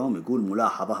سؤال اليوم، يقول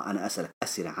ملاحظة، أنا أسألك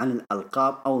أسئلة عن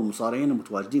الألقاب أو المصارعين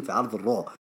المتواجدين في عرض الرو.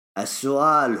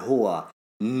 السؤال هو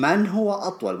من هو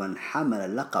أطول من حمل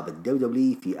اللقب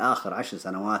الدبليو في آخر 10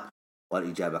 سنوات؟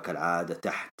 والإجابة كالعادة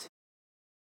تحت.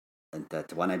 أنت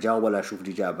تبغى أجاوب ولا أشوف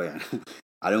الإجابة يعني؟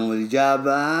 على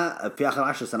الإجابة في آخر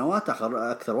 10 سنوات،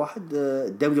 أكثر واحد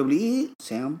دبليو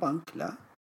سي ام بانك. لا،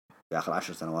 في آخر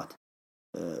 10 سنوات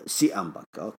سي ام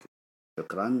بانك. أوكي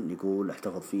شكرا. يقول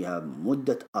احتفظ فيها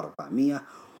مدة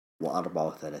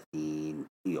 434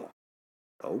 يوم.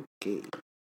 أوكي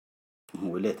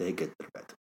هو ليته يقدر بعد.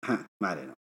 ما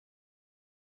علينا.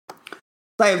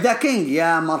 طيب ذا كينج،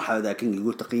 يا مرحبا ذا كينج،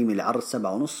 يقول تقييمي لعرض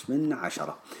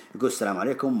 7.5/10. يقول السلام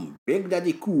عليكم بيج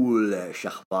دادي كول،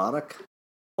 شخبارك؟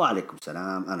 وعليكم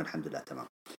السلام، أنا الحمد لله تمام.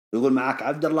 يقول معك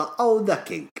عبد الله أو ذا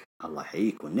كينج. الله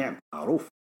يحييك والنعم، معروف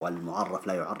والمعرف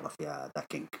لا يعرف يا ذا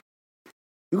كينج.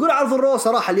 يقول عرض الرو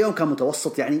صراحة اليوم كان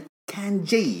متوسط، يعني كان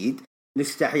جيد.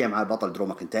 الافتتاحية مع البطل درو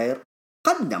ماكنتاير،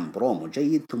 قدم برومو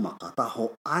جيد ثم قطعه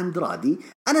أندرادي.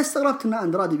 أنا استغربت أن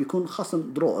أندرادي بيكون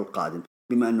خصم درو القادم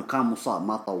بما أنه كان مصاب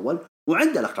ما طول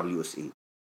وعنده لقب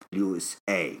اليو اس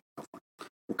اي،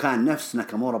 وكان نفس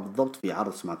ناكامورا بالضبط في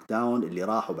عرض سماك داون اللي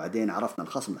راح، وبعدين عرفنا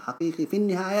الخصم الحقيقي في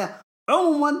النهاية.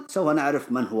 عموما سوف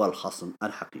نعرف من هو الخصم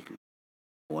الحقيقي.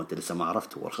 وانت لسه ما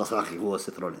عرفت هو الخصم الحقيقي هو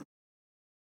سيث رولينز.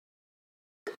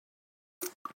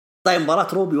 طيب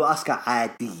مباراة روبي واسكا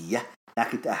عادية،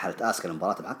 لكن تأهلت اسكا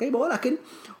لمباراة العقيبة، ولكن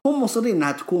هم مصرين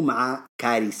انها تكون مع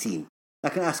كاري سين،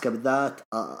 لكن اسكا بالذات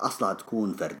اصلها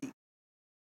تكون فردي.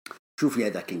 شوف يا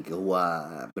ذا كينج، هو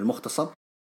بالمختصر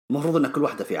المفروض ان كل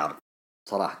واحدة في عرض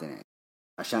صراحة يعني،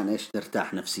 عشان ايش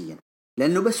نرتاح نفسيا،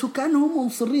 لانه بس هو كانوا هم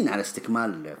مصرين على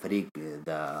استكمال فريق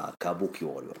ذا كابوكي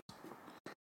ووريور.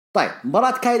 طيب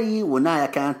مباراة كايري ونايا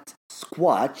كانت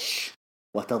سكواتش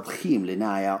وتضخيم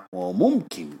لنايا،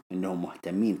 وممكن انهم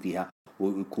مهتمين فيها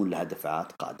ويكون لها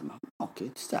دفعات قادمة. اوكي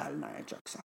تستاهل نايا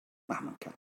جاكس مهما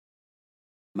كان.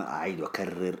 ما اعيد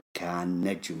واكرر، كان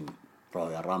نجم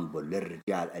رويال رامبل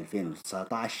للرجال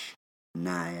 2019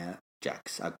 نايا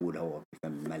جاكس، اقول هو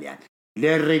بفم مليان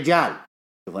للرجال،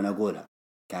 شوف انا اقولها،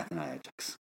 كانت نايا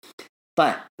جاكس.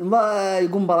 طيب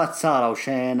يقوم مباراة سارة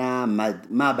وشينا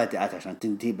ما بدأت عشان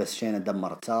تنتهي، بس شينا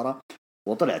دمرت سارة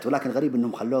وطلعت، ولكن غريب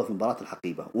انهم خلوها في مباراة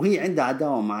الحقيبة وهي عندها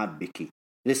عداوة مع بيكي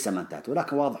لسه ما انتهت،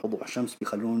 ولكن واضح وضوح الشمس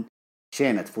بيخلون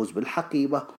شينا تفوز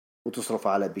بالحقيبة وتصرف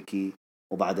على بيكي،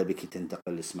 وبعد بيكي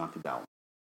تنتقل لسماك داون.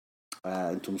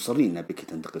 انتم مصرين ان بيكي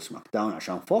تنتقل سماك داون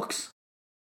عشان فوكس؟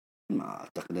 ما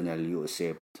اعتقد ان اليو اس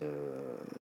اي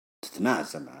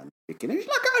تتنازل عن بيكي، ليش؟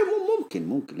 لكن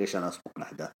ممكن ليش انا اسبق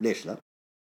الاحداث، ليش لا.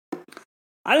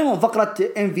 على العموم فقرة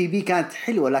MVP كانت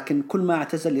حلوة، لكن كل ما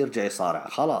اعتزل يرجع يصارع،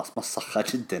 خلاص مسخة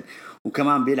جدا،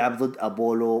 وكمان بيلعب ضد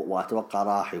أبولو وأتوقع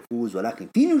راح يفوز، ولكن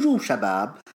في نجوم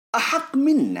شباب أحق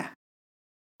منه،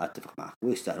 أتفق معك،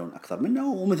 ويستاهلون أكثر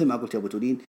منه. ومثل ما قلت يا أبو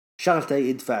تولين، شغلته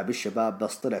يدفع بالشباب،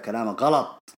 بس طلع كلامه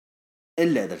غلط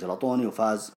إلا إذا جلطوني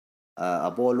وفاز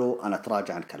أبولو، أنا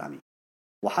أتراجع عن كلامي.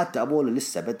 وحتى أبولو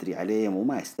لسه بدري عليه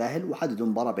وما يستاهل، وحددوا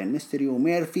مباراة بين ميستري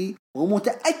وميرفي،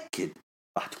 ومتأكد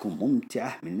راح تكون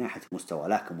ممتعة من ناحية المستوى،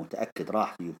 لكن متأكد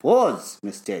راح يفوز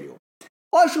ميستيريو،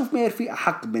 وأشوف ميرفي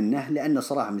أحق منه، لأن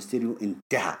صراحة ميستيريو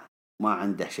انتهى ما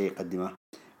عنده شيء يقدمه.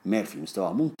 ميرفي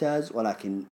مستواه ممتاز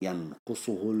ولكن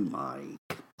ينقصه المايك.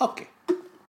 أوكي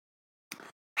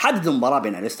حددوا مباراة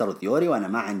بين أليستر وثيوري، وأنا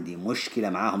ما عندي مشكلة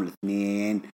معاهم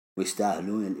الاثنين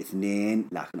ويستاهلون الاثنين،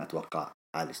 لكن أتوقع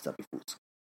أليستر يفوز.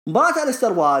 مباراة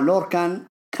أليستر ولوركان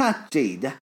كانت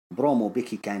جيدة، برومو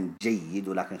بيكي كان جيد،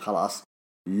 ولكن خلاص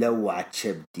لوعت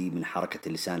شبدي من حركة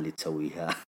اللسان اللي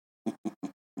تسويها.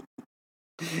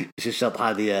 ايش الشطحة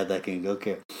هذه يا ذا كينج؟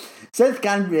 اوكي. سيث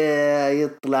كان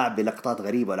يطلع بلقطات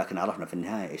غريبة، ولكن عرفنا في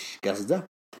النهاية ايش قصده.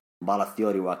 مباراة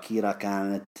ثيوري واكيرا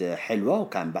كانت حلوة،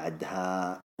 وكان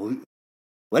بعدها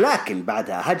ولكن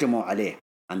بعدها هجموا عليه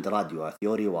اندرادي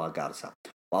وثيوري وغارسا،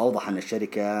 واوضح ان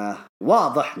الشركة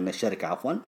واضح ان الشركة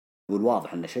عفوا يقول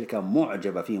واضح ان الشركة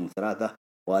معجبة فيهم ثلاثة،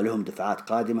 ولهم دفعات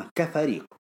قادمة كفريق،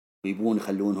 ويبون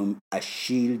يخلونهم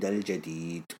الشيلد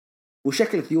الجديد.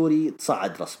 وشكل ثيوري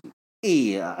تصعد رسمي.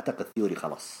 اعتقد ثيوري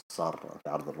خلاص صار في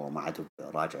عرض الرو، ما عاد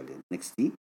راجع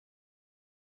للنكستي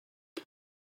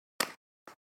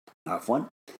عفوا.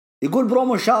 يقول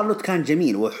برومو شارلوت كان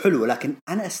جميل وحلو، لكن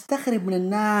انا استغرب من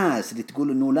الناس اللي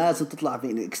تقول انه لازم تطلع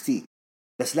في نكستي،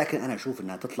 بس لكن انا اشوف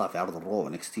انها تطلع في عرض الرو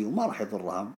نكستي وما راح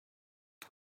يضرها.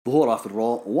 ظهورها في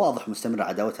الرو واضح مستمر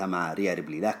عداوتها مع ريا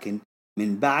ريبلي، لكن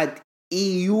من بعد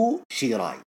ايو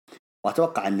شيراي،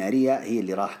 واتوقع ان ريا هي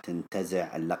اللي راح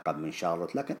تنتزع اللقب من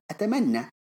شارلوت، لكن اتمنى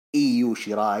ايو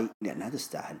شيراي لانها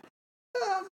تستاهل.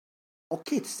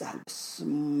 اوكي تستاهل، بس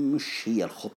مش هي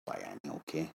الخطة يعني.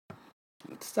 اوكي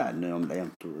تستاهل انه يوم من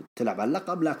الايام تلعب على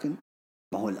اللقب، لكن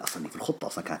ما هو اللي اصلا في الخطة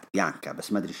اصلا كانت بيانكا،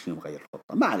 بس ما ادري شنو غير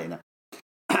الخطة، ما علينا.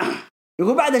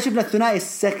 يقول بعدها شفنا الثنائي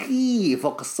السخيف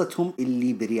وقصتهم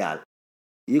اللي بريال،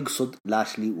 يقصد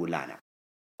لاشلي ولانا.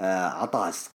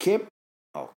 عطاها سكيب.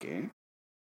 اوكي.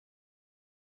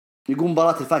 يقول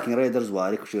مباراة الفايكنج ريدرز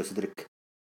وريكوشي وسيدريك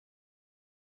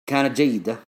كانت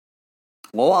جيدة،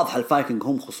 وواضح الفايكنج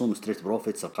هم خصوم ستريت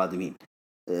بروفيتس القادمين.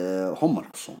 هم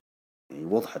الخصوم يعني،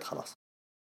 وضحت خلاص.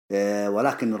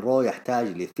 ولكن الرو يحتاج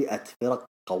لفئة فرق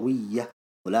قوية،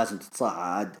 ولازم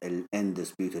تتصعد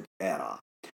الاندسبيوتد ايرا.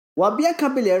 وبيانكا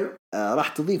بيلير راح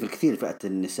تضيف الكثير لفئة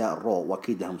النساء الرو،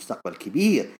 واكيد لها مستقبل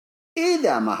كبير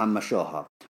اذا ما همشوها.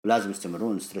 ولازم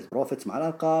يستمرون ستريت بروفيتس مع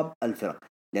الالقاب الفرق،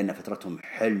 لان فترتهم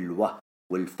حلوة،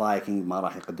 والفايكنج ما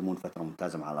راح يقدمون فترة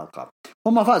ممتازة مع الالقاب.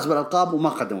 هم فازوا بالالقاب وما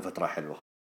قدموا فترة حلوة.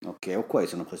 اوكي،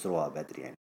 وكويس انهم خسروها بدري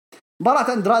يعني.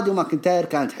 مباراة اندرادي وماكنتاير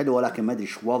كانت حلوة، ولكن ما ادري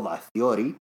ايش وضع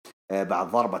ثيوري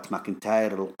بعد ضربة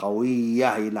ماكنتاير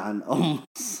القوية يلعن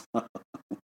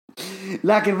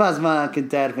لكن فاز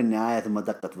ماكنتاير في النهاية، ثم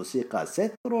دقت موسيقى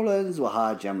سيث رولينز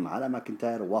وهاجم على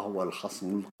ماكنتاير، وهو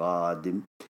الخصم القادم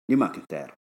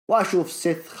لماكنتاير. وأشوف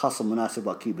سيث خصم مناسب،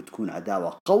 وأكيد بتكون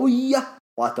عداوة قوية،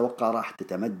 وأتوقع راح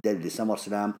تتمدد لسمر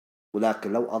سلام،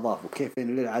 ولكن لو أضافوا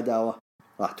كيفين للعداوة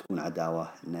راح تكون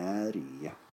عداوة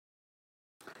نارية.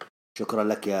 شكرا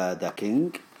لك يا ذا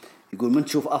كينج. يقول من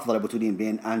تشوف أفضل بطولين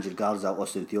بين أنجل غارزا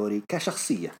وأوستن ثيوري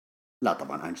كشخصية؟ لا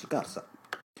طبعا أنجل غارزا.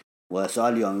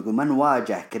 وسؤال اليوم يقول من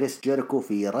واجه كريس جيريكو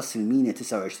في رسلمينيا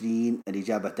 29؟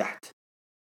 الإجابة تحت.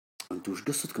 انتوا وش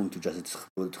قصتكم انتوا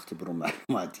جالسين تختبرون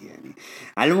معلومات يعني.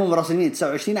 على العموم رسلمينيا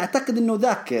 29 اعتقد انه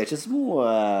ذاك شو اسمه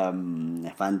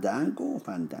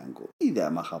فاندانجو اذا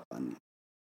ما خاب ظني.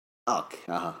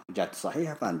 اوكي جات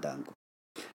صحيحة فاندانجو.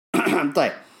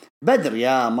 طيب بدر،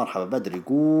 يا مرحبا بدر،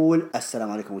 يقول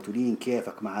السلام عليكم وتولين،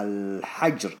 كيفك مع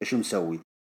الحجر ايش مسوي؟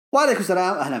 وعليكم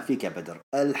السلام، اهلا فيك يا بدر.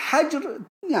 الحجر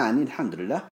يعني الحمد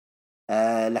لله.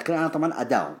 لكن أنا طبعا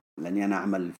أداوم لأني أنا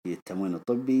أعمل في التموين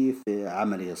الطبي في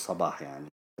عملي الصباح يعني.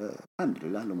 الحمد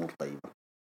لله الأمور طيبة.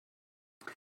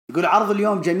 يقول عرض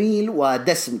اليوم جميل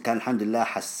ودسم، كان الحمد لله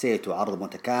حسيته عرض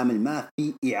متكامل، ما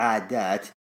في إعادات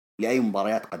لأي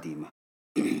مباريات قديمة.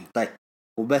 طيب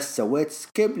وبس سويت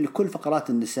سكيب لكل فقرات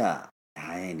النساء.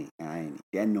 عيني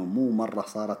لأنه مو مرة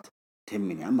صارت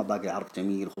تهمني. أما باقي العرض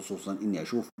جميل، خصوصا إني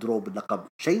أشوف دروب اللقب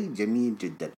شيء جميل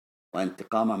جدا،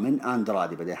 وانتقامه من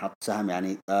اندرادي. بعدين حط سهم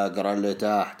يعني اقرا اللي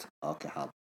تحت. اوكي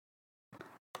حاضر.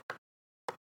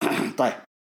 طيب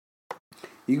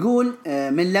يقول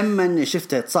من لما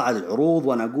شفته تصعد العروض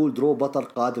وانا اقول درو بطل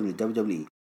قادم للدبليو دبليو،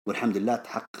 والحمد لله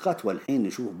تحققت، والحين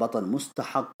نشوف بطل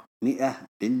مستحق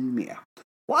 100%.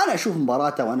 وانا اشوف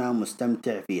مباراته وانا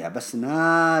مستمتع فيها، بس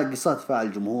ناقصة تفاعل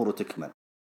الجمهور وتكمل.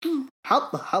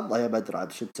 حظها يا بدر،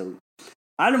 عاد شو تسوي؟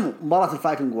 على مباراة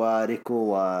الفايكنج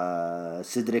وريكو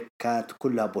وسيدريك كانت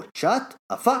كلها بوتشات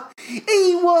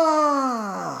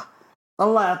ايوه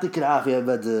الله يعطيك العافية يا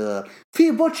بدر.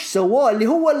 في بوتش سووه اللي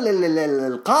هو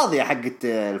القاضية حقت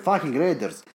الفايكنج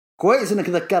ريدرز. كويس انك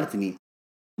ذكرتني.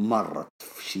 مرت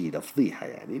فشيلة فضيحة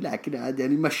يعني، لكن عاد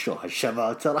يعني مشوها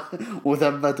الشباب ترى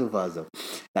وثبتوا وفازوا.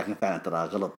 لكن فعلا ترى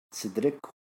غلط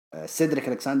سيدريك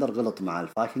الكساندر غلط مع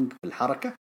الفايكنج في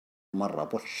الحركة مرة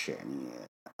بوش يعني.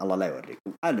 الله لا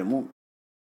يوريكم. على العموم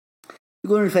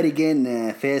يقولون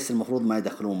الفريقين فيس المفروض ما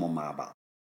يدخلون مع بعض.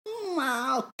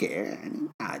 ما اوكي يعني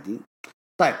عادي.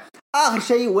 طيب آخر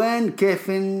شيء وين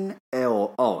كيفن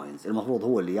أوينز المفروض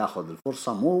هو اللي ياخذ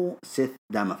الفرصة مو سيث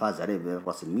دام فاز عليه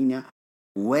براسلمانيا.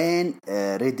 وين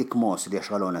ريديك موس اللي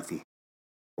يشغلونه فيه.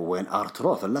 وين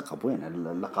أرتروث اللقب وين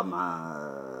اللقب مع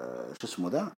شو اسمه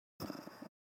ذا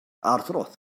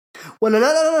أرتروث ولا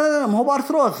لا ما هو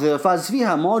أرتروث فاز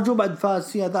فيها موجو بعد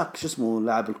فاز فيها ذاك شو اسمه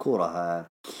لاعب الكورة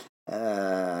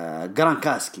جران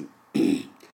كاسكي.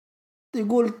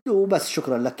 يقول وبس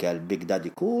شكرا لك يا البيج دادي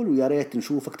كول ويا ريت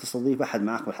نشوفك تستضيف أحد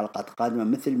معك بالحلقات القادمة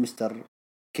مثل مستر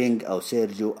كينج أو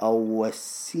سيرجيو أو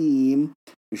وسيم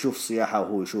يشوف صياحة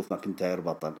وهو يشوف ماكنتاير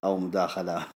بطل أو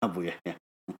مداخلة أبو يحيى.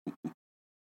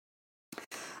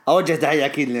 أوجه تحية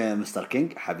أكيد لمستر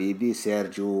كينج حبيبي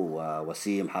سيرجيو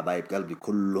ووسيم حبايب قلبي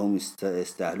كلهم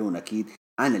يستاهلون أكيد.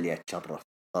 أنا اللي أتشرف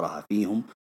صراحة فيهم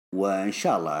وإن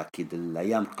شاء الله أكيد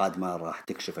الأيام القادمة راح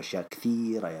تكشف أشياء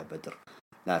كثيرة يا بدر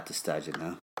لا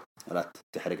تستعجلنا لا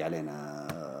تحرق علينا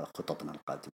خططنا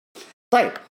القادمة.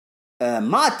 طيب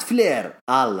مات فلير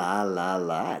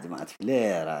الله هذا مات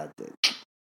فلير هذا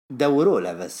دوروا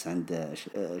له بس عند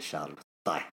شارلوت.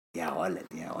 طيب يا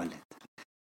ولد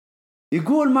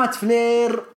يقول مات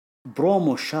فلير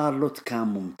برومو شارلوت كان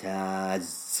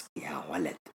ممتاز يا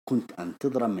ولد كنت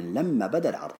انتظره من لما بدأ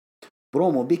العرض.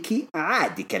 برومو بيكي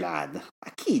عادي كالعادة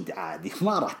أكيد عادي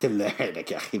ما راح تملأ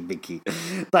عينك يا أخي بيكي.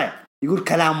 طيب يقول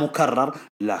كلام مكرر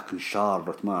لكن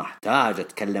شارلوت ما احتاج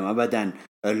أتكلم أبدا.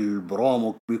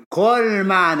 البرومو بكل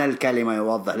معنى الكلمة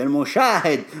يوضح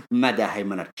للمشاهد مدى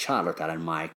هيمنة شارلوت على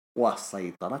المايك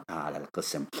وسيطرتها على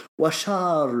القسم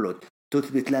وشارلوت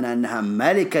تثبت لنا أنها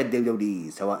ملكة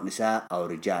دبليو سواء نساء أو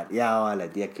رجال. يا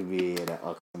ولد يا كبيرة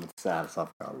أقسم تسهل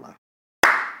صفقة الله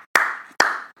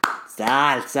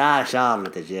سال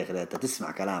شارلوت يا شيخ انت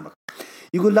تسمع كلامك.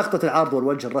 يقول لقطة العرض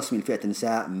والوجه الرسمي لفئة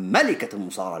النساء ملكة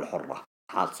المصارعة الحرة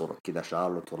حال صورة كذا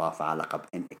شارلوت ورافع لقب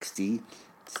NXT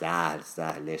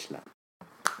سهل ليش لا.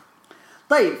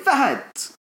 طيب فهد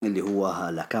اللي هو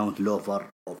الاكاونت لوفر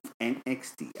اوف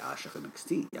NXT عاشق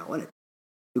NXT يا ولد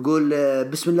يقول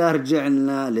بسم الله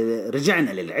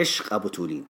رجعنا للعشق ابو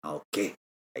تولين. اوكي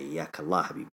حياك الله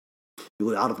حبيبي.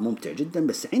 يقول عرض ممتع جدا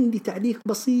بس عندي تعليق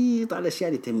بسيط على الأشياء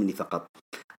اللي تهمني فقط.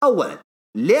 أولا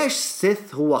ليش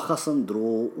سيث هو خصم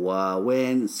درو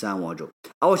ووين سامو جو.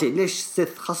 أول شيء ليش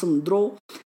سيث خصم درو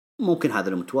ممكن هذا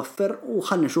المتوفر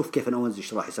وخلنا نشوف كيف أوينز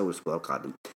إيش راح يسوي الأسبوع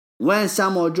القادم. وين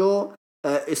سامو جو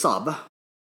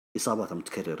إصابات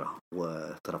متكررة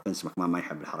وترى فينس ماكمان ما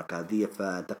يحب الحركة هذه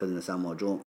فأعتقد أن سامو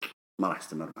جو ما راح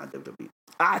يستمر مع الدبليو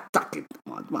أعتقد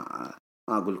ما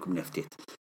أقول لكم نفتيت.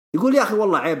 يقول يا أخي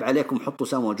والله عيب عليكم حطوا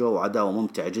سامو جو عداوة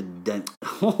ممتعة جدا.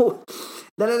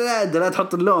 لا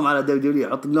تحط اللوم على دبليو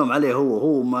حط اللوم عليه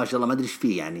هو ما شاء الله ما أدري إيش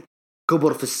فيه يعني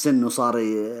كبر في السن وصار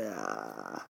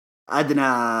أدنى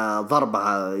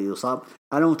ضربة يصاب.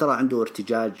 أنا ترى عنده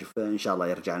ارتجاج فإن شاء الله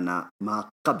يرجع لنا ما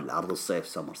قبل عرض الصيف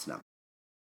سمر سلام.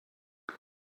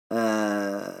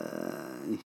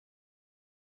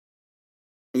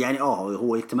 يعني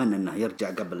هو يتمنى انه يرجع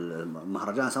قبل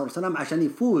مهرجان سمر سلام عشان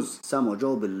يفوز سامو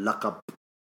جو باللقب.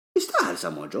 يستاهل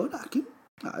سامو جو لكن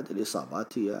عاد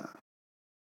الإصابات هي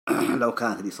لو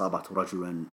كانت الإصابات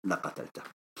رجلا لقتلته.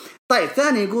 طيب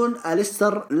ثاني يقول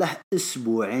أليستر له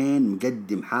أسبوعين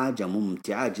مقدم حاجة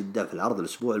ممتعة جدا في العرض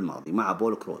الأسبوع الماضي مع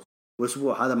بول كروز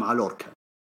والأسبوع هذا مع لوركا.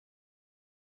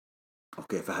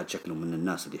 أوكي فهد شكله من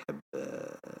الناس اللي يحب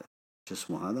شو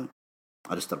اسمه هذا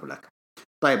أليستر بلاك.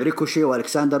 طيب ريكوشي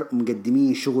وألكساندر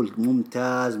مقدمين شغل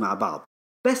ممتاز مع بعض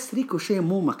بس ريكوشي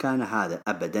مو مكانه هذا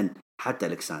أبدا حتى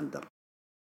ألكساندر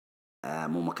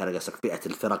مو مكانه قصدك فئة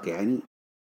الفرق يعني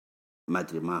ما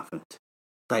أدري ما فهمت.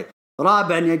 طيب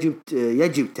رابعا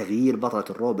يجب تغيير بطلة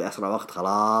الرو بأسرع وقت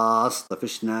خلاص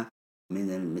طفشنا من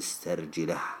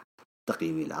المسترجلة.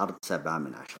 تقييمي العرض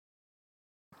 7/10.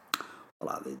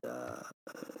 والله إذا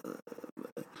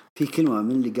في كلمة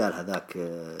من اللي قال هذاك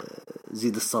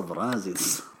زيد الصبر زيد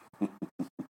الصبر.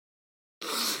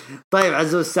 طيب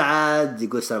عزوز سعد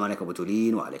يقول السلام عليكم أبو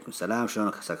تولين. وعليكم السلام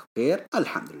شلونك عساك بخير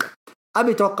الحمد لله.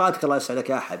 أبي توقعاتك الله يسعدك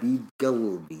يا حبيب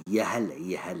قلبي يا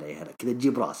هلا كذا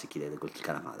تجيب راسي كذا إذا قلت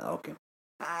الكلام هذا. أوكي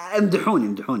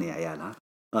امدحوني يا عيال ها.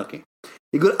 أوكي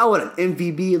يقول أولا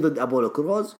MVP ضد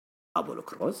أبولو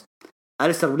كروز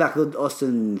أليستر بلاك ضد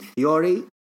أوستن ثيوري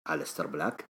أليستر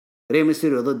بلاك. ري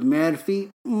ميستيريو ضد ميرفي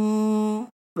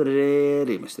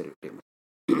ري ميستيريو.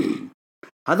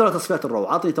 هذول تصفيات الرو.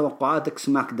 عطني توقعاتك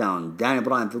سماك داون. داني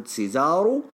براين ضد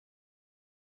سيزارو.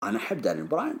 أنا أحب داني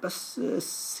براين بس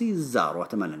سيزارو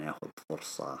أتمنى أن يأخذ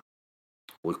فرصة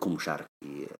ويكون مشارك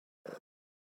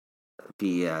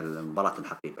في المباراة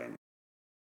الحقيقة يعني.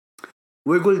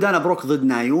 ويقول دانا بروك ضد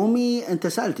نايومي. أنت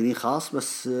سألتني خاص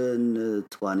بس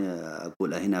تبغاني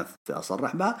أقولها هنا في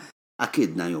أصرح بها.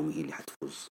 أكيد نايومي هي اللي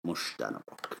حتفوز مش دانا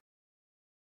بروك.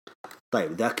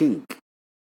 طيب ذا كينج،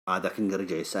 هذا كينج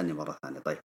رجع يسألني مرة ثانية.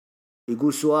 طيب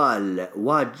يقول سؤال،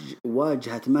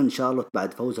 واجهت من شارلوت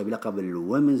بعد فوزها بلقب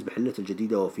الويمنز بحلته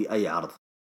الجديدة وفي أي عرض؟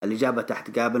 الإجابة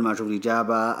تحت قابل ما أشوف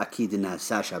الإجابة. أكيد إنها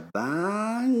ساشا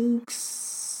بانكس،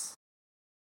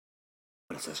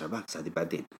 ولا ساشا بانكس هذه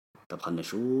بعدين. طب خلنا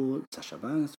نشوف ساشا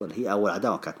بانكس، ولا هي أول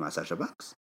عداوة كانت مع ساشا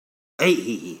بانكس؟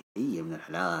 هي من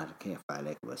الحلال. كيف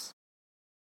عليك بس؟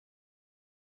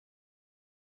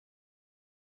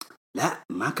 لا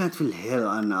ما كانت في الهيل.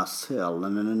 أنا أصيل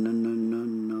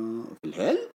في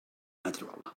الهيل ما أدري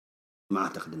والله، ما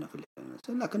أعتقد إنه في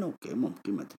الهيل، لكن أوكي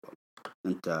ممكن، ما أدري والله.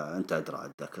 أنت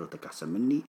أدرى، ذاكرتك أحسن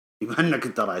مني بما أنك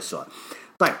أنت راعي السؤال.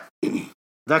 طيب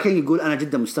ذاكين يقول أنا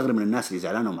جدا مستغرب من الناس اللي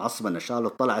زعلانة ومعصبة أن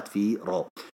شارلوت طلعت في رو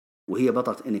وهي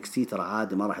بطلة NXT، ترى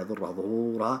عادي ما راح يضرها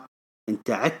ظهورها. أنت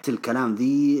عدت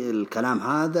الكلام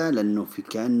هذا لأنه في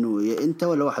كأنه يا أنت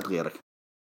ولا واحد غيرك.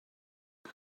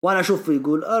 وانا اشوف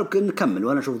يقول نكمل،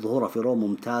 وانا اشوف ظهوره في رو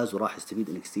ممتاز وراح يستفيد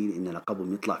NXT ان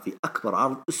لقبهم يطلع في اكبر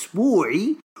عرض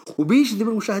اسبوعي وبيجذب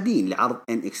المشاهدين لعرض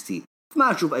NXT.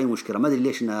 ما اشوف اي مشكله. ما ادري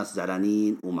ليش الناس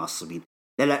زعلانين ومعصبين.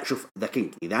 لا شوف ذا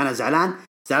كينج، اذا انا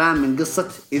زعلان من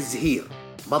قصه از هير،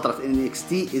 بطله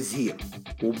NXT از هير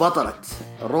وبطله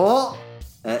رو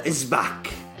از باك،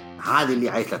 هذه اللي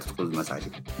عايزة تدخل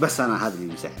المساجد. بس انا هذا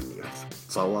اللي مساعدني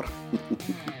تصور.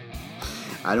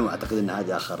 على أعتقد أن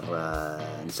هذا آخر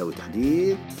نسوي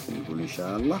تحديث، نقول إن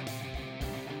شاء الله.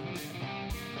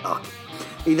 أوكي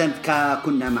إذا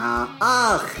كنا مع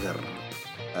آخر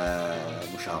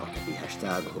مشاركة في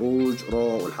هاشتاج هروج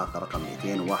رو والحلقة رقم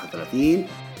 231.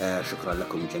 شكرا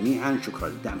لكم جميعا، شكرا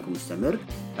لدعمكم المستمر.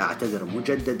 أعتذر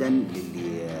مجددا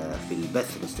للي في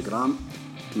البث الانستغرام،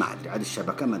 ما أدري عاد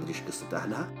الشبكة ما أدري إيش قصة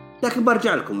أهلها، لكن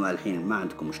برجع لكم الحين ما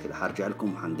عندكم مشكلة، هرجع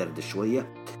لكم وحندردش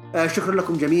شوية. شكرا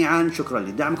لكم جميعا، شكرا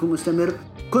لدعمكم المستمر.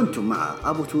 كنتم مع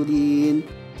أبو تولين،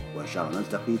 وإن شاء الله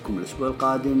نلتقيكم الأسبوع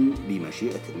القادم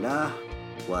بمشيئة الله،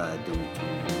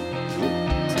 ودمتم